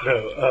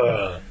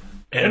 No,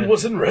 and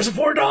was in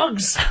Reservoir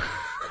Dogs?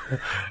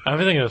 I'm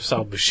thinking of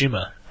Sal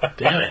Buscema.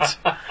 Damn it.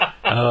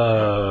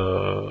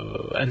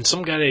 And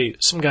some guy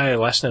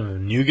last name of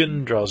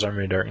Nugan draws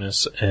Army of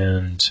Darkness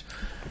and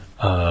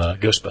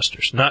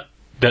Ghostbusters. Not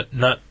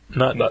Dustin.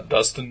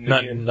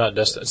 Not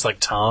Dustin. It's like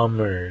Tom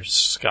or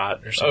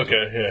Scott or something.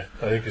 Okay, yeah.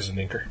 I think he's an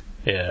inker.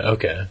 Yeah,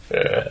 okay.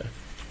 Yeah.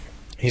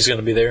 He's going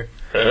to be there.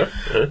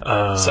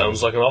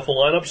 Sounds like an awful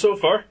lineup so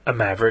far. A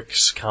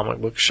Mavericks comic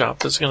book shop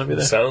that's going to be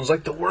there. Sounds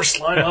like the worst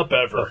lineup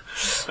ever.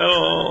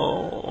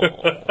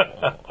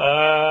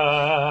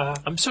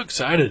 I'm so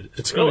excited.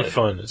 It's going to be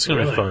fun. It's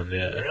going to be fun,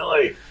 yeah.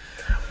 Really?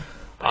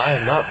 I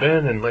have not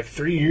been in like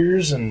 3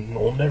 years and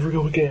will never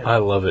go again. I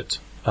love it.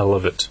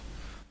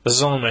 This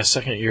is only my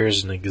second year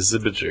as an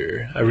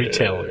exhibitor, a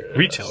retailer.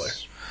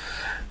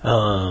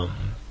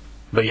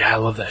 But yeah, I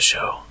love that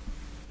show.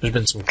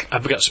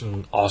 I've got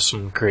some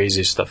awesome,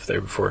 crazy stuff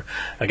there before.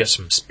 I got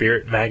some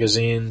Spirit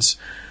magazines,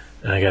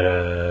 and I got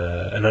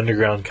an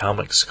underground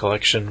comics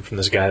collection from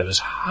this guy that was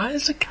high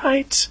as a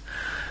kite,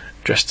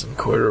 dressed in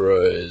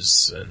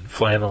corduroys and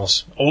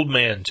flannels. Old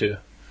man too,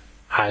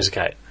 high as a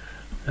kite.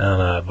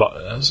 And I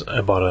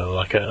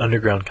bought an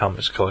underground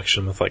comics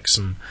collection with like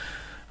some,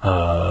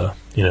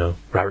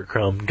 Robert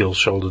Crumb, Gil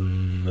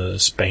Sheldon,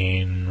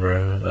 Spain,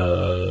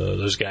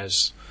 those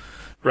guys.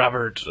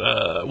 Robert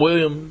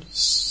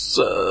Williams,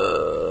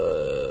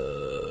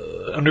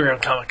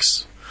 Underground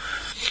Comics.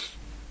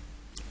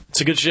 It's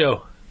a good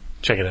show.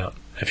 Check it out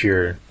if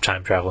you're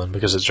time traveling,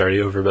 because it's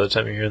already over by the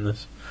time you're hearing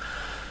this.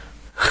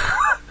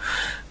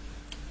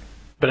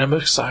 But I'm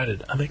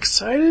excited.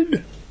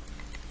 Haven't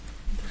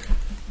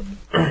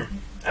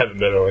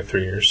been in like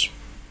 3 years.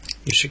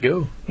 You should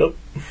go. Nope.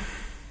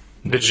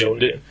 Did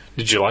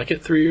you like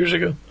it 3 years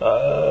ago?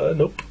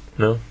 Nope.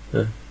 No?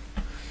 Yeah.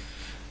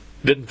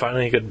 Didn't find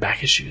any good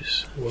back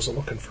issues. I wasn't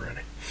looking for any.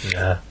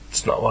 Yeah.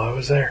 It's not why I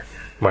was there.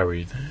 Why were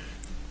you there?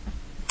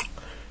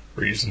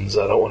 Reasons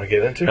I don't want to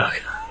get into.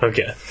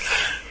 Okay.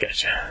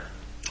 Gotcha.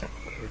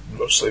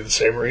 Mostly the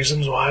same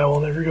reasons why I will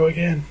never go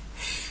again.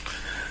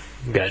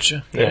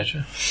 Gotcha.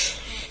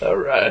 All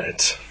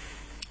right.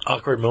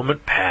 Awkward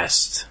moment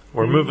passed.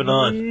 We're moving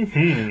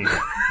on.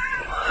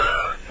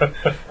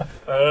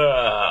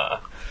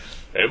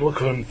 I'm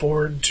looking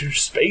forward to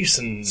space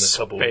in a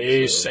couple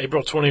weeks. Space,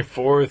 April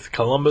 24th,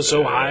 Columbus,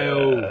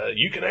 Ohio.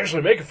 You can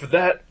actually make it for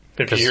that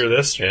if you hear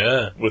this.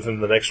 Yeah. Within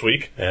the next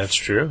week. That's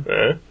true.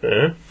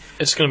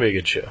 It's going to be a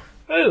good show.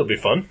 It'll be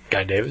fun.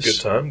 Guy Davis.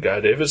 Good time. Guy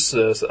Davis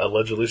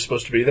allegedly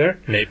supposed to be there.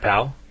 Nate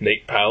Powell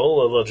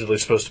allegedly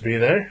supposed to be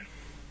there.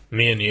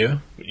 Me and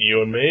you.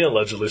 You and me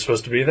allegedly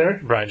supposed to be there.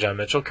 Brian John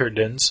Mitchell, Kurt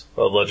Dins.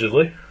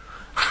 Allegedly.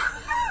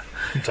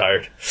 I'm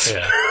tired.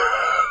 Yeah.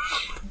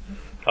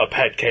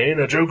 Pat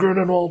Kane, Joe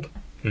Grunenwald.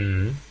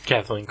 Mm-hmm.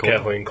 Kathleen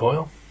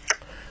Coyle.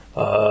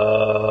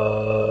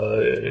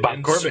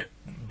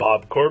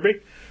 Bob Corby.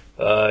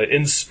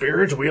 In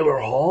Spirit, Wheeler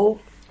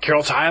Hall.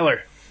 Carol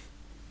Tyler.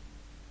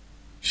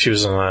 She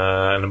was in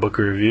a book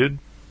we reviewed,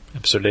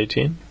 episode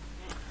 18.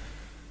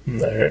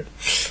 Alright.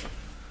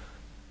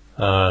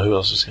 Who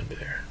else is going to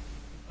be there?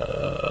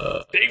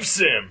 Dave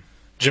Sim.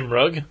 Jim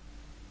Rugg.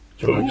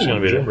 Rugg's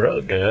going to be Jim there.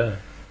 Rugg. Yeah.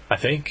 I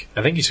think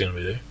he's going to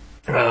be there.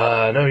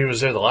 No, he was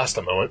there the last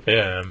time I went.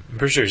 Yeah, I'm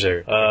pretty sure he's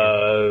there.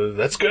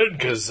 That's good,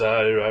 because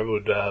I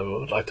would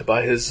like to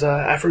buy his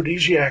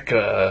Aphrodisiac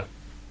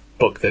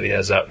book that he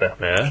has out now.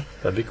 Yeah,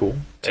 that'd be cool.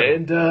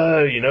 And,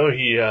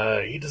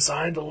 he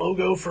designed a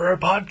logo for a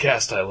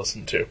podcast I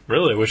listen to.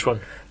 Really? Which one?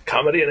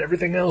 Comedy and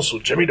Everything Else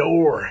with Jimmy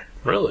Dore.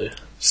 Really?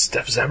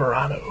 Steph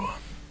Zamorano.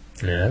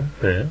 Yeah.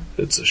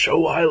 It's a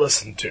show I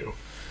listen to.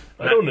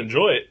 I don't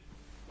enjoy it,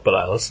 but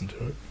I listen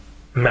to it.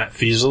 Matt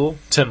Feasel,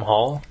 Tim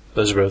Hall,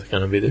 Those are both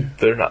going to be there.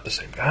 They're not the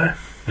same guy.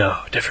 No,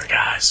 different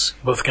guys.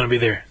 Both going to be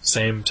there.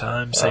 Same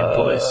time, same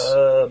place.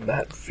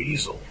 Matt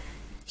Feasel.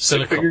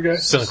 Cynical Figure guy?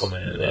 Cynical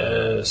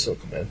Man.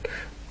 Cynical Man.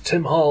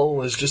 Tim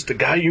Hall is just a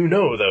guy you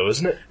know, though,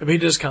 isn't it? I mean, he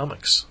does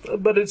comics.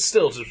 But it's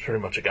still just pretty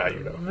much a guy you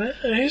know.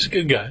 He's a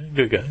good guy.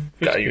 Good guy.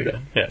 Guy you know.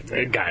 Yeah,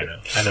 good guy I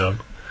know. I know him.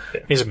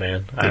 Yeah. He's a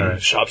man. I He know.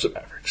 shops at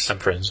Mavericks. I'm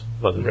friends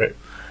with him. Right.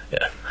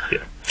 Yeah.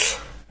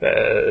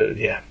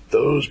 Yeah.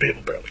 Those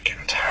people barely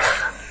count.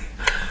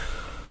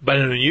 But I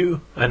know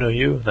you. I know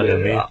you. I know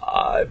me.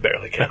 I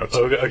barely count.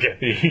 Okay.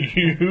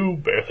 You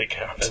barely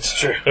count. That's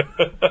true.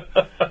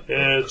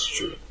 It's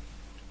true.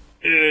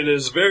 It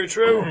is very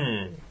true.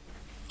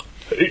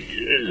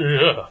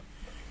 Yeah.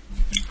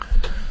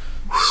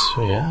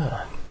 So,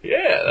 yeah.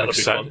 Yeah, that'll be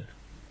Excited. fun.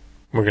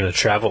 We're going to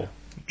travel.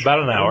 About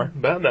an hour.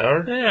 About an hour.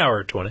 An hour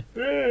or 20.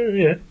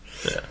 Yeah.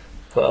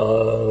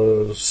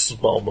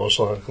 Small, most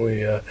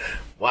likely.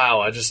 Wow,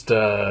 I just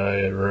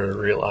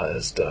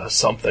realized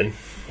something.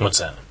 What's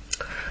that?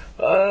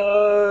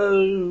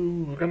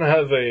 We're gonna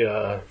have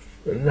an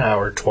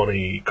hour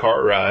 20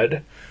 car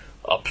ride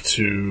up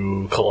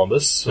to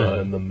Columbus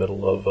in the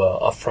middle of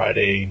a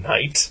Friday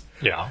night.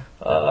 Yeah.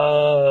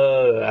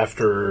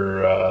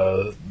 After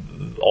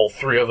all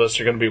three of us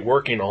are going to be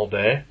working all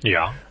day.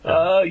 Yeah.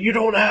 You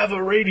don't have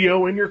a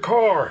radio in your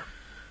car.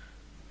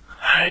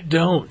 I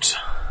don't.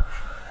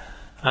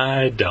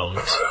 I'll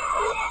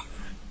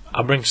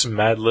bring some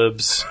Mad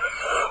Libs,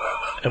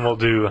 and we'll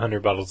do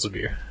 100 bottles of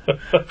beer.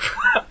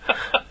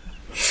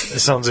 It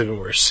sounds even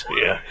worse.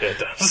 Yeah, it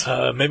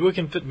does. Maybe we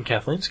can fit in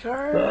Kathleen's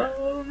car? I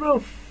don't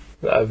know.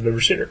 I've never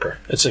seen her car.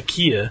 It's a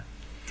Kia.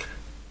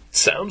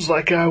 Sounds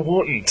like I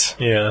wouldn't.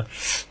 Yeah.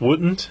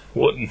 Wouldn't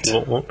Wouldn't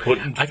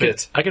I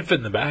fit. I could fit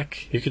in the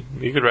back. You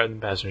could ride in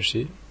the passenger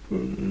seat.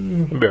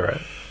 It'd be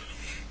alright.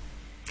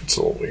 It's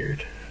a little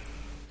weird.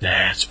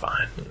 Nah, it's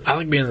fine. I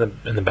like being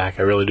in the back.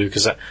 I really do,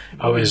 because I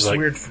always It's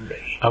weird for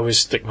me. I always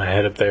stick my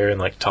head up there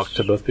and talk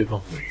to both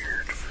people. Weird.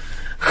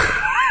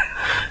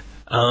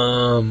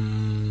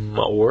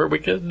 Or we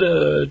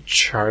could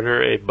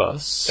charter a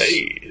bus.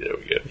 Hey, there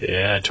we go.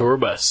 Yeah, a tour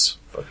bus.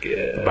 Fuck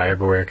yeah. Buyer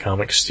Beware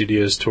Comics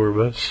Studios tour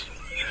bus.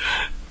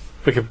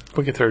 We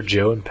could throw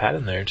Joe and Pat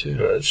in there too.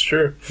 That's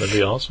true. That'd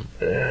be awesome.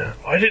 Yeah.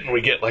 Why didn't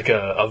we get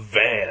a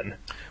van?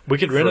 We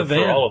could rent a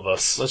van for all of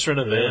us. Let's rent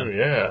a van.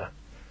 Yeah.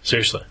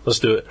 Seriously, let's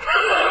do it.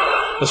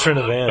 Let's rent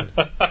a van.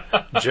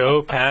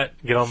 Joe, Pat,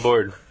 get on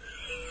board.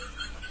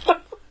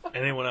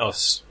 Anyone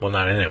else? Well,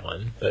 not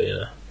anyone, but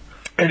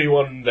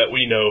Anyone that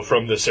we know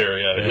from this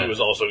area Yeah. who is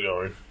also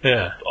going,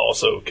 Yeah,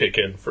 also kick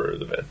in for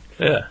the van.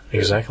 yeah,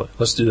 exactly.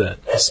 Let's do that.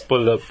 Let's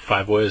split it up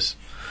 5 ways.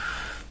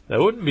 That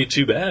wouldn't be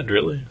too bad,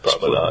 really. Probably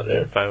Split not, it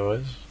yeah. 5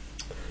 ways.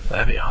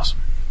 That'd be awesome.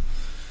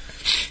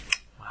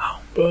 Wow.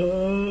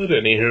 But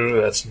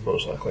anywho, that's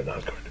most likely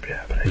not going to be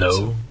happening.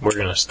 No, we're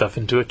gonna stuff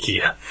into a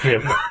Kia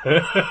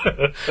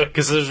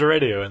because there's a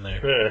radio in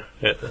there.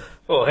 Yeah. Yeah.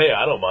 Well, hey,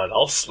 I don't mind.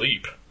 I'll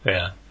sleep.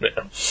 Yeah. Yeah.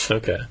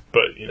 Okay.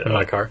 But, In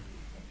my car.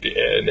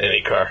 in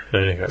any car.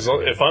 In any car. As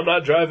long, if I'm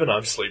not driving,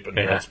 I'm sleeping.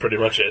 Yeah. That's pretty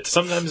much it.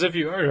 Sometimes if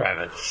you are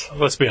driving,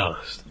 let's be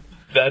honest.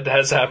 That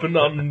has happened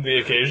on the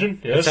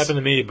occasion. Yes. It's happened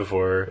to me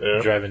before, Yeah.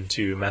 driving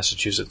to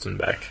Massachusetts and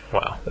back.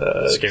 Wow.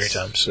 Scary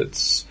times.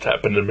 It's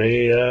happened to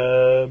me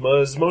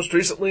as most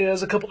recently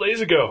as a couple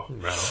days ago.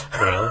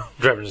 Well,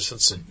 driving to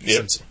Cincinnati.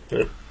 Yep. Cincy.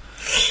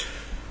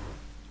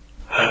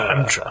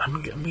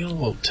 I'm getting a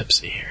little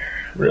tipsy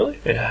here. Really?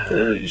 Yeah.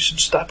 You should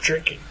stop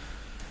drinking.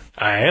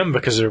 I am,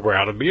 because we're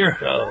out of beer.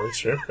 Oh, that's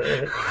true. All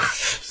right.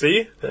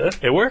 See? Yeah.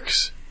 It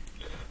works.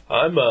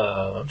 I'm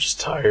just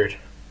tired.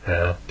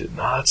 Yeah. Did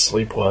not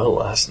sleep well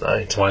last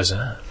night. Why is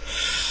that?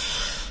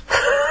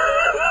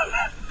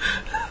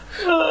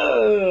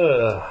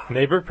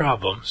 Neighbor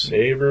problems.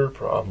 Neighbor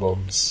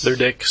problems. They're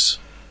dicks.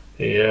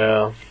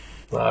 Yeah.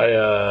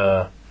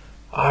 I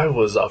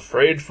was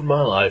afraid for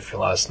my life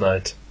last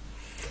night.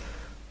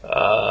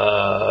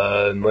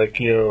 And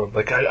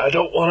I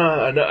don't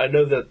wanna, I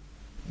know that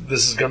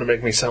this is gonna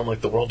make me sound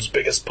like the world's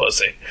biggest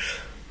pussy.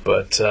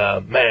 But,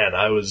 man,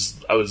 I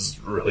was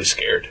really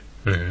scared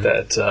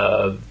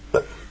that,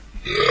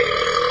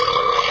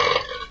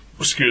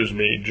 excuse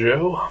me,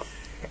 Joe,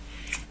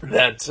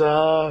 that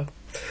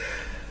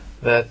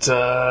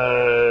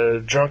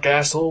drunk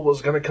asshole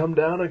was gonna come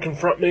down and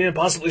confront me and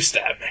possibly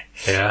stab me.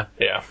 Yeah.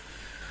 Yeah.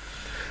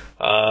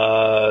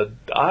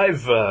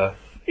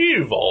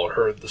 You've all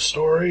heard the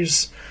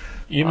stories.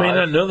 You may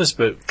not know this,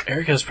 but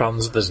Eric has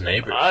problems with his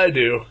neighbors. I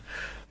do.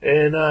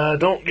 And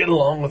don't get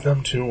along with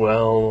them too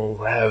well.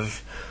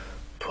 Have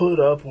put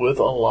up with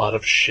a lot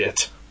of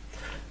shit.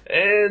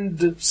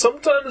 And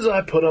sometimes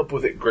I put up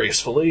with it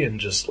gracefully and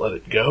just let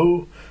it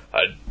go.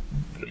 I'm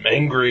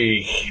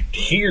angry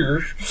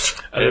here,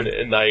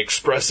 and I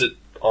express it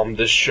on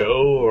this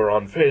show or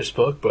on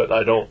Facebook, but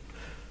I don't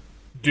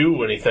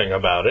do anything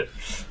about it.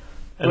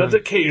 But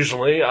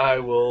occasionally I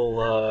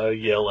will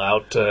yell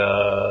out,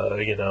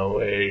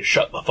 a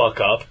shut the fuck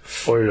up.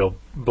 Or you'll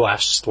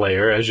blast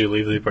Slayer as you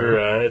leave the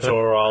apartment. Right,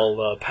 or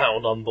I'll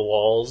pound on the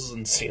walls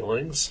and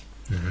ceilings.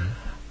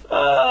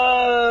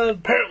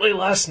 Apparently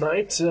last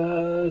night,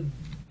 I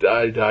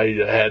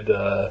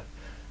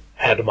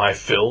had my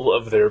fill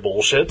of their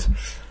bullshit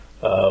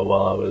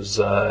while I was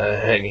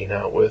hanging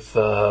out with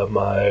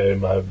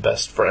my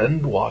best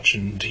friend,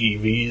 watching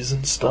TVs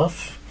and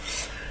stuff.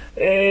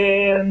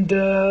 And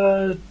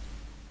I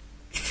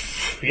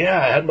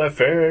had my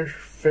fair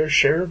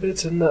share of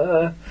it,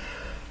 and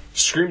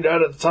screamed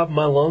out at the top of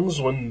my lungs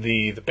when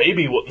the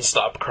baby wouldn't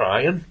stop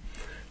crying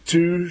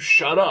to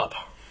shut up.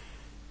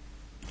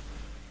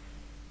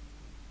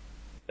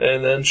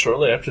 And then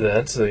shortly after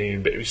that, the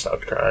baby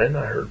stopped crying.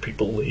 I heard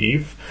people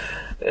leave.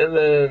 And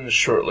then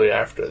shortly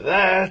after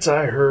that,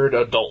 I heard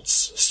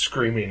adults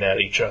screaming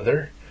at each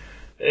other.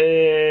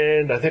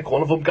 And I think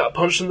one of them got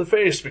punched in the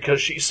face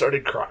because she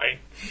started crying.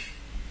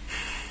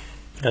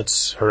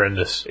 That's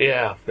horrendous.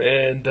 Yeah,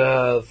 and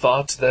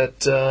thought that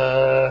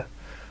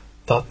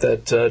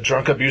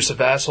drunk, abusive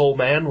asshole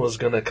man was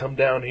going to come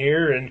down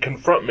here and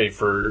confront me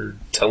for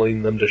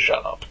telling them to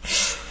shut up.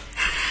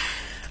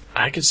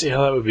 I could see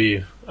how that would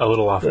be a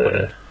little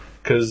off-putting.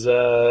 Because,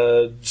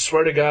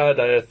 swear to God,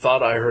 I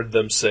thought I heard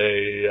them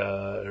say,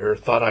 or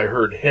thought I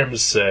heard him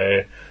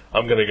say,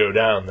 I'm going to go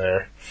down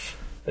there.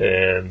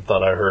 And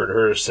thought I heard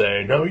her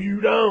say, no,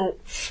 you don't.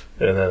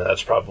 And then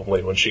that's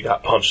probably when she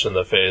got punched in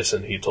the face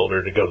and he told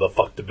her to go the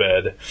fuck to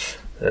bed.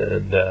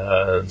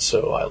 And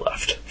so I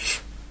left.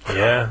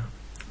 Yeah.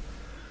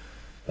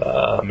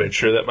 Made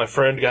sure that my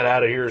friend got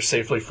out of here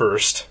safely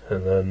first.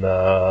 And then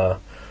I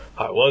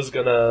was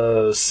going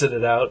to sit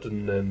it out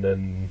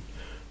and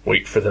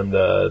wait for them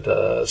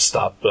to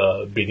stop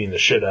beating the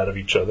shit out of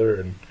each other.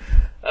 And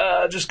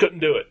just couldn't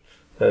do it.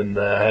 And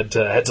had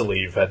to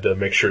leave. Had to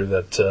make sure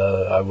that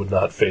I would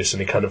not face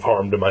any kind of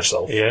harm to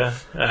myself. Yeah,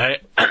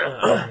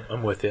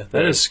 I'm with you.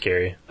 That is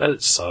scary.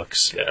 That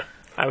sucks. Yeah,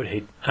 I would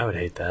hate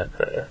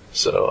that.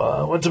 So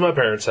I went to my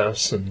parents'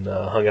 house and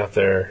hung out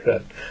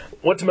there.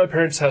 Went to my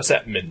parents' house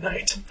at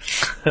midnight.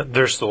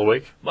 They're still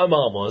awake? My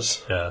mom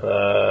was.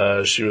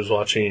 Yeah. She was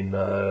watching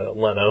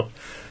Leno.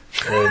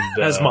 And,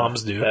 as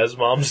moms do. As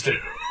moms do.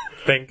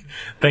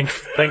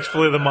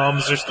 Thankfully, the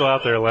moms are still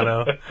out there,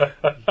 Leno.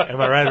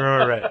 Am I right or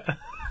am I right?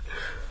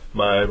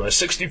 My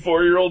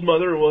 64-year-old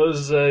mother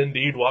was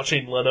indeed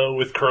watching Leno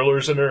with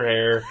curlers in her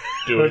hair,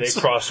 doing a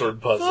crossword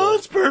puzzle. Oh,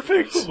 that's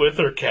perfect. With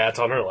her cat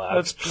on her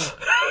lap.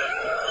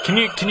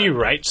 Can you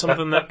write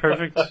something that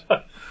perfect?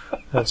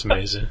 That's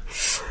amazing.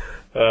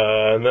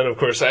 And then, of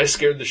course, I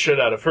scared the shit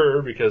out of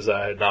her because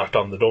I knocked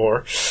on the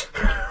door.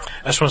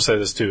 I just want to say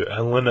this, too.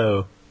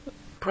 Leno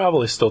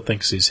probably still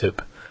thinks he's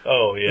hip.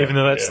 Oh, yeah. Even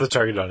though that's the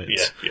target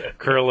audience. Yeah.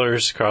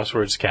 Curlers,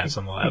 crosswords, cats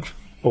on the lap.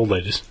 Old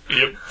ladies.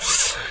 Yep.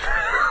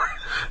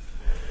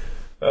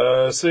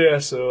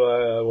 So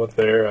I went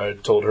there. I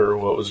told her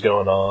what was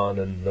going on,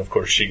 and of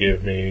course she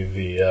gave me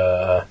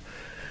the,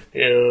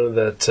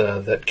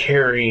 that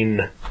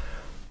caring,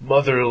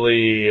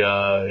 motherly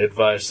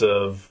advice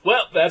of,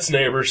 well, that's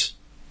neighbors.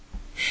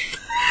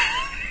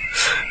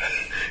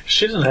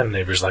 She doesn't have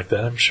neighbors like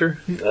that, I'm sure.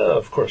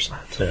 Of course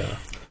not. Yeah.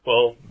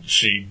 Well,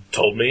 she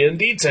told me in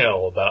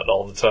detail about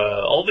all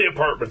the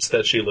apartments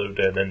that she lived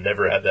in and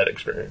never had that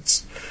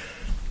experience.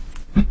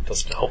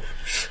 Doesn't help.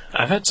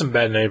 I've had some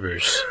bad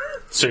neighbors.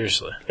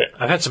 Seriously. Yeah.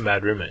 I've had some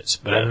bad roommates,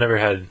 but I've never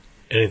had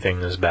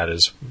anything as bad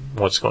as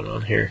what's going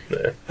on here.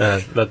 Yeah.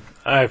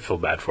 I feel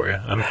bad for you.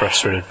 I'm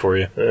frustrated for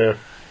you. Yeah.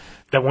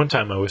 That one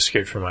time I was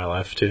scared for my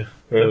life, too.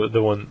 Yeah.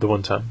 The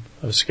one time.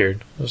 I was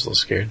scared. I was a little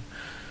scared.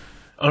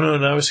 Oh, no,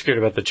 I was scared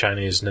about the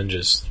Chinese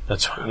ninjas.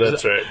 That's right.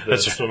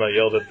 That's when I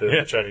yelled at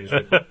the Chinese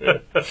people. Yeah.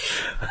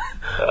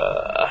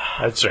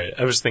 That's right.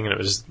 I was thinking it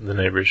was the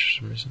neighbors for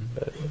some reason.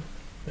 But,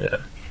 yeah.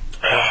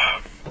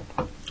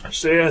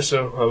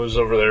 So I was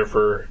over there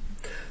for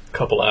a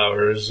couple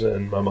hours,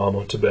 and my mom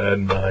went to bed,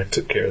 and I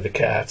took care of the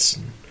cats,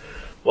 and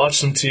watched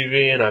some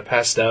TV, and I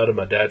passed out in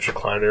my dad's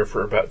recliner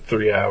for about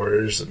 3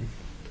 hours, and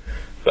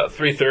about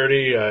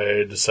 3:30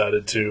 I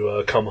decided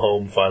to come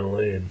home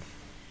finally, and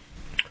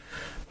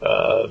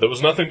there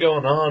was nothing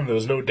going on. There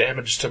was no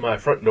damage to my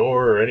front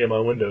door or any of my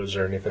windows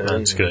or anything.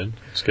 That's good.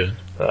 That's good.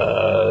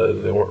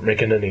 They weren't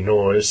making any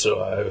noise, so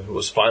I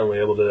was finally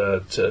able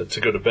to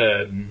go to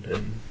bed.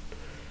 And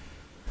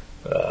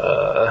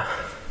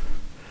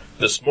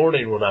this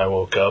morning when I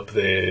woke up,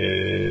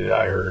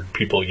 I heard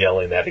people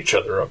yelling at each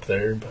other up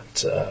there.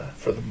 But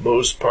for the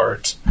most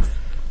part,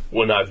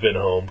 when I've been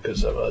home,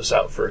 because I was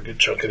out for a good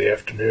chunk of the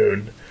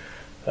afternoon,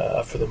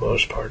 for the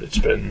most part, it's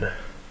been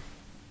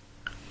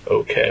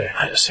okay.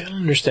 I don't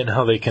understand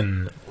how they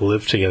can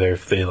live together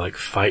if they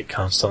fight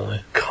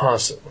constantly.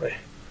 Constantly.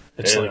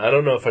 It's I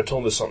don't know if I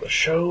told this on the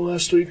show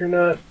last week or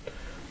not.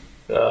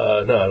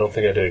 No, I don't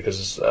think I did,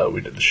 because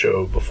we did the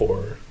show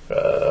before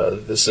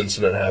this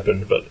incident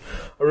happened. But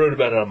I wrote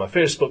about it on my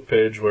Facebook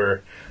page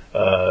where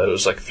it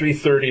was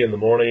 3:30 in the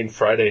morning,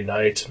 Friday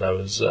night, and I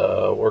was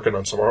working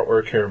on some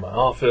artwork here in my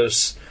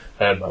office.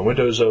 I had my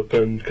windows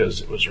open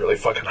because it was really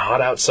fucking hot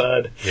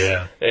outside.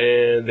 Yeah.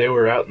 And they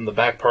were out in the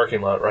back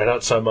parking lot right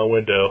outside my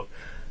window.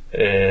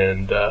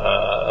 And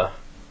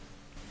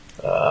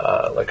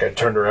I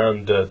turned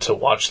around to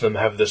watch them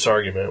have this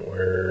argument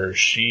where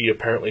she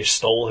apparently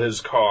stole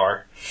his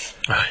car.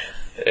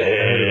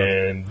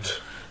 And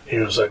he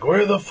was like,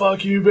 "Where the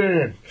fuck you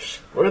been?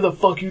 Where the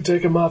fuck you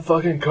taking my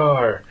fucking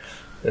car?"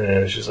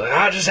 And she's like,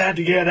 "I just had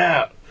to get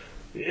out.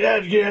 You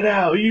had to get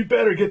out. You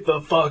better get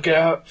the fuck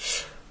out."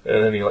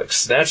 And then he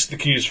snatched the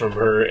keys from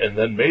her and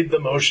then made the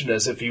motion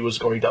as if he was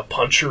going to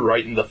punch her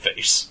right in the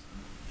face.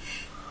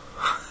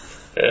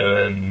 And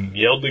then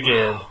yelled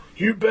again,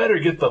 "You better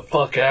get the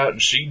fuck out,"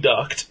 and she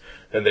ducked.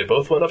 And they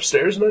both went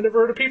upstairs, and I never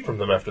heard a peep from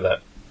them after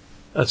that.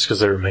 That's because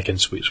they were making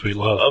sweet, sweet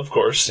love. Of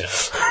course. Yeah.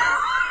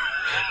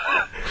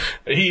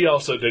 He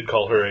also did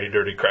call her a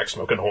dirty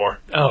crack-smoking whore.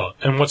 Oh,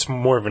 and what's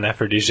more of an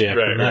aphrodisiac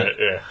than that? Right,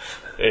 yeah.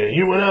 And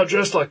you went out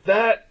dressed like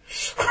that?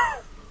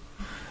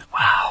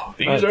 Wow.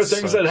 These are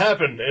things that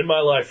happen in my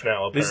life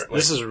now, apparently.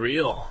 This is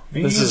real.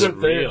 This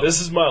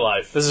is my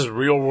life. This is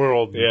real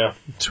world. Yeah.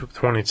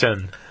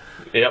 2010.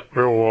 Yep.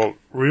 Real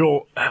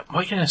world.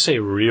 Why can't I say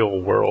real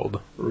world?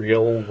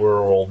 Real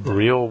world.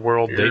 Real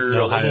world. You're Dayton,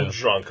 a Ohio. little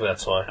drunk,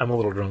 that's why. I'm a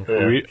little drunk.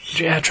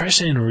 Yeah. Try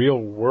saying real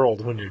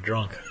world when you're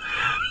drunk.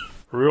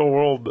 Real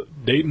world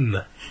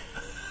Dayton.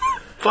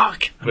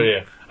 Fuck. But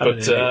yeah.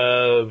 But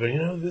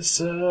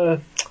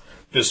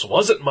this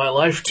wasn't my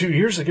life 2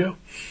 years ago.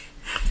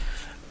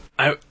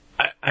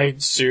 I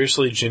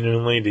seriously,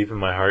 genuinely, deep in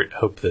my heart,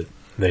 hope that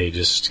they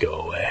just go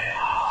away.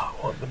 I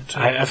want them to.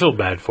 I feel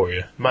bad for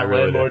you. My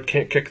landlord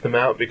can't kick them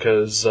out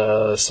because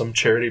some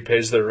charity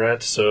pays their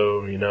rent,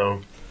 so,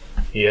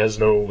 he has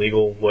no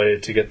legal way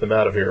to get them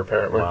out of here,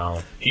 apparently.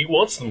 Wow. He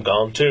wants them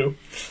gone, too.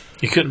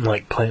 You couldn't,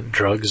 plant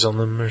drugs on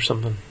them or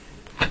something?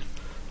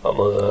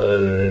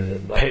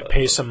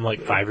 Pay some,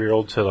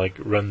 5-year-old to,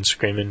 run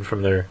screaming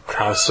from their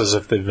house as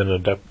if they've been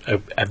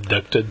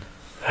abducted?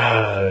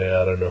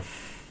 Yeah, I don't know.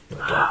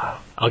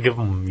 I'll give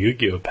them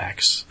Yu-Gi-Oh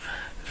packs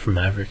from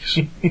Mavericks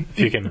if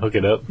you can hook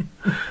it up.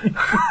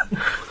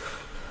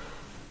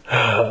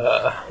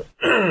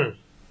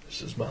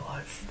 This is my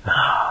life.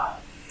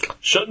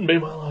 Shouldn't be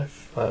my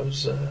life. I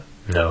was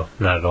no,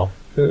 not at all.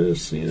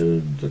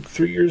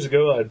 3 years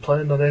ago I'd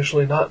planned on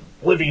actually not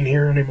living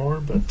here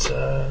anymore, but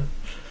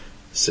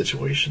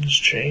situations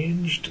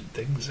changed and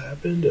things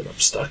happened and I'm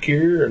stuck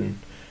here and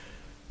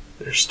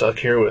they're stuck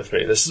here with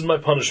me. This is my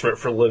punishment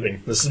for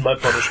living. This is my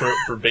punishment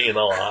for being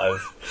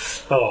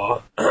alive.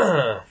 Oh,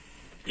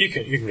 you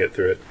can get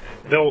through it.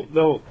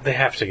 They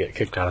have to get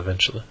kicked out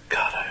eventually.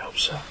 God, I hope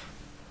so.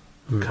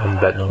 I'm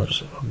betting on it.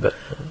 So.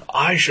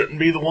 I shouldn't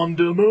be the one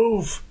to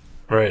move.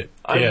 Right.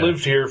 I've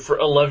lived here for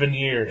 11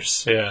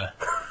 years. Yeah.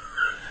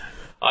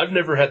 I've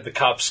never had the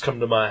cops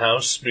come to my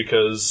house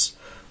because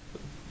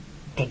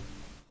the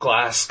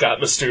glass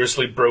got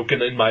mysteriously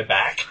broken in my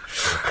back.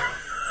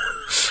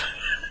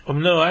 Well,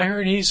 no, I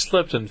heard he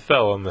slipped and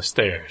fell on the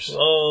stairs.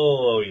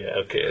 Oh, yeah,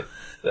 okay.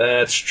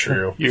 That's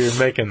true. You're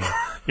making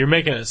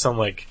it sound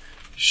like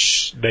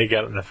they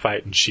got in a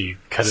fight and she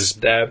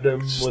stabbed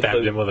him with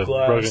a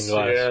broken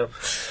glass. Yeah.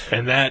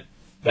 And that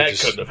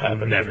couldn't have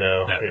happened.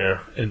 Never.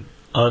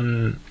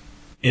 Yeah.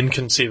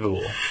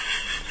 Inconceivable.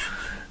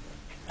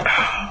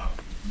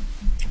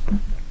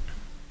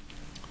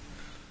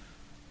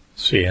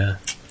 So yeah,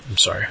 I'm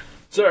sorry.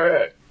 It's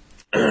alright.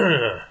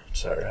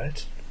 It's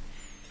alright.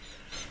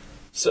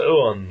 So,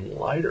 on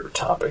lighter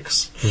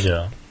topics.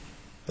 Yeah.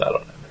 I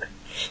don't have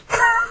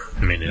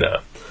any. Me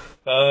neither.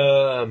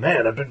 No.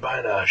 Man, I've been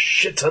buying a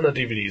shit ton of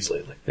DVDs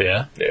lately.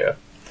 Yeah? Yeah.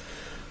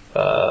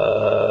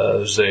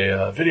 There's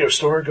a video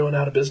store going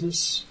out of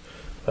business.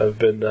 I've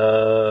been...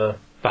 the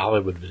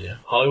Hollywood Video.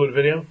 Hollywood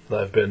Video.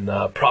 I've been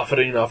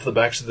profiting off the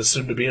backs of the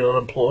soon-to-be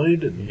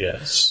unemployed and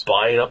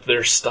buying up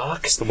their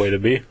stock. It's the way to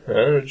be.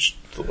 It's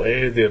the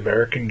way the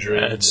American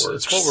dream works.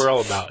 It's what we're all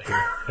about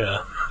here.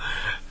 Yeah.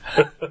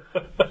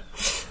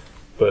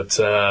 But,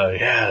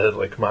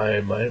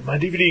 my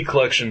DVD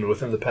collection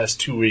within the past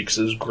 2 weeks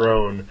has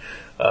grown,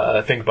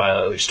 I think, by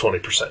at least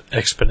 20%.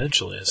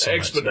 Exponentially.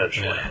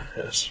 Exponentially,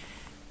 yes.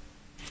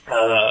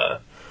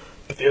 But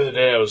the other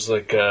day I was,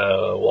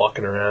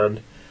 walking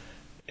around,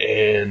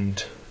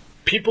 and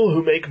people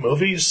who make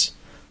movies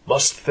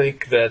must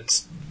think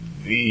that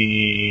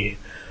the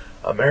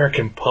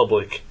American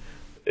public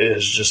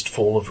is just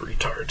full of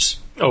retards.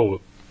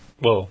 Oh,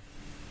 well...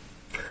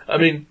 I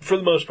mean, for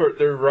the most part,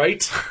 they're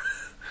right,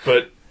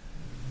 but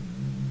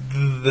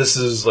this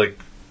is,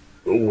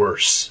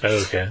 worse.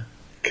 Okay.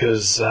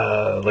 Because,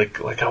 I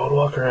would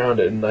walk around,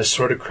 and I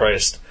swear to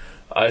Christ,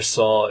 I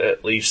saw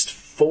at least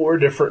 4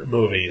 different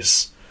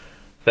movies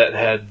that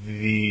had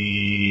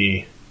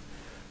the...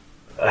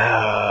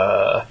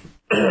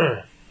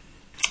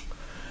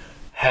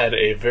 had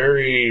a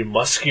very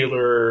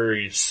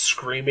muscular,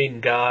 screaming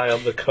guy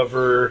on the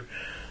cover,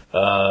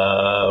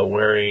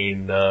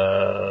 wearing...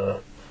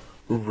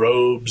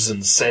 robes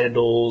and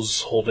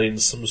sandals, holding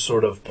some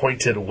sort of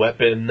pointed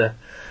weapon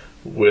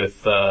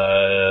with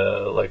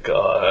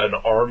an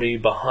army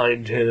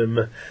behind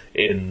him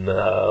in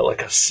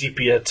a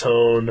sepia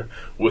tone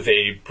with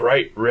a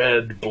bright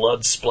red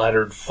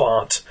blood-splattered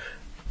font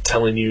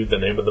telling you the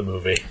name of the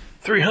movie.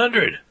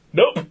 300!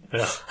 Nope!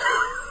 Yeah.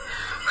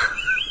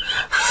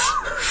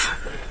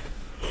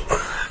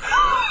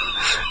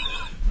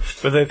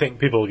 But I think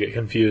people get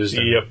confused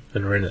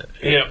and rent it.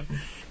 Yep.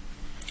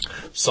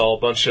 Saw a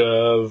bunch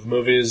of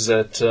movies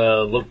that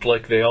looked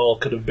like they all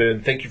could have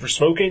been Thank You for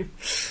Smoking.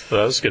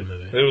 Well, that was a good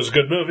movie. It was a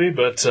good movie,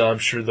 but I'm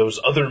sure those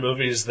other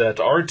movies that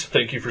aren't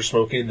Thank You for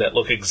Smoking, that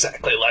look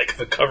exactly like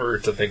the cover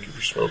to Thank You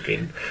for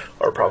Smoking,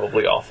 are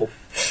probably awful.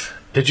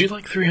 Did you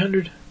like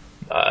 300?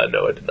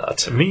 No, I did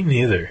not. Me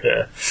neither.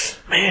 Yeah.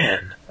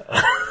 Man.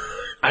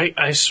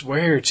 I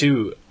swear,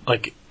 too,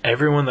 like,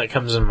 everyone that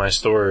comes in my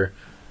store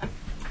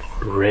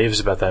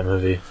raves about that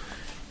movie.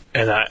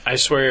 And I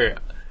swear...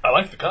 I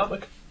like the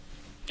comic.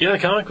 Yeah, the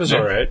comic was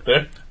alright.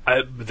 Yeah.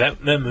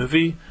 That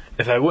movie,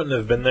 if I wouldn't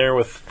have been there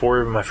with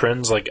 4 of my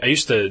friends, like, I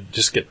used to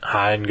just get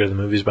high and go to the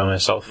movies by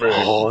myself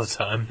all the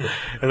time.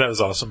 And that was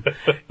awesome.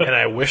 And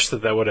I wish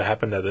that would have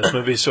happened at this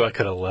movie so I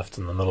could have left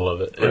in the middle of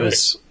it. It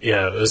was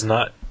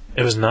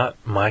not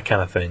my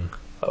kind of thing.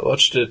 I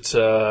watched it,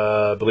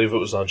 I believe it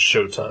was on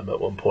Showtime at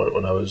one point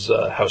when I was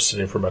house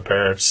sitting for my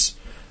parents.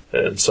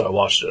 And so I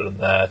watched it on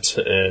that.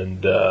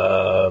 And,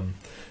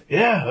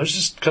 I was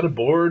just kind of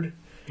bored.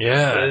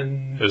 Yeah,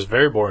 and it was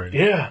very boring.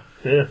 Yeah.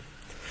 It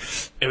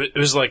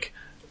was like,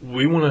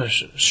 we want to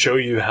show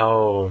you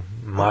how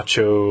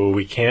macho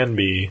we can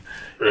be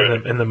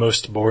in the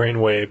most boring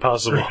way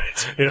possible.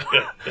 Right. You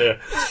know?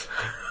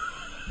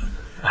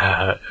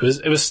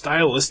 It was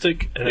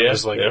stylistic, and it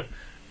was like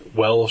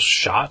well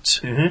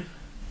shot. Mm-hmm.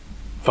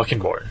 Fucking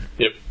boring.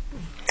 Yep.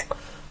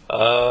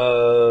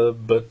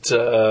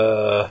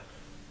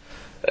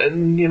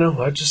 And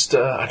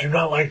I do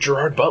not like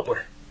Gerard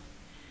Butler.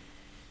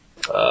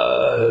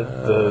 The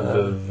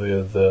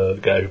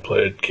guy who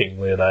played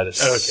King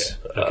Leonidas.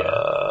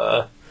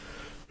 Okay.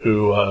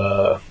 Who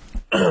I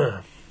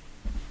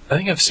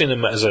think I've seen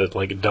him as a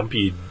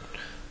dumpy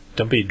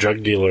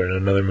drug dealer in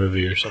another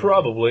movie or something.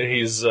 Probably.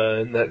 He's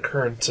in that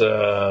current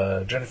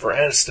Jennifer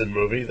Aniston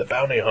movie, The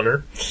Bounty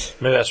Hunter.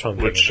 Maybe that's what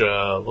I'm which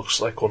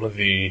looks like one of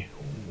the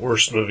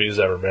worst movies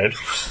ever made.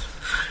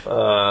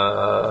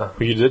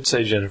 You did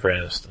say Jennifer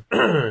Aniston.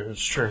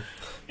 It's true.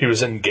 He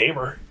was in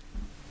Gamer.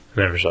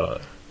 Never saw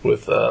it.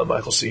 With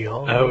Michael C.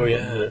 Hall. Oh,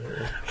 yeah.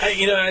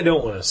 I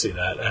don't want to see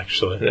that,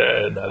 actually.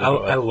 Yeah,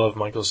 I love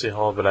Michael C.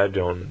 Hall, but I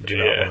do not want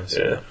to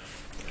see that.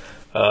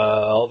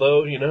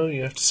 Although,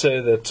 you have to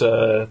say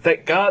that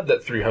thank God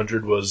that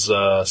 300 was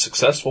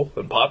successful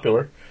and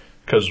popular,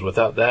 because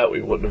without that we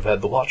wouldn't have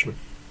had The Watchmen.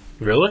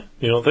 Really?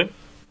 You don't think?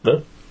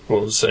 No. Well,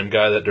 it was the same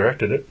guy that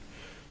directed it.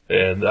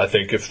 And I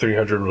think if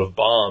 300 would have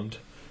bombed,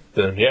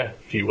 then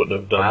he wouldn't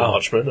have done The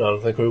Watchmen. I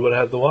don't think we would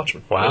have had The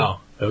Watchmen. Wow.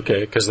 Yeah.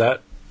 Okay, because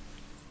that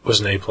was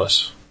an A+.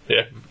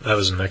 Yeah. That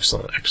was an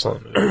excellent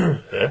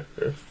movie. Yeah.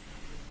 Well,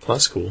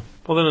 that's cool.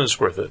 Well, then it's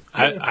worth it.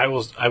 Yeah. I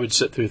would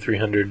sit through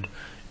 300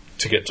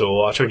 to get to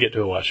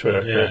a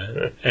Watchmen.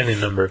 Yeah. Any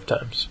number of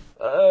times.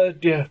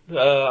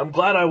 I'm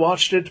glad I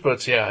watched it,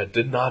 but I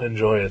did not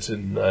enjoy it,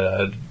 and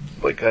I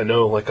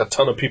know a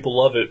ton of people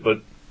love it,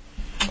 but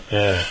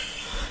I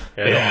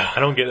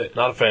don't get it.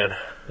 Not a fan.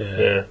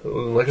 Yeah.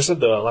 Like I said,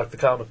 though, I like the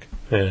comic.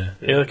 Yeah,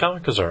 the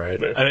comic was alright.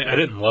 Yeah. I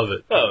didn't love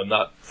it. Oh,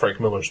 not Frank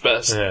Miller's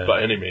best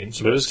by any means.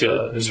 But it was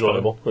good. It was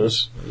enjoyable. It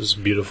was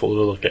beautiful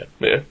to look at.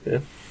 Yeah.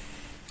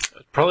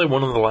 Probably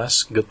one of the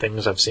last good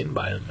things I've seen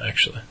by him,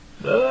 actually.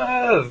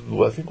 I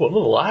think one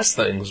of the last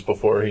things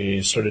before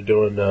he started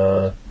doing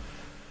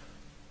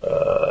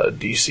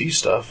DC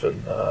stuff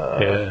and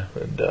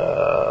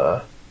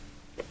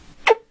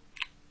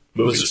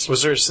movies.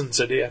 Was there a Sin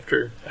City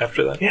after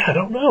that? Yeah, I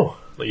don't know.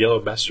 The Yellow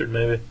Bastard,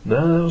 maybe?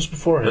 No, that was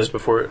before it. That was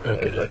before it?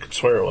 Okay. I could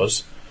swear it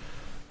was.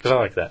 Because I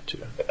like that,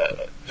 too.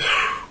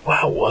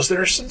 Wow, was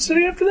there a Sin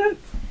City after that?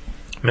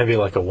 Maybe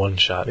like a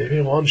one-shot. Maybe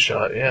a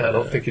one-shot, yeah. I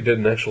don't think he did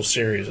an actual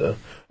series, though.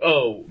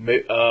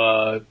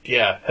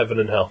 Heaven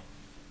and Hell.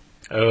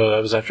 Oh,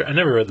 that was after... I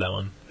never read that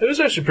one. It was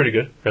actually pretty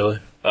good. Really?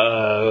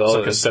 It's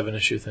like a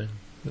 7-issue thing.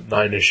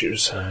 9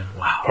 issues. 9.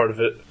 Wow. Part of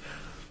it.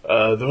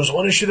 There was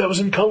one issue that was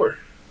in color.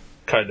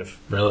 Kind of.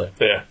 Really?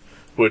 Yeah.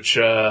 Which,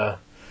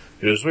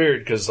 it was weird,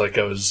 because, I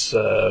was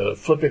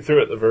flipping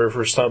through it the very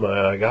first time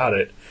I got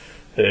it.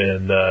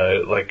 And,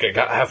 I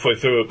got halfway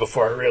through it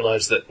before I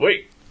realized that,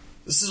 wait,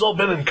 this has all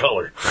been in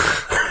color.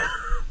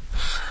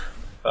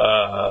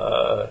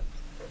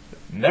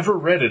 Never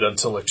read it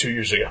until 2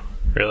 years ago.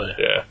 Really?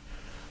 Yeah.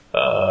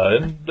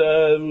 And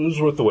it was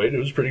worth the wait. It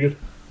was pretty good.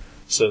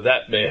 So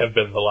that may have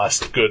been the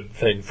last good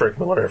thing Frank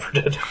Miller ever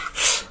did.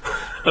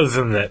 Other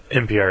than that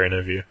NPR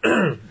interview.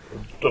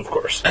 Of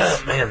course.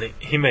 Man,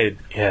 he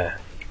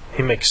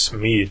makes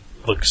me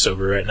look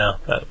sober right now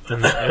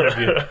in that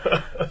interview.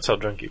 That's how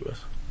drunk he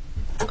was.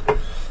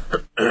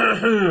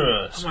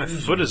 My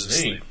foot is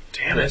asleep.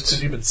 Damn it.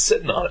 Because you've been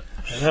sitting on it.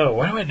 I know.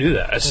 Why do I do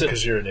that?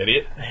 Because you're an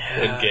idiot.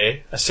 And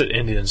gay. I sit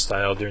Indian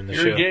style during the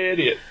show. You're a gay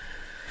idiot.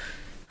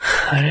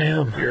 I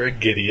am. You're a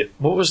gidiot.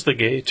 What was the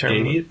gay term?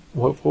 Idiot?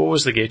 What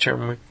was the gay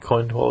term we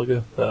coined a while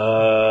ago?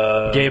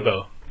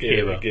 Gaybo.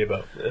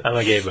 Gaybo. Yeah. I'm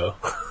a gaybo.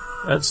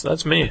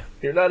 That's me.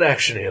 You're not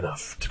actiony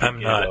enough to be I'm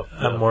gaybo.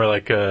 not. I'm more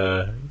like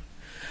a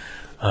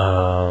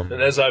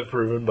And as I've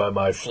proven by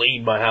my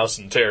fleeing my house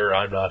in terror,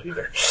 I'm not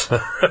either.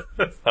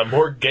 I'm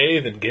more gay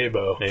than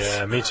gaybo.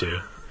 Yeah, me too.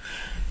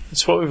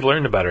 It's what we've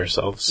learned about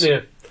ourselves.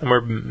 Yeah. And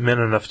we're men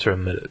enough to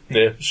admit it.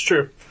 Yeah, it's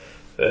true.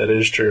 That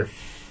is true.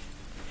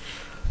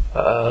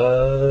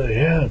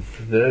 Yeah.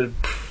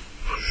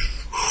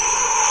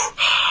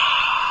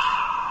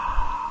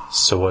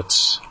 So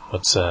what's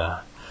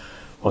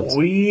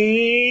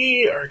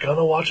we are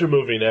gonna watch a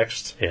movie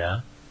next.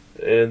 Yeah.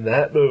 And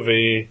that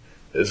movie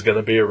is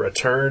gonna be a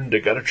return to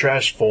Gutter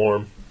Trash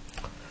form.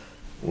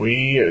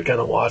 We are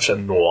gonna watch a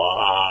noir.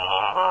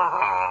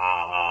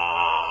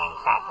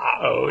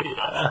 Oh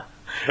yeah.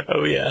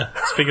 Oh yeah.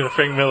 Speaking of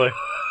Frank Miller.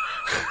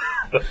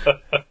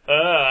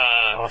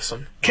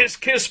 Awesome. Kiss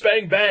Kiss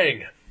Bang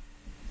Bang.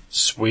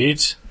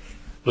 Sweet.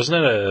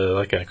 Wasn't that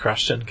a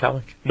CrossGen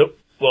comic? Nope.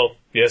 Well,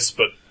 yes,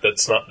 but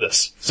that's not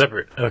this.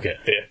 Separate. Okay.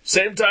 Yeah.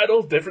 Same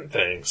title, different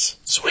things.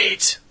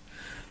 Sweet.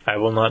 I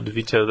will not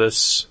veto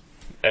this.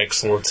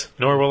 Excellent.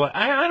 Nor will I.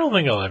 I don't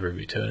think I'll ever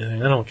veto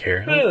anything. I don't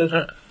care.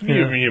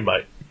 You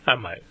might. I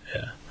might.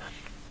 Yeah.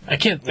 I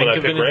can't think when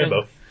of I pick anything.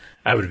 Rambo.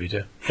 I would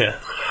veto. Yeah.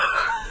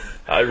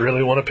 I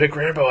really want to pick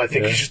Rambo. I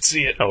think you should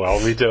see it. Oh, I'll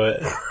veto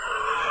it.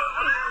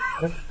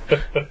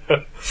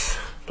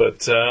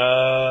 But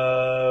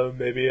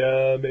maybe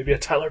a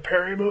Tyler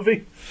Perry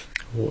movie.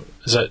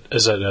 Is that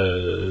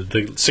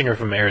the singer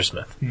from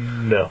Aerosmith?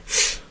 No,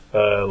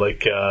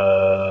 like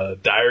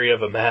Diary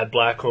of a Mad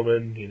Black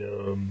Woman. You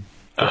know,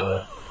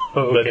 okay.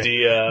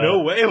 Medea. No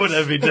way would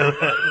I veto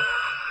that.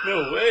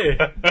 No way.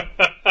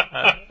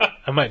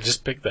 I might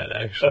just pick that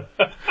actually.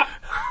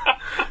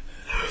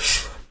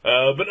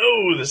 But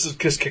no, this is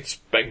Kiss Kiss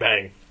Bang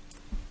Bang.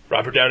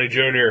 Robert Downey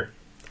Jr.,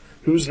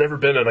 who's never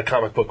been in a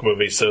comic book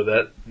movie, so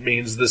that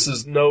means this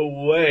is no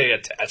way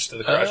attached to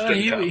the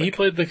CrossGen comic. He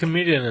played the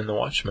comedian in The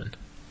Watchmen.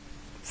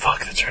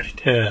 Fuck, that's right, he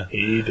did. Yeah.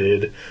 He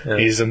did. Yeah.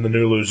 He's in the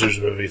new Losers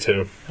movie,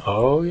 too.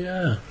 Oh,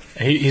 yeah.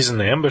 He's in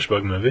the Ambush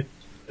Bug movie.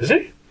 Is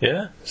he?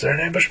 Yeah. Is there an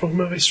Ambush Bug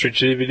movie? Straight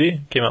to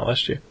DVD. Came out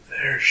last year.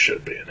 There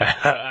should be.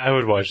 I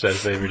would watch that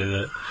if they ever did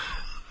it.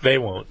 They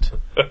won't.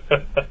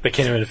 They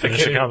can't even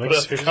finish the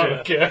comics.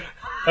 Yeah.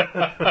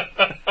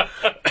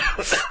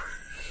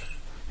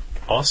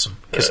 Awesome.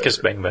 Kiss Kiss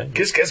Bang Bang.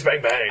 Kiss Kiss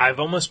Bang Bang. I've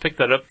almost picked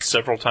that up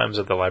several times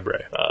at the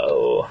library.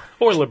 Oh.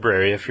 Or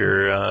library if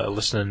you're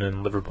listening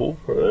in Liverpool.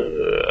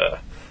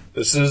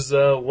 This is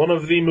one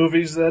of the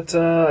movies that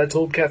I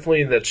told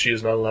Kathleen that she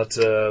is not allowed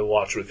to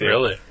watch with you.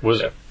 Really?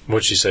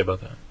 What'd she say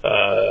about that?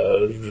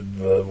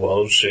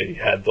 Well, she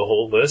had the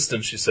whole list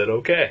and she said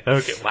okay.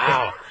 Okay,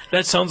 wow.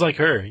 That sounds like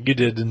her. You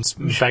did, in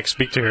fact,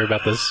 speak to her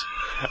about this.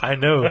 I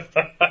know.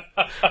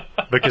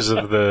 Because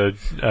of the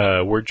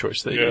word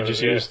choice that you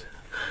just used.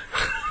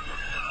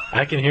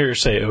 I can hear her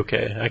say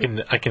okay.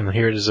 I can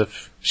hear it as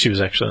if she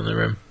was actually in the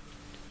room.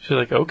 She's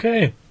like,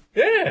 okay.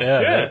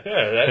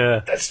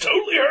 Yeah. That's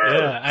totally her.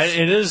 Yeah,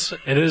 it is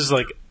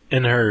like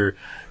in her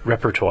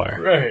repertoire.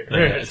 Right.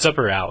 It's up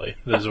her alley,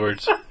 those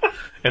words.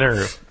 In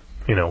her,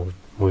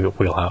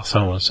 wheelhouse. I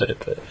don't want to say it,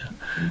 but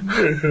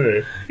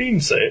You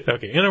can say it.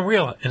 okay.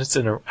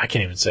 I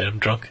can't even say it. I'm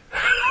drunk.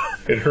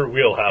 In her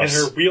wheelhouse. In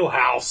her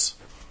wheelhouse.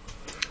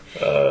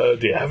 Do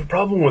you have a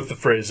problem with the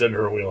phrase "in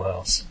her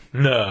wheelhouse"?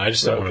 No, I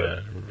just don't want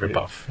to rip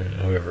off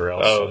whoever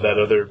else. Oh, that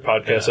other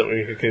podcast that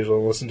we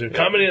occasionally listen to.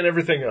 Comedy and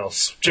everything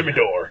else. Jimmy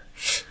Dore.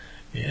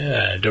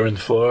 Yeah, Door in the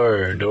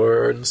Floor,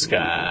 Door in the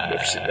Sky.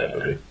 Never seen that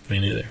movie. Me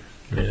neither.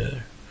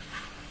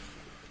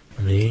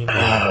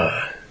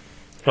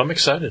 I'm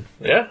excited.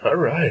 Yeah, all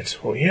right.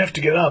 Well, you have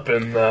to get up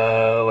in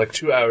like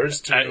 2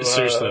 hours to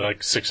seriously,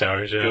 like 6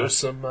 hours. Yeah.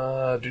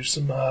 do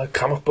some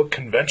comic book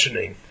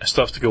conventioning. I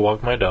still have to go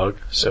walk my dog,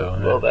 so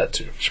Well, that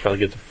too. should probably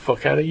get the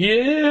fuck out of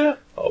here.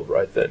 All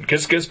right then.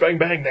 Kiss Kiss Bang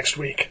Bang next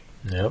week.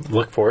 Yep.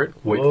 Look for it.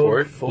 Wait for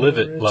it. Live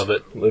it. Love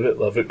it. Live it.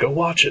 Love it. Go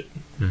watch it.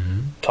 Mm-hmm.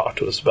 Talk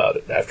to us about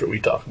it after we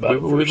talk about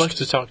it. We'd first. like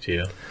to talk to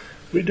you.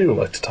 We do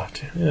like to talk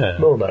to you. Yeah.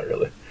 No, not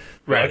really.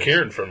 We Right. like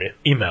hearing from you.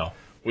 Email.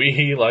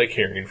 We like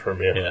hearing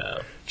from you.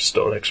 Yeah. Just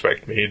don't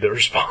expect me to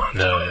respond.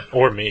 No.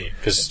 Or me,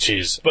 because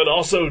she's. But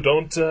also,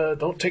 don't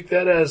take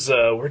that as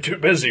we're too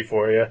busy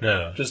for you.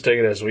 No. Just take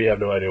it as we have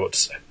no idea what to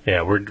say.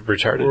 Yeah, we're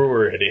retarded.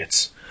 We're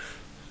idiots.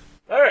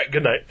 All right.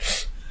 Good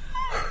night.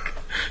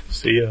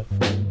 See ya.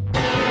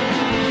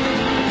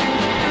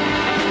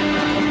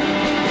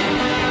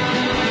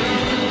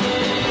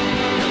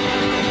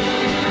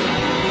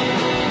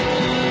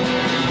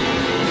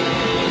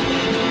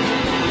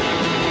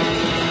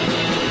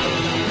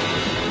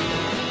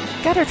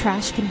 Gutter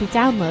Trash can be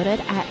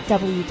downloaded at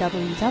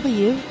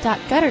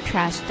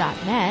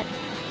www.guttertrash.net,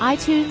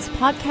 iTunes,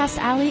 Podcast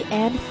Alley,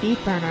 and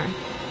Feedburner.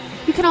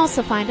 You can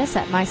also find us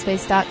at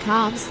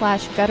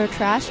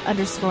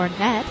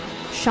myspace.com/guttertrash_net,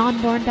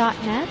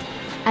 seanborn.net,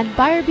 and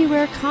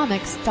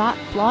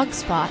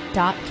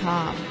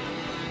buyerbewarecomics.blogspot.com.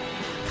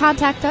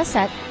 Contact us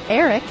at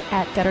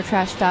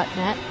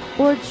eric@guttertrash.net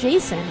or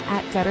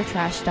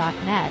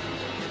jason@guttertrash.net.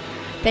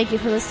 Thank you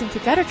for listening to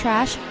Gutter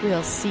Trash.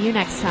 We'll see you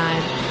next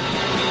time.